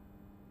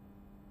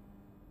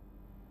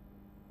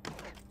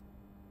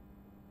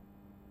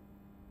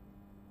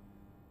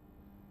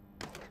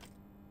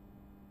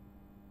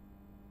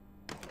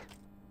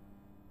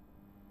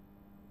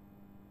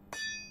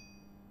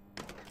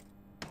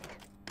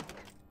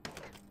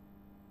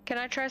 Can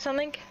I try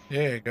something?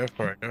 Yeah, go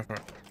for it. Go for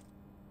it.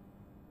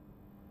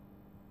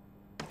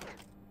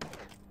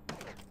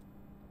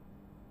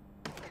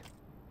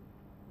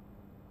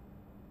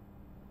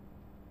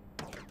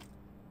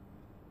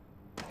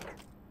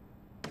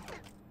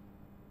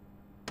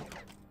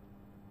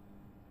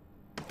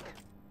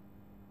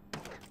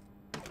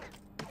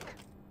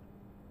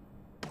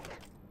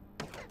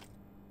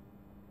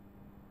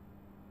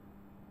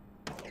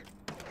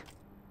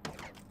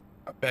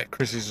 I bet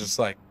Chrissy's just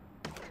like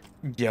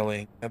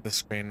yelling at the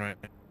screen right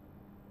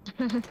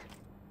now.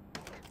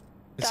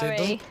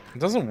 See, it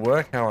doesn't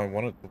work how I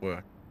want it to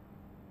work.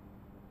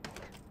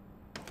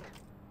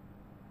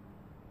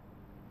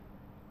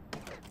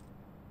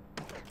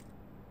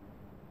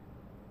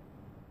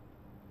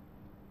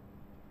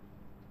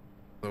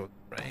 Oh,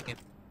 rain.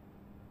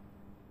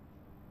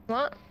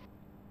 What? I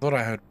thought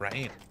I heard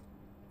rain.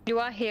 You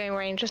are hearing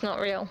rain, just not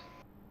real.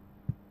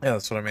 Yeah,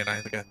 that's what I mean. I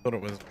think I thought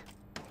it was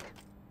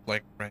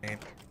like rain.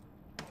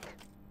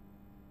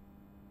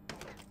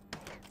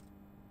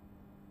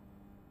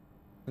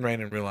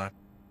 Rain in real life.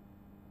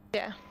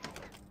 Yeah.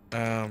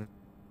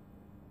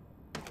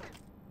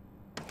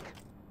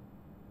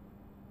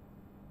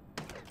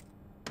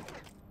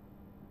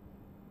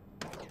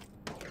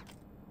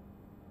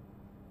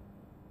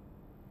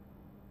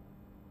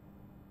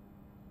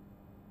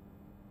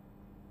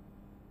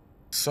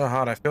 So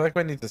hard. I feel like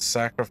we need to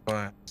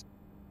sacrifice.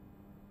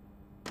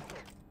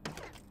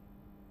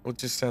 What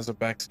just sounds of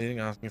backseating,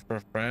 asking for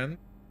a friend?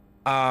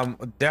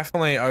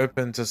 Definitely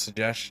open to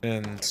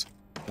suggestions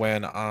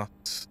when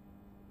asked.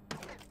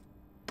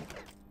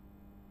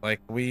 Like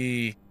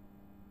we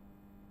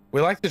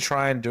like to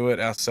try and do it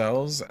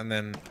ourselves and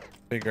then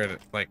figure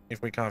it, like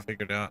if we can't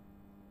figure it out,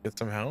 get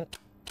some help.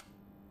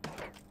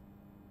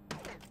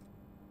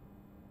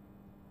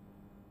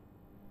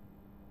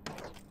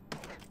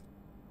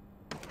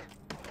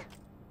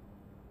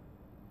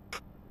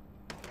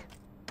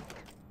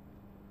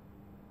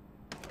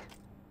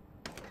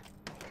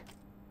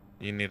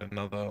 You need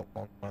another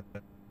long one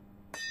then.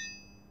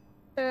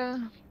 Yeah.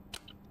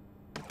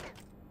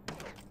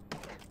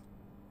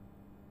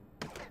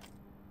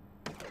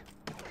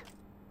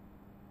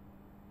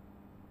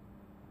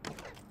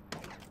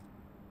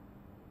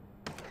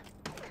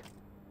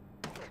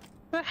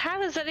 But how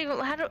does that even,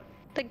 how do,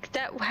 like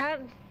that, how?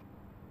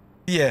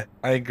 Yeah,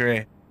 I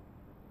agree.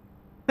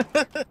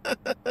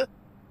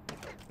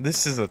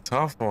 This is a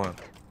tough one.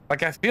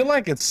 Like, I feel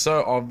like it's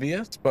so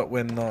obvious, but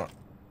we're not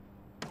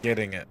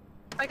getting it.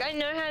 Like, I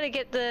know how to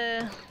get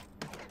the...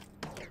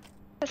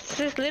 It's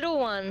this little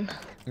one.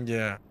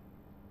 Yeah.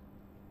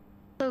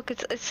 Look,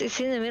 it's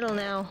in the middle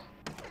now.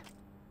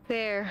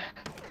 There.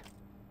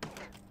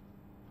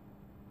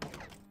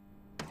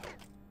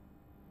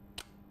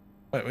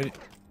 Wait.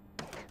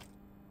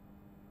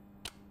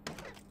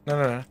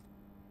 No.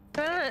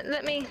 No,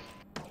 let me...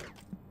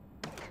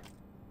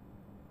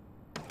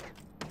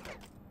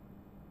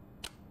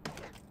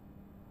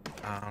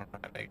 Alright,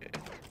 okay.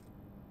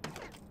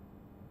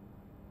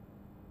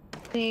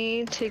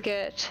 Need to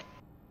get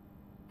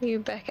you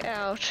back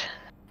out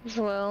as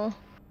well.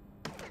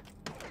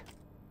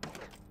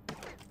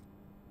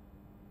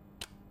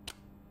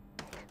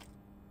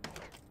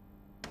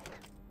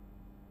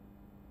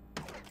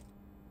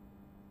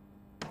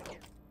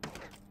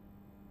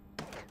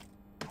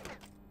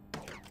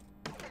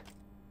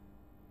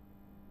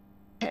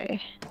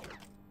 Okay.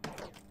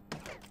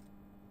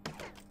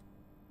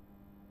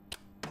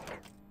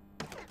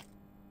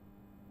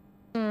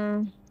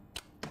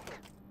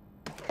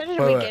 How did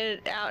we get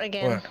it out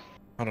again? Wait.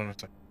 Hold on a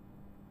sec.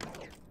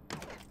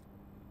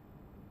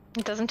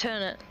 It doesn't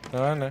turn it.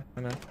 No, I know.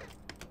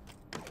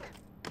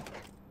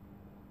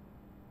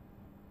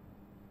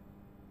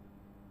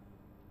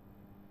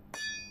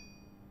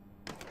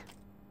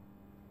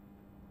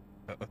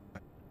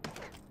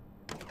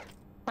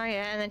 Oh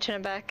yeah, and then turn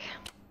it back.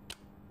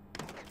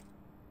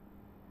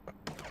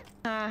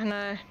 Ah,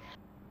 no.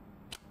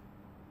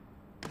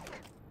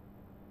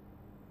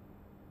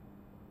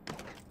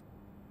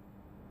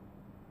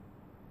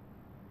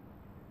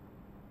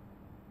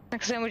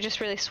 Because then we're just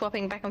really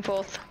swapping back and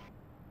forth.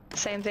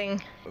 Same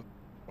thing.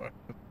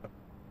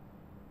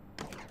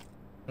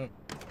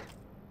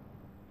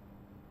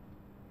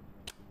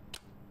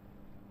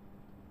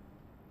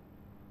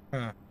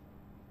 Huh.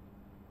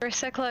 We're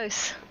so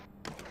close.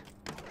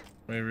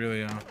 We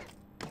really are.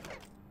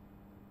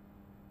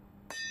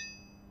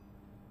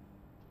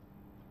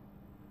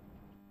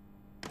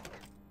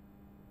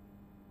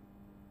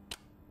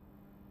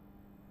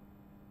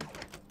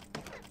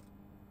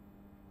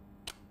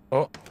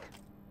 Oh.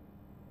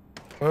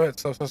 Wait,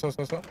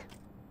 stop.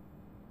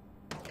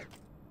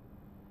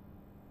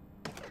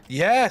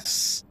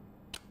 Yes!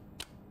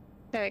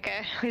 There we go.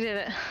 We did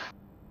it.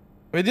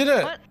 We did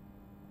it! What?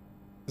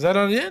 Is that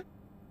on it?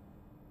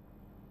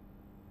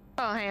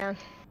 Oh, hang on.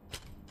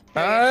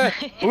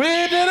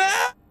 We did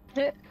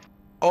it!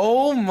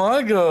 Oh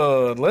my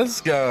god, let's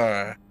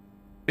go.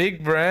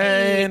 Big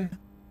brain.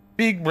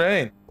 Big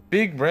brain.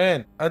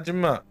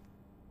 Hajima.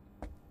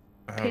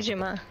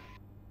 Hajima.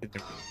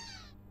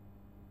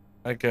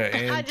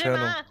 Okay, internal.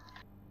 Hajima!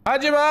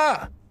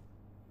 Hajima!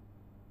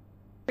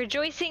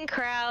 Rejoicing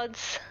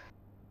crowds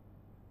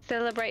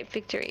celebrate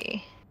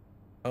victory.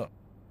 Oh,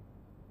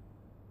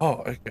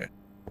 okay.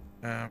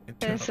 Internal.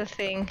 That's the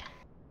thing.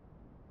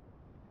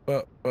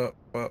 But, okay.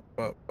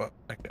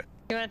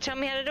 You want to tell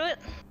me how to do it?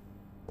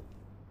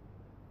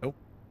 Nope.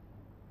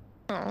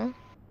 Oh.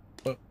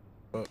 But.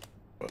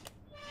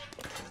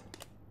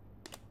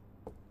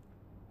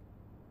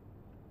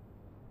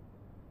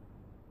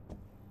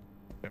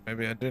 Okay,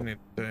 maybe I do need to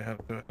tell you how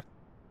to do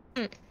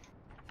it.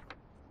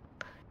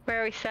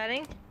 Where are we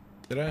starting?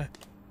 Did I?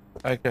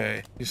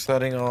 Okay, you're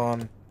starting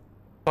on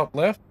top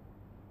left.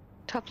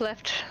 Top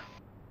left.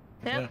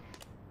 Yep. Yeah.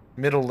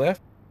 Middle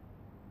left.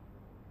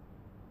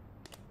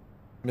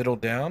 Middle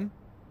down.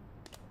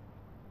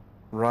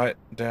 Right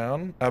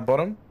down.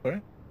 Bottom,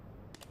 sorry.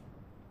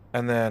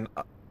 And then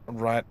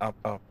right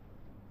up.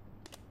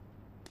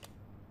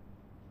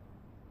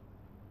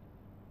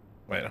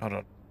 Wait, hold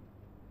on.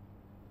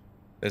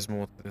 There's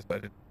more to this. I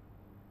did.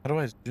 How do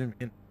I zoom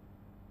in?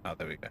 Oh,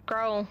 there we go.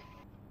 Scroll.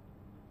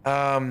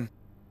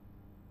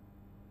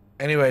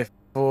 Anyway,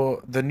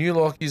 for the new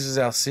lock uses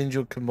our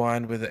sigil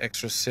combined with the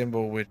extra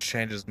symbol which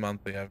changes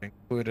monthly. I've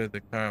included the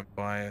current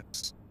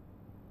bias.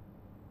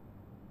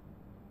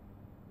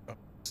 Oh,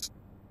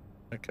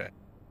 okay.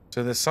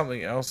 So there's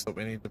something else that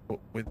we need to put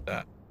with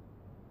that.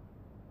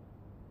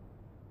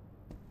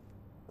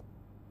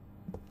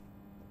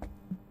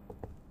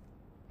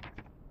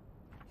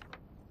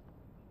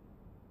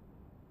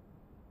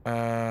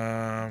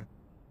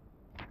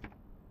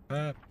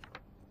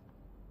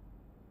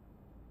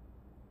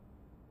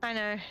 I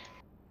know.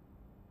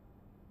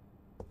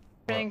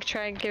 I'm gonna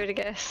try and give it a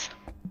guess.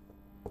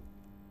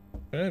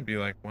 It'd be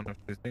like one of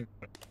two things.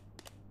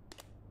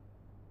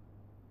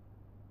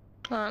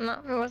 Oh, no,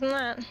 it wasn't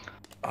that.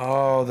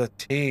 Oh, the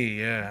T,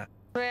 yeah.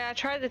 Yeah, I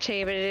tried the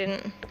T, but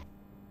it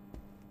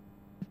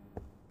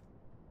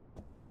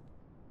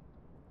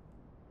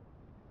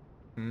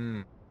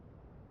didn't.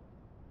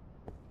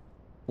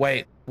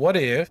 Wait, what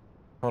if...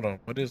 Hold on,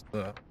 what is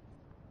the...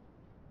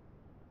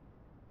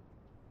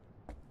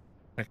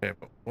 Okay,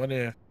 but what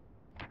if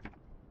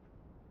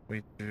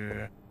we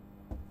do...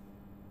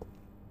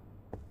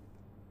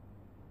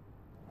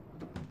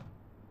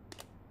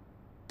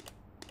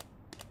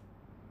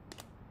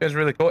 It's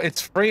really cool.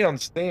 It's free on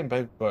Steam,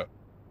 baby. But...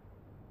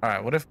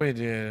 Alright, what if we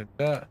did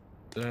that,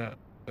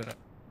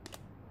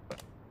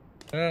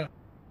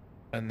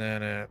 And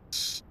then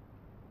it's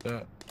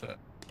okay.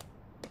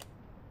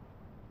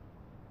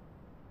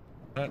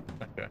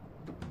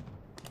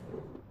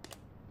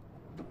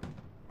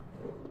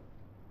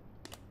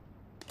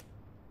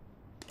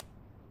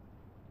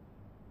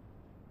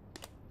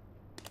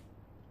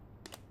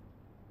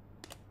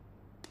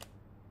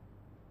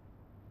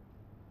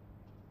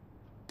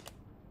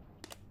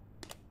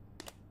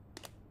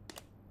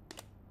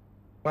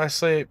 If I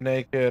sleep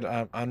naked,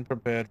 I'm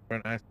unprepared for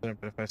an accident,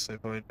 but if I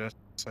sleep fully dressed,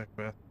 it's like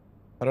psychopath.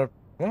 I don't.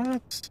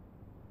 What?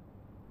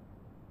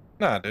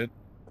 Nah, dude.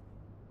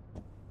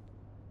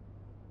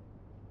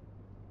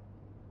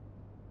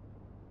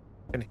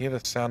 I can hear the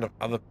sound of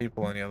other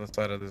people on the other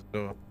side of this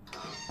door.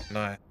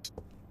 Nice.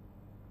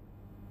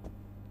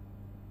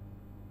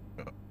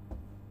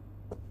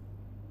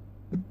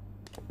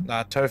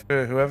 Nah,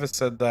 Tofu, whoever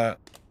said that,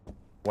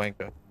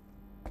 wanker.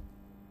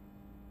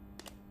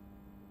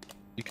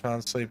 You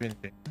can't sleep in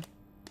jeans.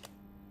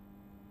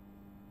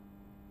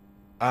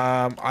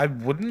 I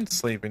wouldn't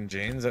sleep in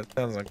jeans. That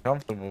sounds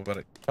uncomfortable, but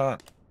it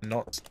can't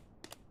not.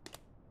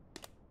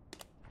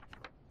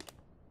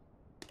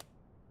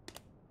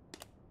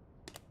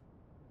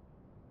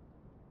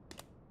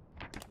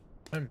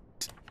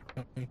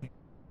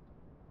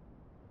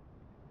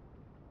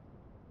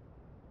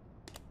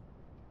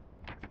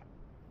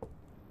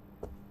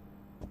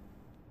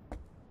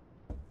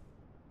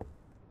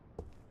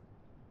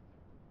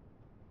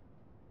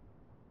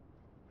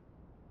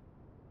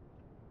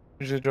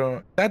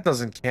 That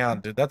doesn't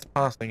count, dude. That's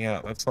passing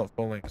out. That's not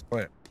falling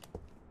asleep.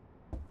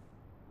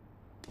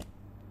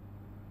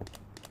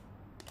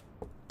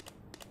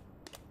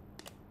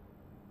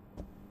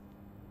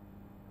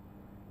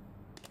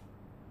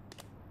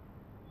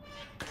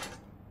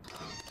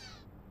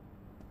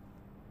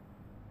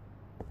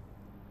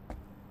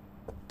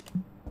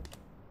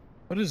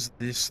 What is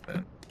this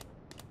then?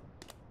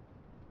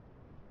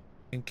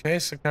 In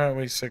case the current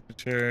week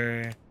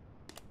secretary.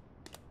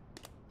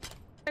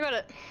 I got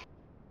it.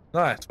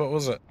 Nice. What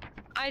was it?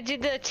 I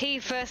did the T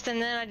first and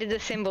then I did the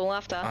symbol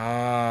after.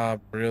 Ah,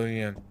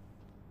 brilliant.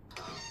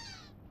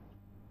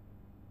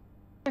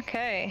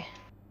 Okay.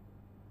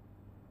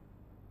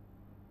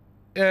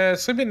 Yeah,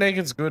 sleeping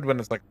naked's good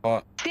when it's like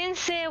hot.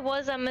 Since there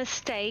was a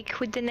mistake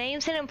with the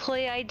names and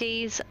employee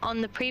IDs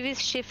on the previous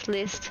shift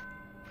list,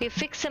 we have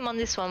fixed them on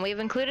this one. We have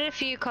included a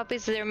few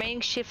copies of the remaining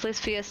shift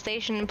list for your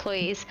station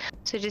employees,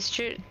 so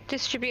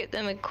distribute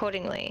them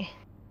accordingly.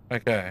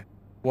 Okay.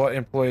 What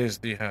employees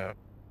do you have?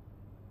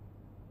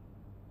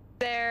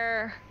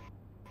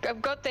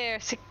 I've got their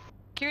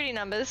security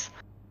numbers.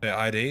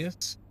 Their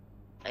IDs?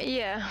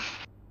 Yeah.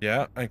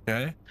 Yeah,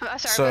 okay. Sorry,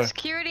 I've got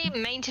security,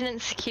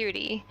 maintenance,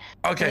 security.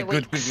 Okay,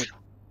 good.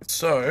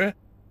 So,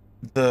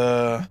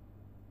 there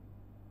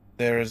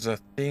is a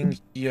thing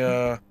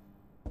here.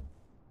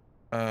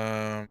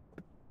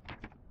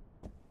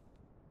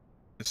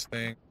 This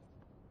thing.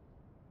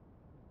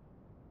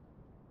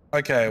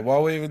 Okay,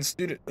 while we've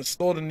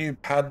installed a new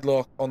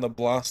padlock on the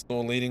blast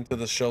door leading to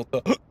the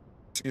shelter,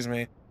 excuse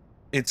me,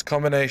 its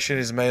combination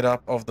is made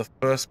up of the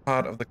first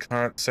part of the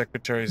current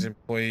secretary's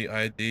employee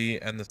ID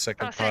and the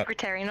second part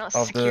not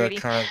of security.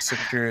 the current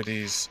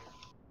security's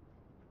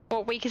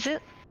What week is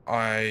it?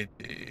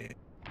 ID.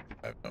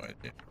 I have no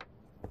idea.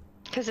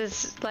 Because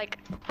it's like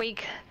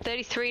week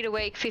 33 to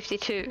week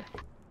 52.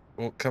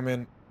 Well, come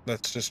in.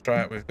 Let's just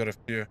try it. We've got a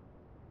few.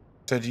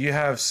 So do you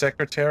have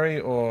secretary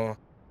or?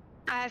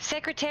 I have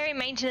secretary,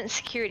 maintenance,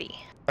 security.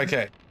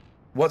 Okay.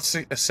 What's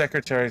a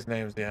secretary's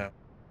names do you have?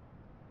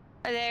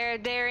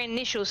 Their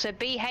initials, so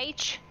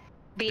BH,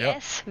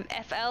 BS,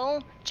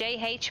 FL,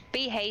 JH,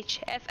 BH,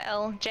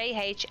 FL,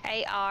 JH,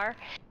 AR,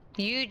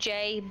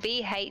 UJ,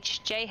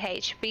 BH,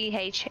 JH,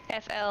 BH,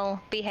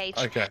 FL,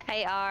 BH, Okay.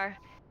 AR.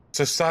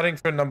 So starting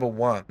from number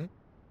 1.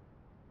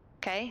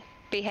 Okay.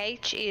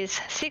 BH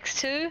is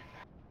 62.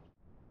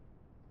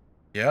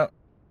 Yep.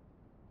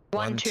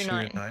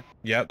 129.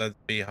 Yep, that's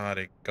B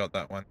Harding. Got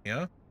that one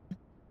here.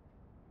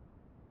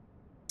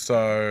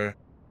 So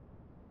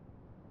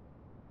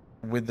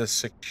with the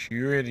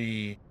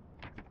security,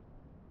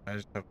 I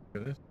just have to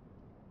do this.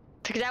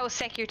 Because that was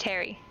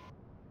secretary.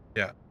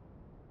 Yeah.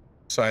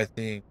 So I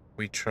think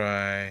we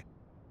try.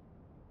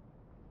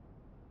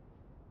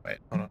 Wait,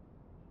 hold on.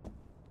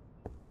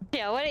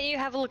 Yeah, why don't you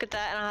have a look at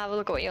that and I'll have a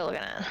look at what you're looking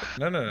at.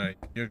 No,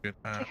 you're good.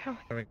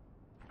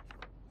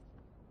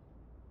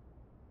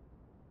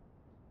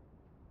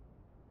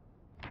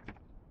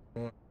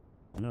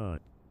 No.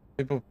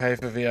 People pay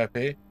for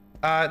VIP.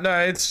 No,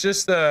 it's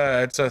just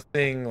it's a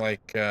thing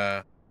like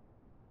it's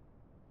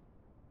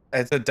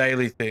a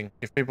daily thing.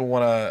 If people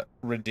want to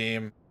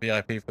redeem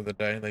VIP for the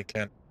day, they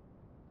can.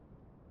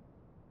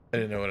 I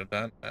didn't know what it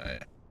done. Yeah.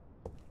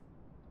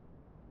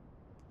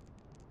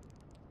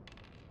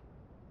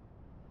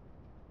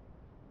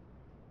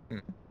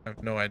 I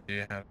have no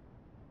idea how.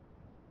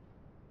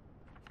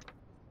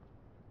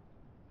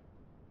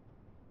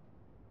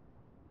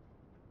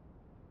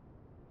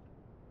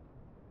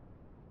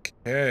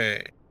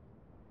 Okay.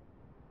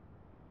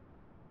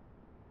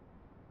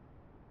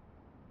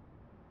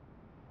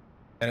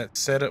 And it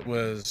said it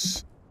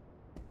was...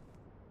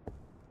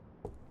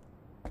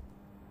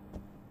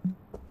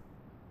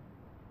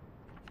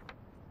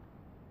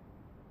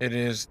 It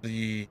is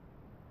the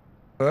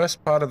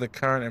first part of the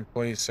current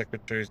employee's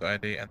secretary's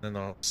ID, and then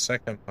the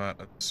second part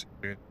of the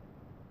security.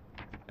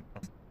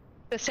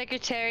 The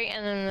secretary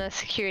and then the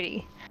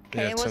security.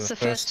 Okay, Yeah, so what's the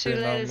the first two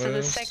letters of the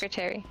numbers.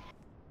 secretary?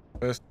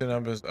 First two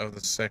numbers of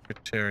the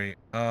secretary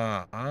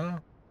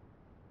are...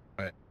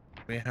 Wait,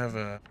 we have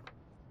a...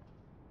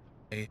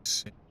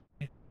 AC.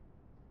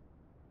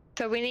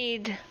 So we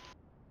need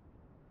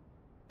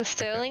the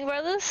Sterling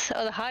brothers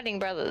or the Harding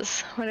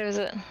brothers? What is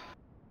it?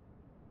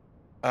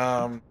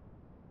 Oh,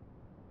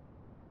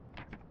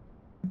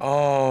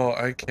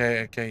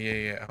 okay,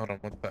 yeah. Hold on,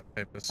 what's that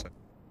paper say?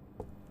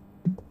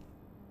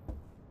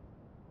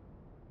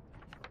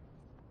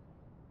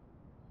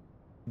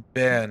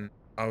 Ben,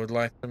 I would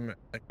like them.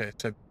 Okay,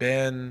 so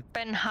Ben.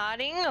 Ben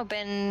Harding or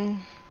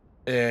Ben?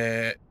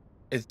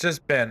 It's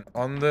just Ben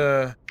on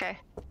the. Okay.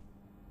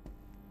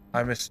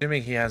 I'm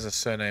assuming he has a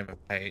surname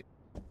of Pate.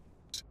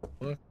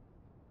 Look.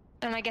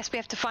 And I guess we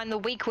have to find the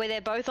week where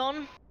they're both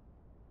on.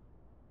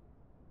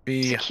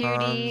 B.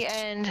 Security Hans.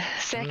 and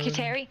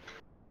secretary.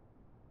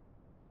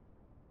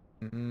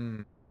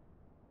 Mm.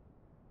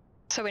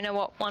 So we know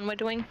what one we're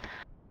doing.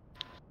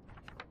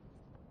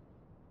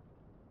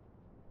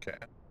 Okay.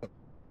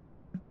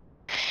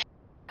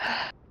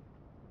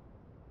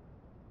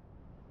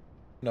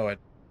 No, I.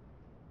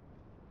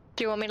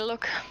 Do you want me to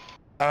look?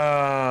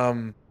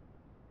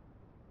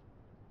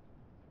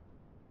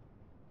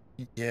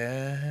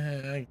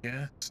 Yeah, I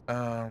guess.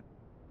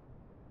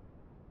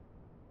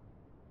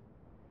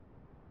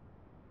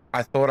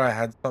 I thought I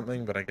had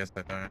something, but I guess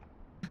I don't.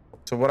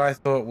 So what I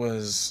thought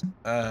was,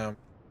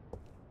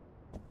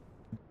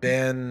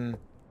 Ben.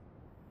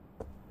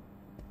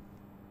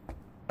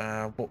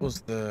 What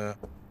was the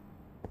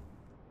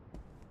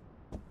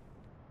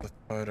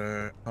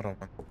photo? Hold on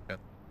one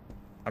second.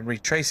 I'm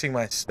retracing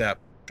my step,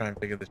 trying to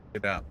figure this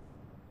shit out.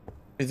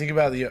 You think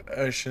about the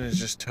ocean as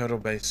just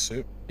turtle-based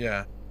soup?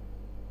 Yeah.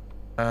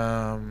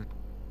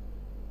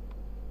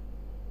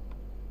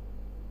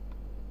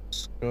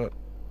 Scott.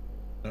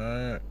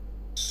 No.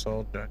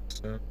 Saul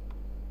Jackson.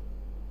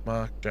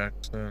 Mark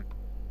Jackson.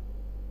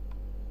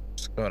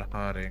 Scott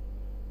Harding.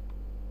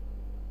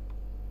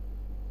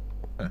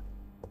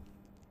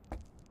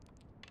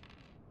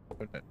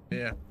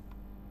 Yeah.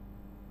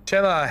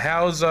 Chandler,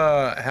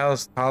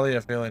 how's Talia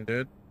feeling,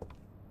 dude?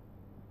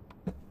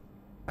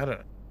 I don't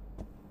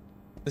know.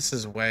 This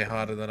is way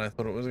harder than I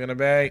thought it was gonna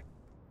be.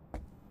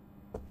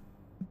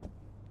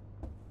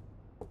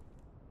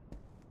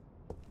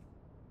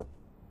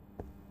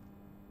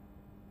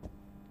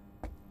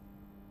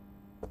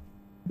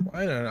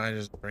 Why don't I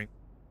just bring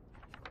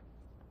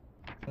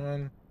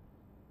one?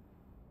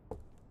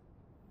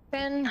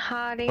 Ben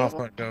Harding. Off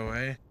won't go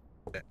away.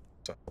 Yeah,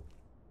 so.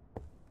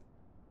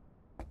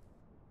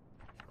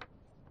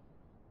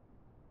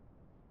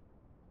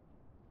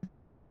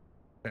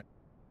 Okay.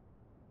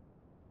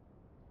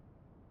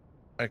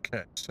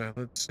 Okay, so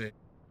let's see.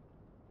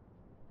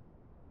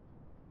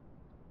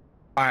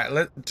 Alright,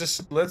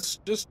 let's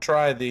just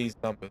try these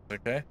numbers,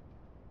 okay?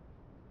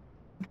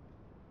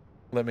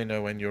 Let me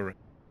know when you're ready.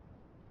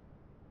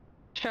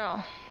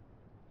 Sure.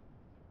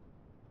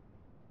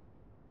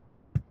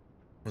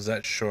 Was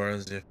that sure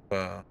as if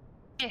Yeah,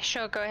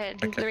 sure, go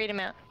ahead. Okay. Read them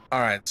out.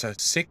 Alright, so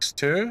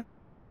 6-2.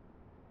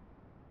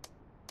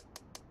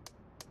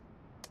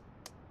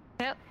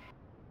 Yep.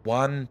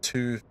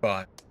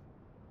 1-2-5.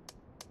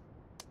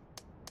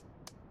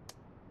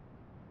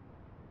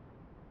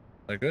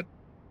 No good?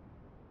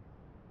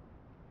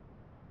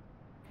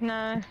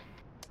 No.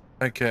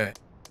 Okay.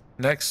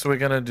 Next we're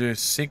gonna do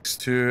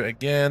 6-2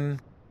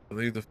 again.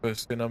 Leave the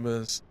first two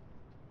numbers.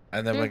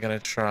 And then we're gonna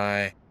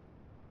try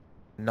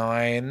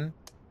 9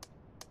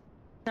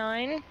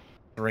 9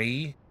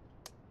 3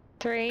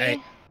 3 8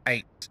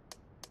 8.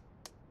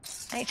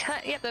 8.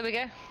 Yep, there we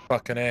go.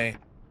 Fucking A.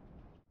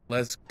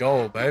 Let's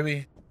go,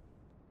 baby.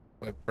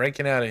 We're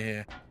breaking out of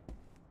here.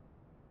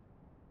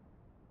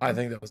 I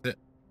think that was it.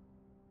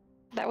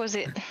 That was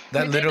it.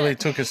 That We did literally it.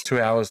 took us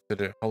 2 hours to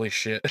do. Holy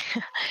shit.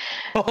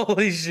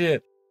 Holy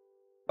shit.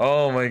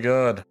 Oh my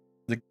god.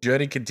 The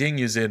journey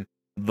continues in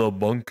the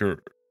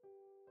bunker.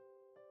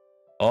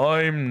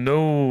 I'm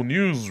no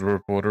news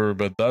reporter,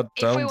 but that If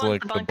we sounds want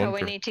like the the bunker, bunker.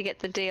 we need to get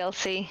the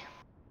DLC.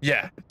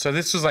 Yeah. So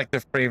this was like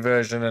the free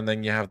version, and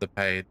then you have the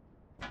paid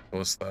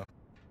or stuff.